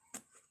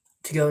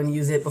 to go and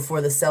use it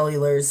before the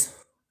cellulars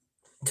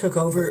took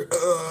over.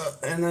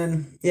 And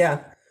then, yeah.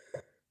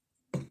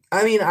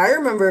 I mean, I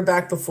remember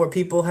back before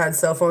people had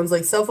cell phones.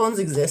 Like, cell phones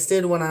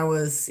existed when I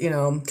was,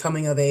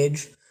 coming of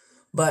age,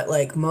 but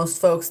like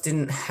most folks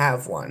didn't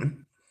have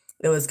one.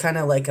 It was kind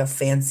of like a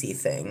fancy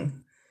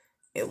thing.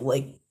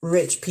 Like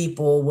rich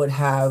people would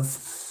have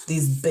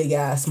these big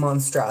ass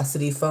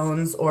monstrosity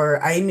phones,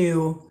 or I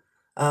knew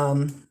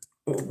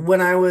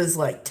when I was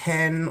like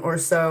 10 or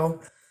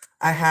so,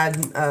 I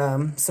had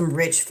some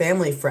rich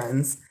family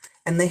friends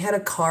and they had a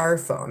car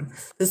phone.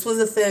 This was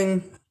a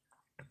thing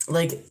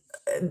like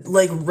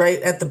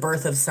right at the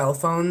birth of cell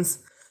phones,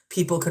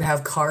 people could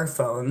have car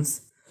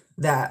phones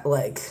that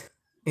like,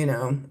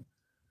 um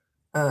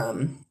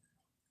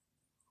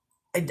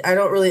I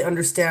don't really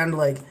understand,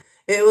 like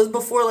it was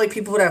before like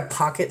people would have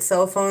pocket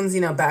cell phones,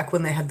 back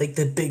when they had like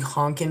the big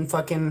honkin'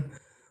 fucking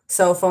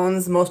cell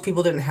phones. Most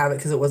people didn't have it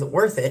because it wasn't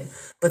worth it.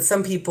 But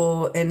some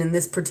people, and in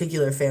this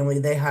particular family,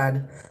 they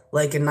had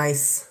like a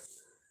nice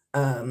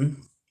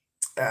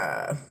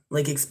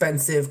like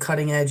expensive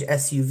cutting edge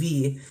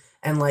SUV,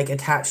 and like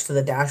attached to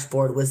the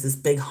dashboard was this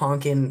big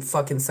honking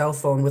fucking cell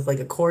phone with like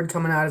a cord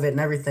coming out of it and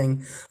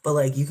everything, but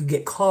like you could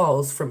get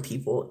calls from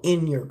people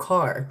in your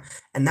car,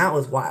 and that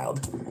was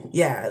wild.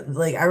 Yeah,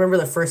 like I remember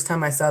the first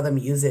time I saw them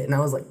use it and I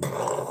was like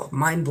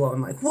mind blown,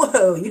 like,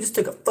 whoa, you just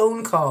took a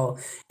phone call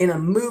in a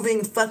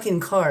moving fucking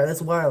car.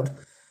 That's wild.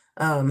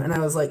 And I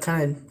was like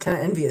kind of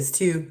envious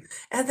too.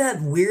 It had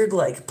that weird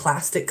like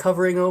plastic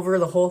covering over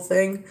the whole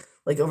thing,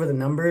 like over the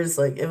numbers.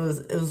 Like it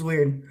was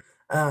weird.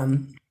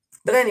 Um,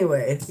 but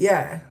anyway,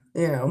 yeah,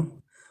 you know.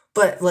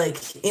 But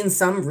like in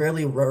some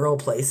really rural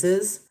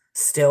places,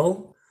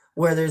 still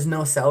where there's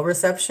no cell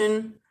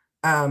reception,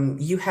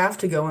 you have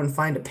to go and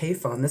find a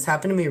payphone. This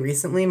happened to me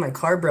recently. My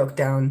car broke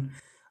down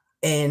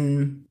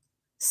in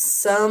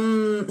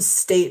some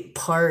state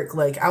park,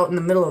 like out in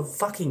the middle of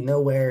fucking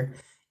nowhere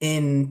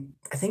in,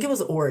 I think it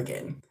was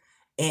Oregon.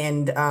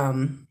 And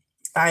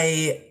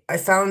I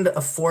found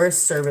a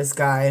Forest Service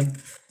guy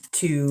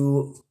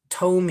to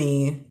tow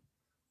me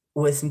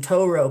with some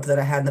tow rope that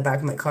I had in the back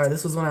of my car.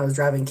 This was when I was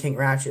driving King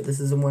Ratchet. This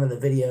is in one of the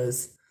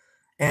videos.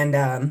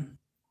 And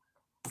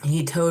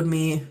he towed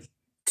me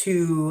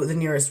to the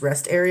nearest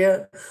rest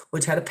area,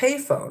 which had a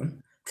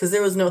payphone because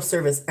there was no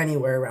service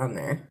anywhere around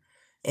there.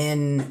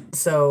 And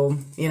so,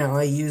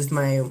 I used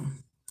my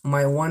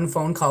one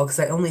phone call because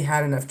I only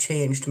had enough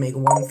change to make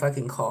one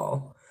fucking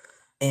call.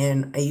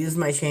 And I used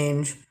my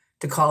change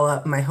to call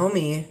up my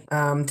homie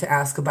to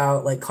ask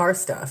about like car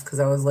stuff because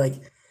I was like,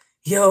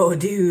 yo,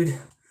 dude,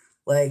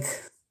 like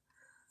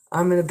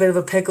I'm in a bit of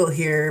a pickle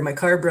here. My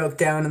car broke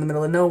down in the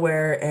middle of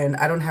nowhere and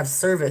I don't have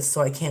service,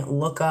 so I can't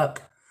look up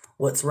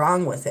what's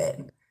wrong with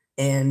it.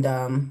 And,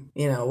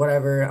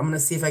 whatever. I'm going to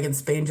see if I can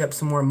spange up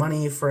some more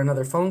money for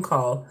another phone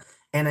call.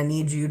 And I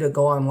need you to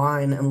go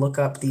online and look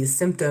up these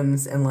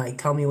symptoms and like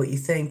tell me what you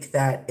think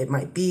that it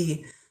might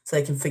be so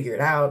I can figure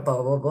it out,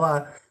 blah, blah,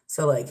 blah.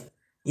 So, like,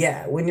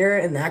 yeah, when you're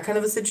in that kind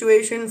of a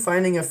situation,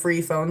 finding a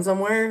free phone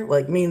somewhere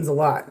like means a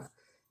lot.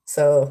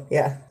 So,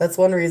 yeah, that's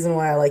one reason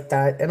why I like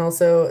that. And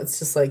also, it's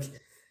just like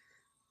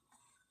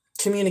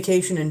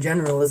communication in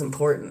general is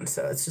important.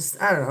 So, it's just,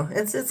 I don't know.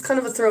 It's kind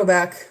of a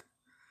throwback.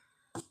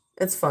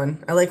 It's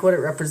fun. I like what it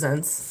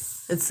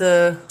represents. It's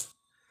a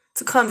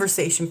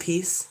conversation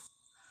piece.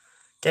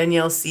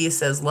 Danielle C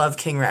says, love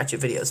King Ratchet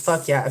videos.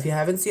 Fuck yeah. If you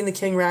haven't seen the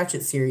King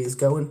Ratchet series,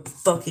 go and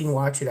fucking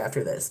watch it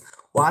after this.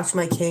 Watch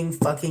my King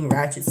fucking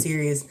Ratchet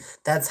series.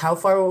 That's how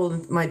far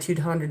will my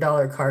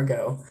 $200 car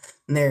go.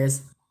 And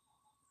there's,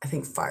 I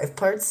think, 6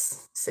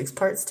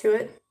 parts to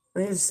it. I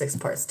think there's 6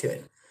 parts to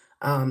it.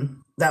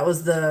 That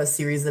was the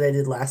series that I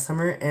did last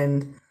summer,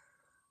 and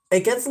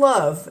it gets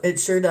love. It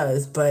sure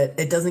does, but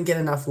it doesn't get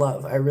enough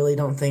love. I really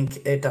don't think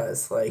it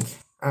does. Like,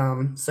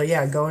 so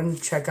yeah, go and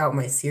check out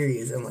my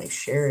series and like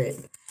share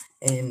it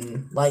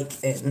and like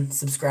and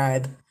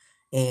subscribe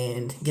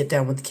and get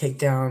down with the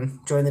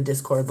kickdown, join the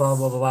Discord, blah,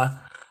 blah, blah, blah.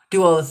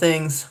 Do all the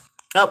things.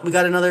 Oh, we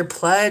got another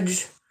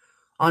pledge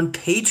on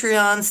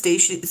Patreon.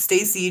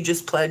 Stacy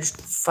just pledged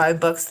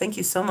 $5. Thank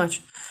you so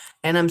much.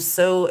 And I'm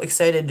so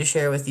excited to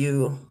share with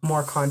you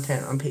more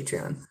content on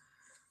Patreon.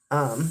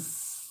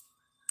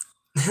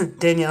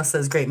 Danielle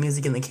says, great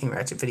music in the King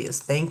Ratchet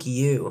videos. Thank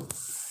you.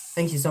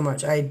 Thank you so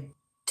much. I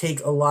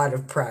take a lot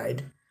of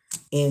pride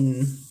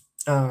in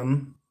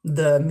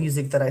the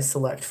music that I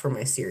select for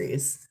my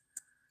series.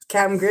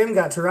 Captain Grimm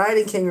got to ride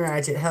in King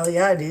Ratchet. Hell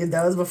yeah, dude.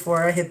 That was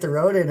before I hit the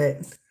road in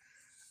it.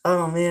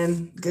 Oh,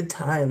 man. Good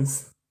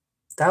times.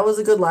 That was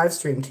a good live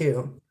stream,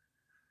 too.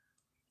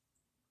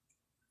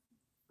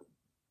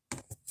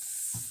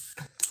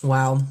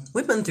 Wow.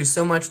 We've been through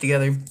so much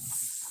together.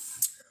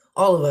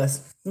 All of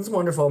us. It's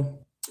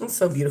wonderful. It's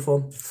so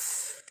beautiful.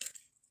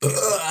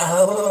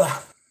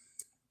 Ah.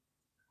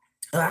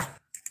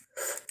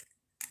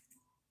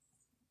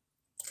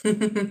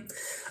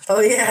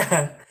 Oh,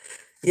 yeah.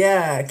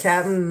 Yeah,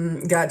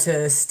 Captain got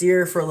to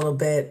steer for a little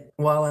bit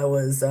while I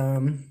was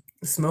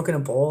smoking a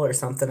bowl or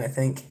something, I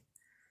think.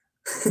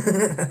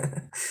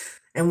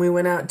 And we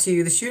went out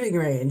to the shooting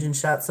range and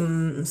shot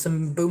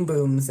some boom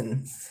booms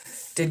and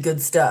did good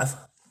stuff.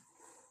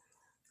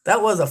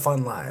 That was a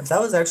fun live.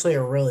 That was actually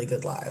a really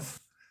good live.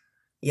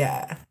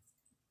 Yeah.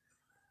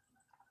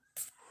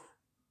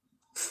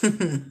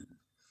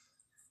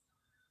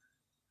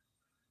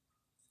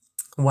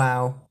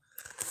 Wow.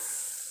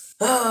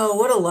 Oh,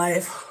 what a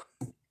life.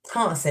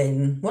 Huh,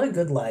 Satan. What a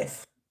good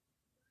life.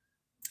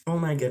 Oh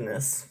my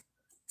goodness.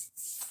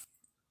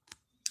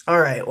 All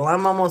right, well,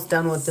 I'm almost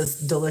done with this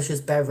delicious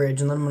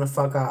beverage, and then I'm gonna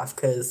fuck off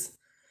because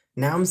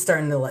now I'm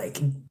starting to like.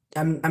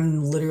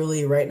 I'm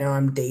literally right now.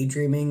 I'm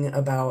daydreaming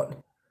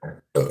about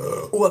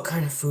what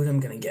kind of food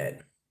I'm gonna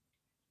get.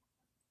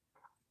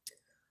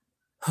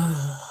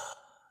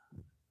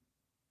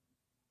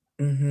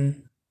 Mm-hmm.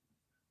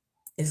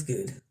 It's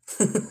good.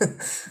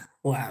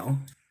 Wow,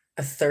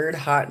 a third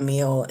hot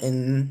meal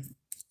in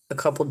a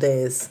couple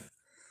days.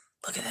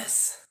 Look at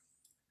this.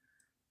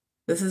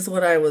 This is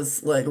what I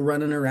was like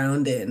running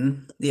around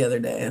in the other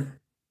day.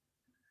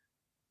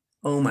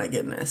 Oh my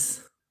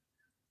goodness.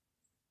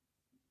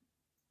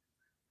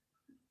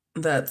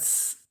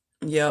 That's,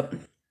 yep.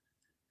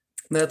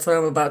 That's what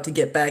I'm about to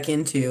get back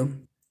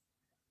into.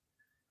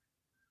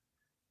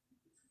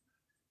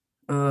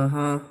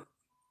 Uh-huh.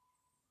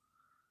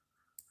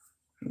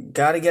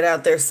 Gotta get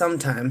out there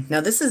sometime. Now,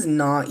 this is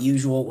not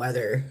usual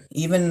weather,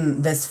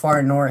 even this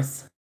far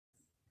north.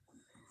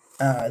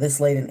 this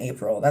late in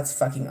April. That's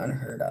fucking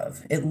unheard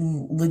of. It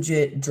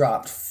legit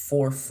dropped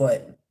 4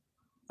 foot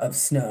of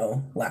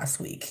snow last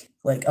week,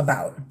 like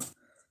about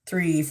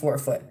 3, 4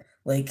 foot.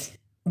 Like,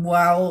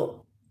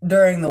 while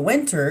during the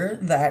winter,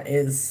 that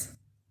is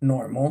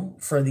normal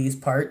for these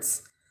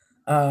parts.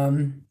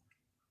 Um,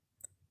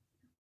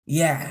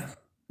 yeah,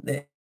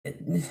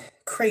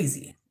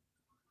 crazy.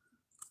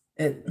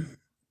 It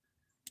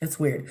it's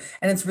weird,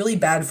 and it's really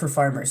bad for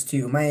farmers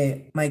too.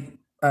 My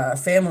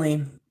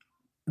family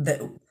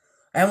that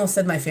I almost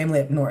said my family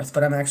up north,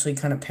 but I'm actually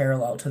kind of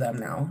parallel to them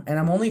now, and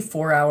I'm only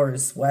 4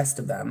 hours west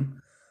of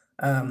them.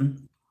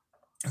 Um,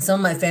 some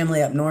of my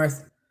family up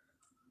north,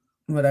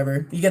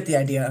 whatever, you get the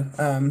idea.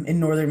 In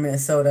northern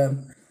Minnesota,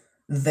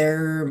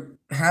 they're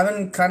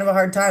having kind of a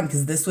hard time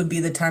because this would be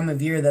the time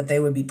of year that they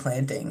would be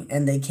planting,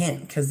 and they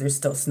can't because there's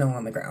still snow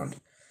on the ground.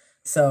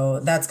 So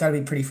that's got to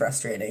be pretty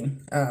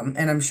frustrating.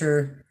 And I'm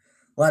sure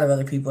a lot of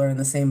other people are in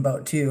the same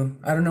boat too.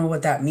 I don't know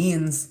what that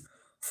means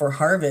for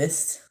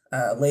harvest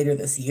later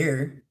this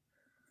year.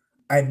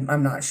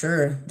 I'm not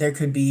sure. There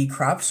could be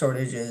crop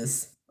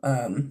shortages,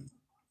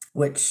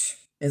 which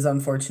is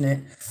unfortunate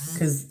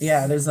because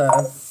yeah, there's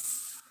a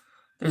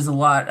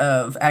lot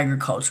of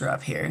agriculture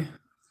up here.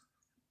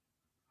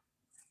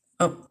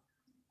 Oh,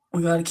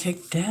 we got a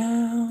kick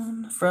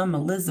down from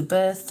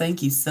Elizabeth.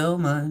 Thank you so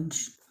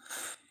much.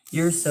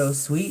 You're so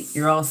sweet.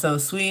 You're all so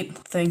sweet.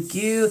 Thank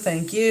you.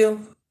 Thank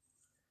you.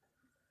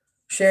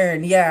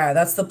 Sharon, yeah,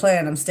 that's the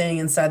plan. I'm staying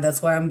inside.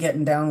 That's why I'm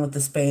getting down with the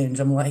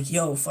spange. I'm like,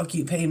 yo, fuck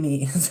you, pay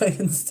me so I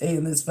can stay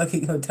in this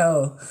fucking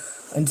hotel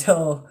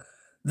until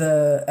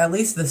at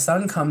least the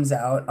sun comes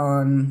out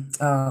on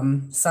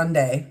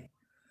Sunday.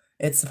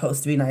 It's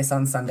supposed to be nice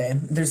on Sunday.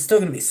 There's still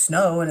gonna be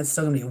snow and it's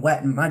still gonna be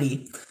wet and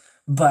muddy,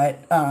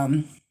 but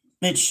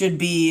it should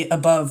be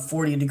above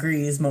 40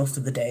 degrees most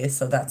of the day,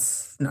 so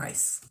that's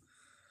nice.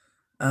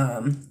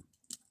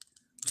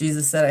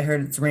 Jesus said, I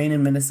heard it's rain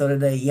in Minnesota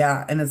today.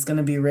 Yeah, and it's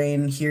gonna be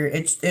rain here.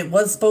 It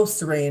was supposed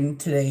to rain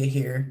today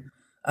here.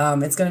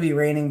 It's gonna be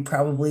raining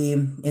probably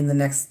in the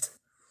next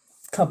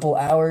couple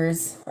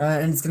hours,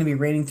 and it's gonna be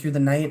raining through the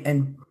night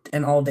and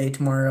all day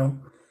tomorrow.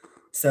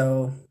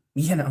 So,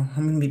 I'm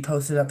gonna be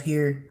posted up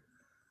here,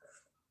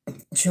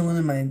 chilling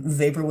in my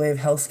vaporwave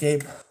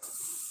hellscape,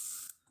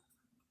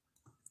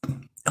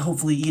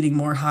 hopefully eating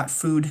more hot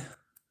food.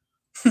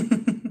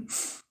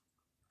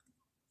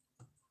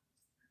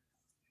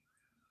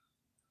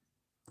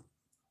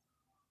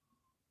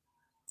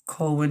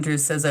 Cole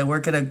Winters says, I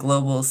work at a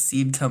global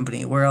seed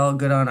company. We're all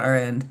good on our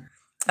end.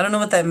 I don't know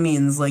what that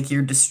means. Like,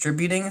 you're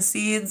distributing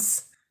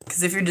seeds?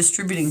 Because if you're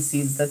distributing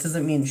seeds, that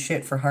doesn't mean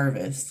shit for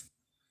harvest.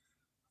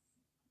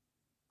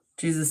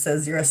 Jesus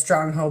says, you're a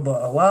strong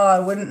hobo. Well, I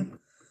wouldn't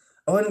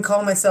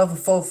call myself a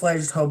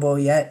full-fledged hobo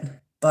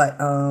yet. But,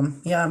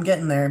 yeah, I'm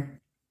getting there.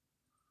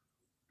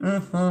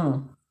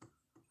 Definitely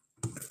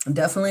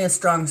a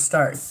strong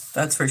start.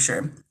 That's for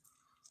sure.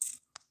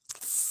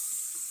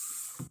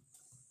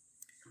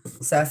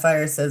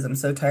 Sapphire says, I'm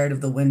so tired of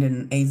the wind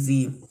in AZ.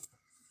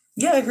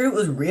 Yeah, I heard it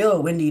was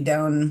real windy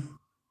down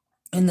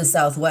in the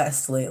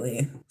southwest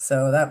lately.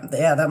 So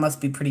that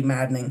must be pretty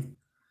maddening.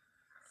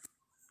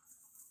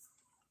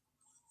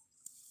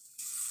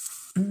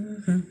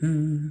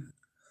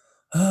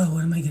 Oh,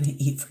 what am I gonna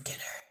eat for dinner?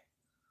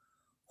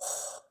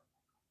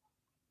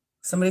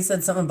 Somebody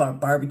said something about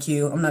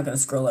barbecue. I'm not gonna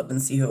scroll up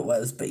and see who it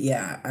was, but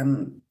yeah, I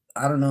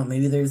don't know,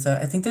 maybe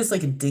I think there's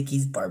like a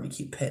Dickie's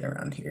barbecue pit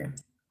around here.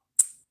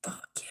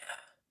 Fuck yeah.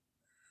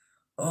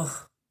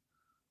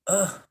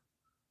 Oh,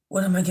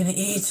 what am I gonna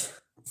eat?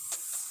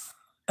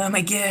 Oh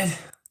my god.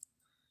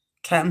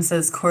 Captain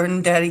says,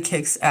 Corden Daddy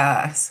kicks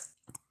ass.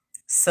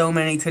 So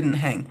many couldn't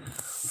hang.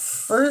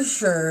 For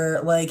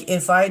sure, like,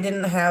 if I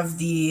didn't have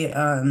the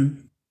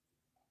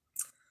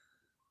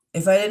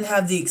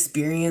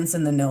experience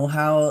and the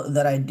know-how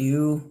that I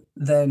do,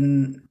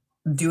 then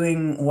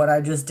doing what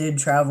I just did,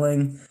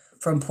 traveling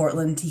from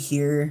Portland to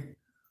here,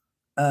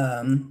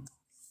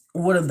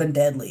 would have been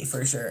deadly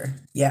for sure.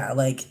 Yeah,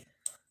 like,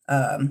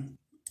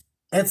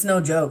 it's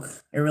no joke.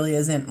 It really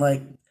isn't.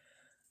 Like,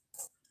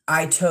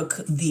 I took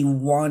the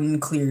one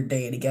clear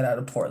day to get out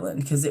of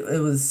Portland because it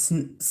was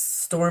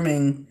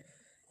storming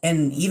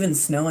and even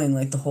snowing,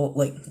 like the whole,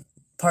 like,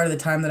 part of the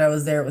time that I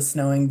was there, it was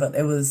snowing, but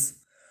it was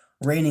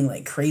raining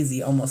like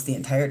crazy almost the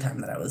entire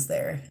time that I was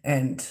there.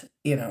 And,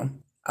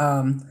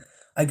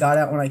 I got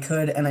out when I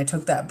could, and I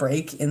took that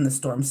break in the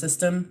storm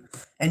system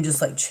and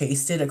just like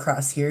chased it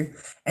across here.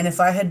 And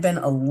if I had been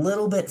a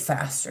little bit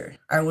faster,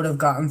 I would have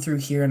gotten through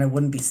here and I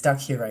wouldn't be stuck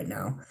here right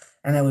now.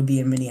 And I would be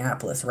in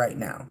Minneapolis right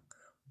now.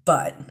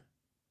 But,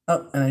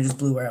 oh, and I just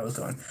blew where I was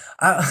going.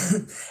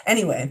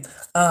 Anyway,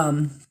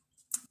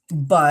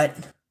 but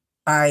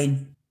I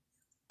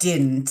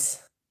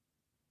didn't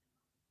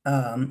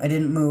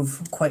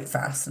move quite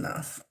fast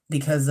enough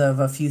because of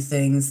a few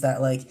things that,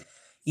 like,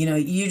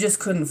 you just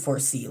couldn't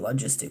foresee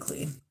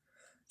logistically.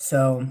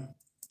 So,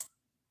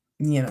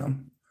 but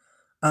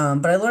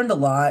I learned a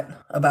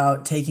lot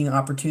about taking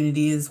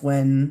opportunities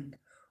when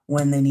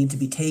they need to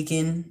be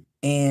taken,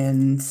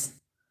 and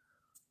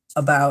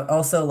about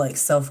also like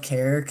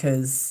self-care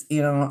because,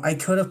 I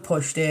could have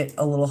pushed it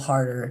a little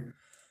harder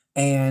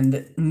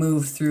and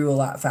moved through a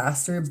lot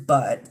faster,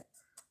 but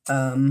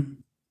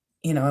um,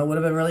 I would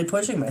have been really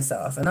pushing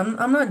myself. And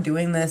I'm not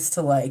doing this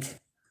to like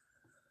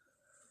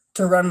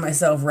to run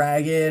myself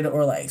ragged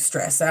or like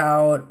stress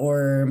out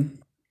or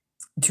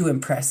to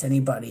impress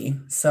anybody.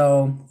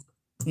 So,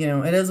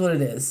 it is what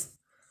it is.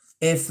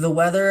 If the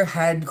weather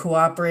had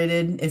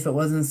cooperated, if it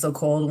wasn't so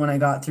cold when I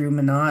got through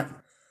Minot,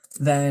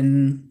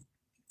 then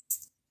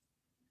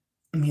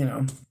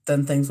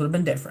then things would have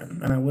been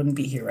different and I wouldn't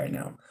be here right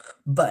now.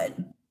 But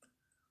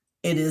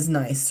it is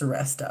nice to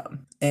rest up.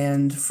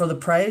 And for the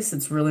price,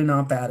 it's really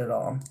not bad at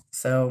all.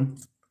 So,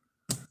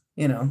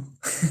 you know,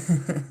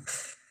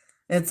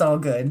 it's all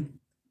good.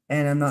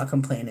 And I'm not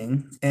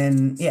complaining.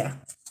 And yeah,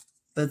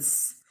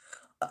 that's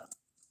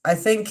I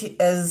think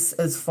as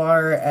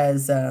far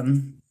as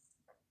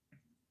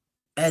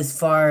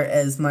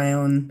my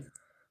own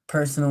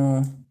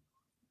personal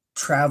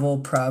travel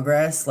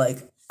progress, like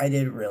I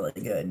did really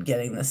good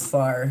getting this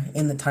far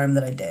in the time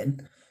that I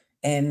did.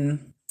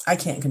 And I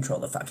can't control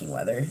the fucking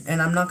weather. And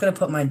I'm not gonna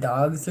put my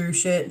dog through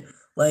shit.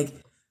 Like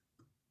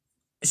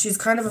she's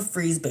kind of a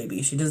freeze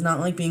baby. She does not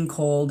like being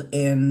cold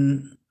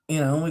and we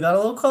got a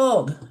little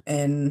cold.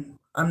 And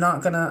I'm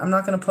not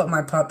gonna put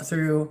my pup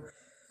through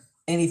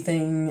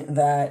anything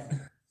that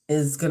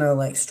is gonna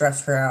like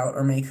stress her out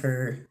or make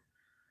her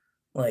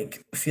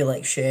like feel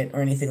like shit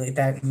or anything like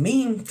that.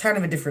 Me, kind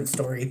of a different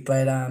story,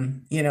 but I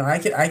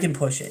can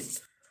push it,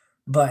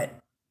 but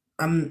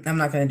I'm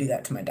not gonna do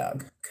that to my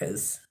dog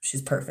because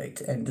she's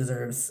perfect and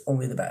deserves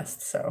only the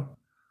best. So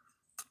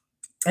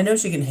I know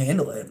she can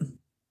handle it.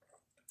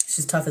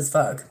 She's tough as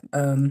fuck.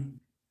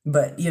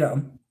 But we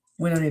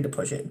don't need to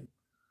push it.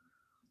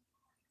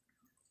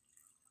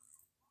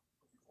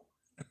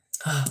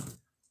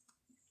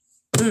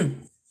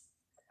 Mm,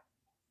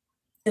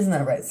 isn't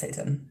that right,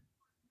 Satan?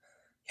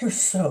 You're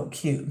so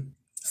cute,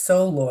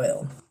 so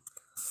loyal.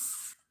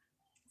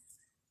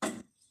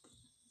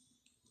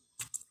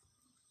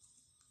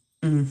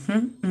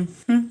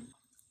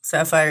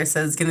 Sapphire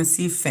says gonna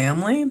see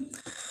family.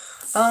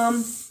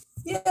 Um,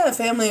 yeah,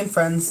 family and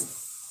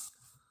friends.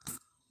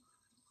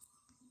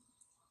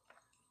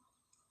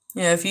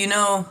 Yeah, if you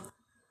know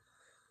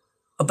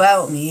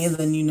about me,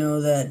 then you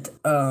know that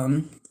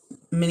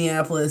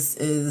Minneapolis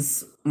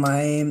is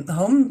my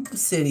home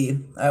city.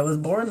 I was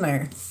born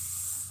there.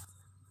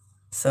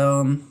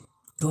 So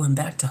going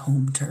back to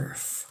home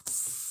turf.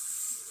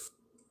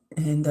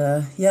 And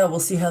yeah, we'll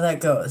see how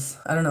that goes.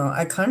 I don't know.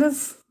 I'm kind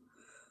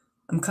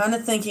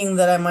of thinking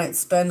that I might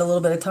spend a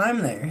little bit of time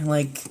there,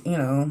 like,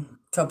 a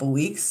couple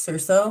weeks or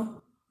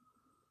so.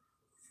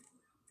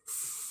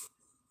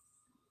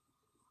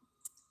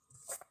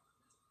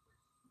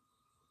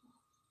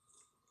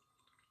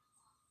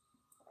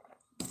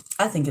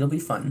 I think it'll be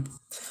fun.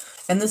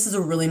 And this is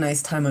a really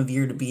nice time of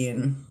year to be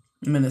in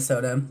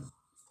Minnesota.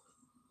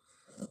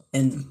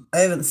 And I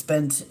haven't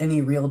spent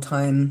any real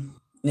time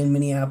in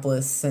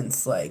Minneapolis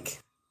since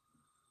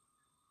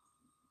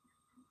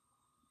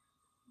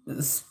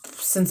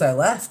since I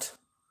left.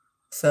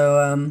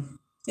 So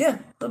yeah,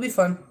 it'll be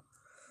fun.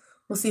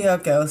 We'll see how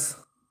it goes.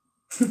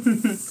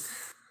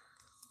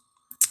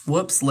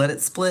 Whoops, let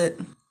it split.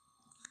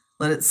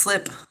 Let it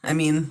slip. I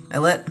mean, I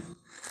let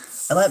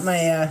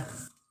my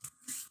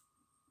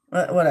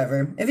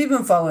whatever. If you've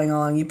been following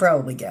along, you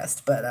probably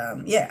guessed, but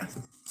yeah.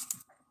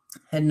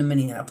 Heading to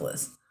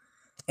Minneapolis.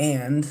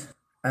 And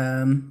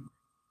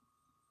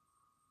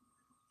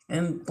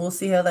we'll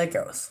see how that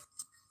goes.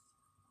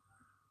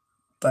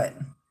 But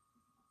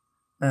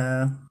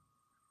I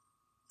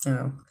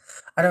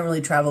don't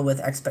really travel with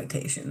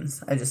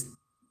expectations. I just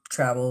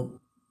travel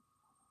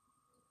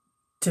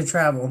to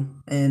travel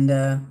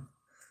and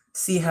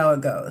see how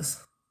it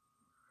goes.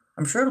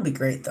 I'm sure it'll be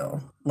great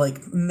though.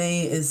 Like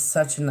May is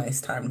such a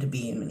nice time to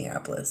be in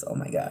Minneapolis. Oh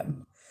my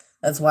God.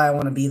 That's why I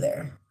want to be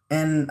there.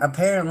 And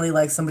apparently,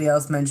 like somebody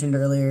else mentioned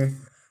earlier,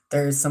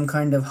 there's some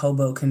kind of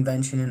hobo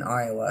convention in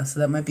Iowa. So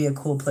that might be a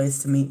cool place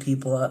to meet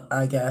people,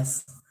 I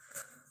guess.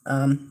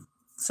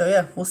 So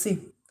yeah, we'll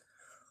see.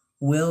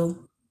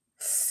 We'll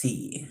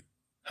see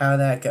how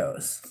that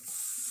goes.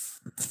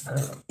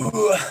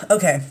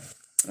 Okay.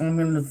 I'm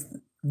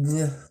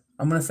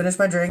gonna finish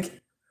my drink.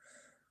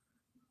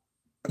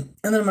 And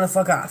then I'm gonna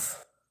fuck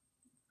off.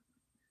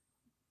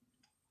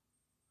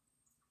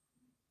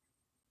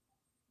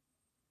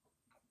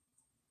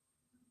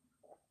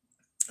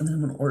 And then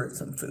I'm gonna order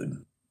some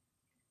food.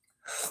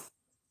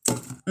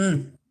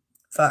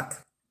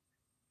 Fuck.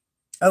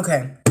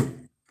 Okay.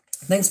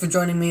 Thanks for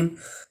joining me.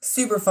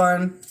 Super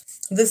fun.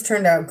 This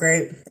turned out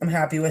great. I'm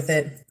happy with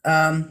it.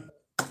 And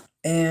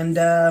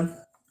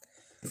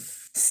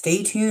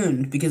stay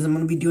tuned because I'm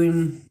gonna be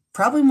doing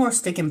probably more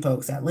stick and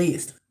pokes at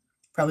least.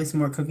 Probably some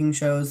more cooking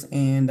shows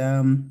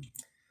and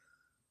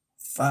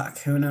fuck,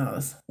 who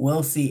knows?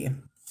 We'll see.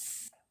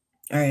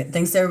 All right,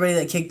 thanks to everybody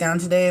that kicked down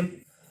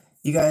today.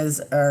 You guys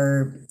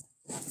are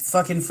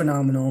fucking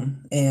phenomenal,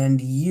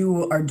 and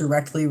you are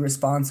directly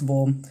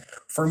responsible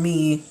for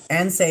me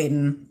and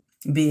Satan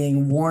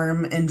being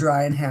warm and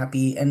dry and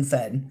happy and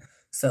fed.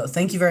 So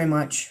thank you very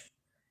much.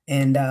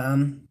 And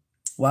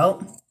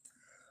well,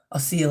 I'll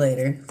see you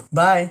later.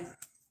 Bye.